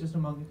 but really just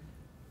among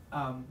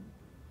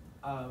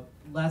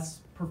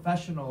less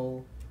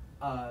professional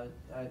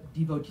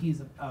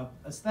devotees of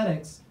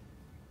aesthetics,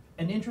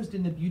 an interest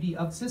in the beauty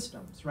of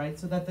systems, right?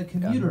 So that the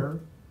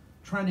commuter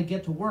trying to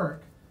get to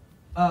work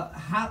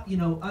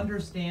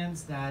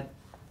understands that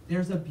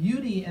there's a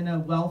beauty in a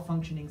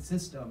well-functioning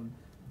system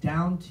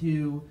down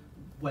to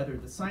whether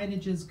the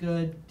signage is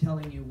good,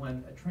 telling you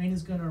when a train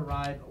is going to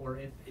arrive, or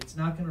if it's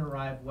not going to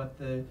arrive, what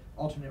the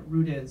alternate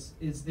route is.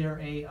 There's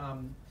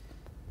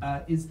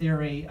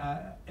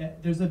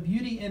a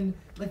beauty in,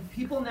 like,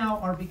 people now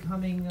are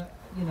becoming,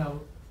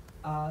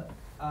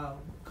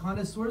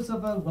 connoisseurs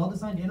of a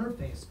well-designed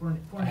interface for an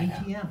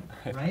ATM,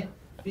 right?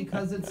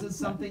 Because it's just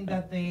something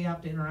that they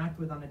have to interact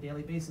with on a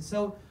daily basis.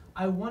 So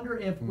I wonder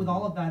if, with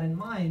all of that in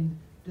mind,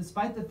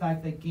 despite the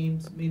fact that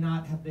games may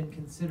not have been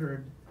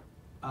considered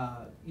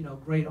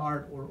great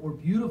art or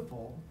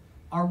beautiful,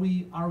 are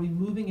we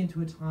moving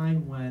into a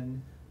time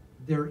when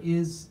there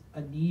is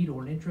a need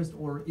or an interest,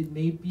 or it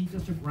may be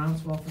just a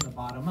groundswell from the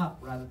bottom up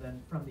rather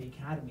than from the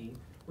academy,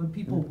 when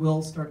people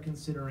will start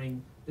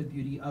considering the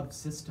beauty of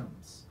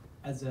systems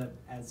as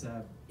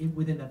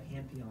within a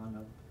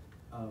pantheon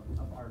of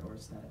art or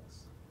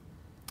aesthetics?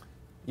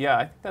 Yeah,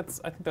 I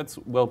think that's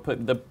well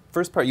put. The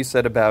first part you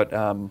said about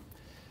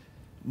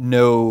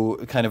no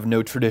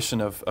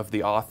tradition of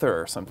the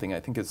author or something, I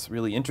think is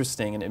really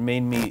interesting, and it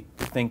made me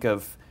think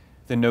of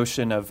the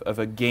notion of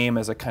a game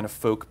as a kind of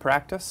folk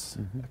practice,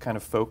 a kind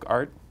of folk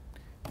art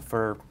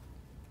for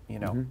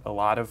a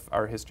lot of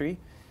our history.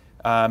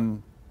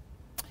 And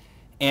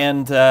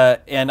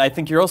I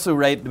think you're also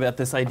right about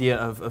this idea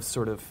of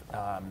sort of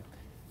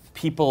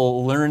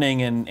people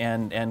learning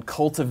and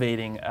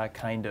cultivating a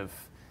kind of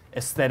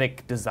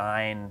aesthetic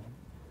design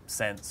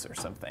sense or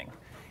something.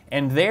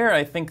 And there,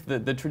 I think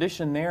the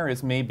tradition there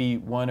is maybe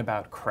one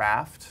about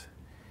craft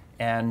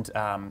and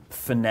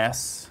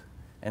finesse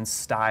and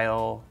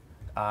style,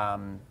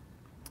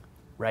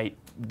 right?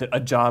 A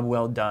job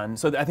well done.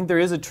 So I think there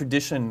is a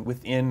tradition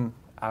within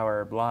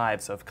our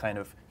lives of kind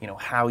of,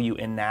 how you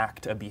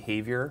enact a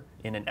behavior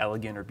in an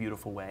elegant or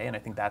beautiful way. And I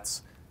think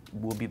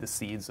will be the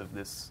seeds of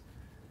this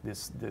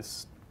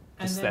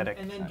aesthetic.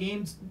 And then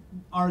games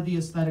are the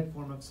aesthetic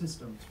form of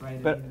systems,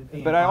 right?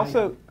 But I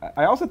also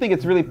think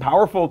it's really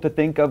powerful to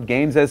think of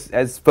games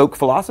as folk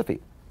philosophy.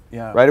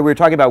 Yeah. Right? We were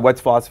talking about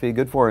what's philosophy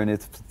good for, and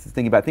it's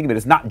thinking about it.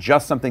 It's not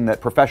just something that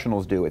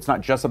professionals do. It's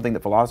not just something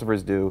that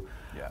philosophers do.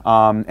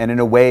 Yeah. And in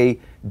a way,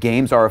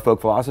 games are a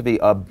folk philosophy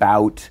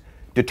about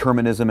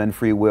determinism and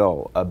free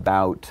will,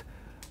 about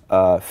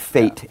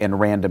fate and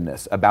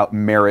randomness, about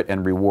merit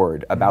and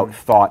reward, about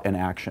thought and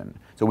action.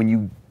 So when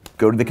you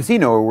go to the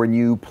casino or when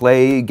you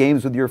play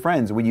games with your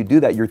friends, when you do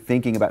that, you're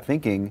thinking about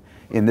thinking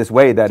in this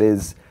way that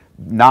is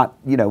not,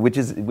 which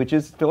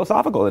is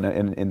philosophical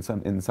in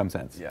some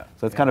sense. Yeah.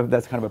 So that's kind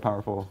of a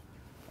powerful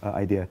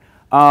idea.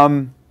 I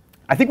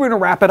think we're going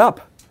to wrap it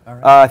up. All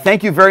right.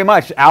 Thank you very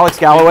much, Alex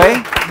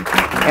Galloway,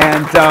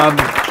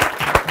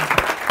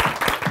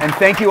 and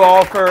thank you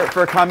all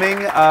for coming.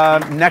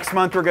 Next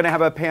month we're going to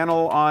have a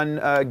panel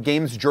on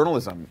games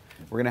journalism.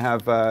 We're going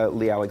to have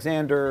Lee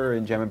Alexander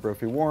and Gemma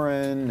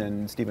Brophy-Warren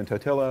and Stephen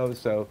Totillo,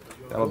 so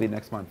that'll be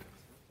next month.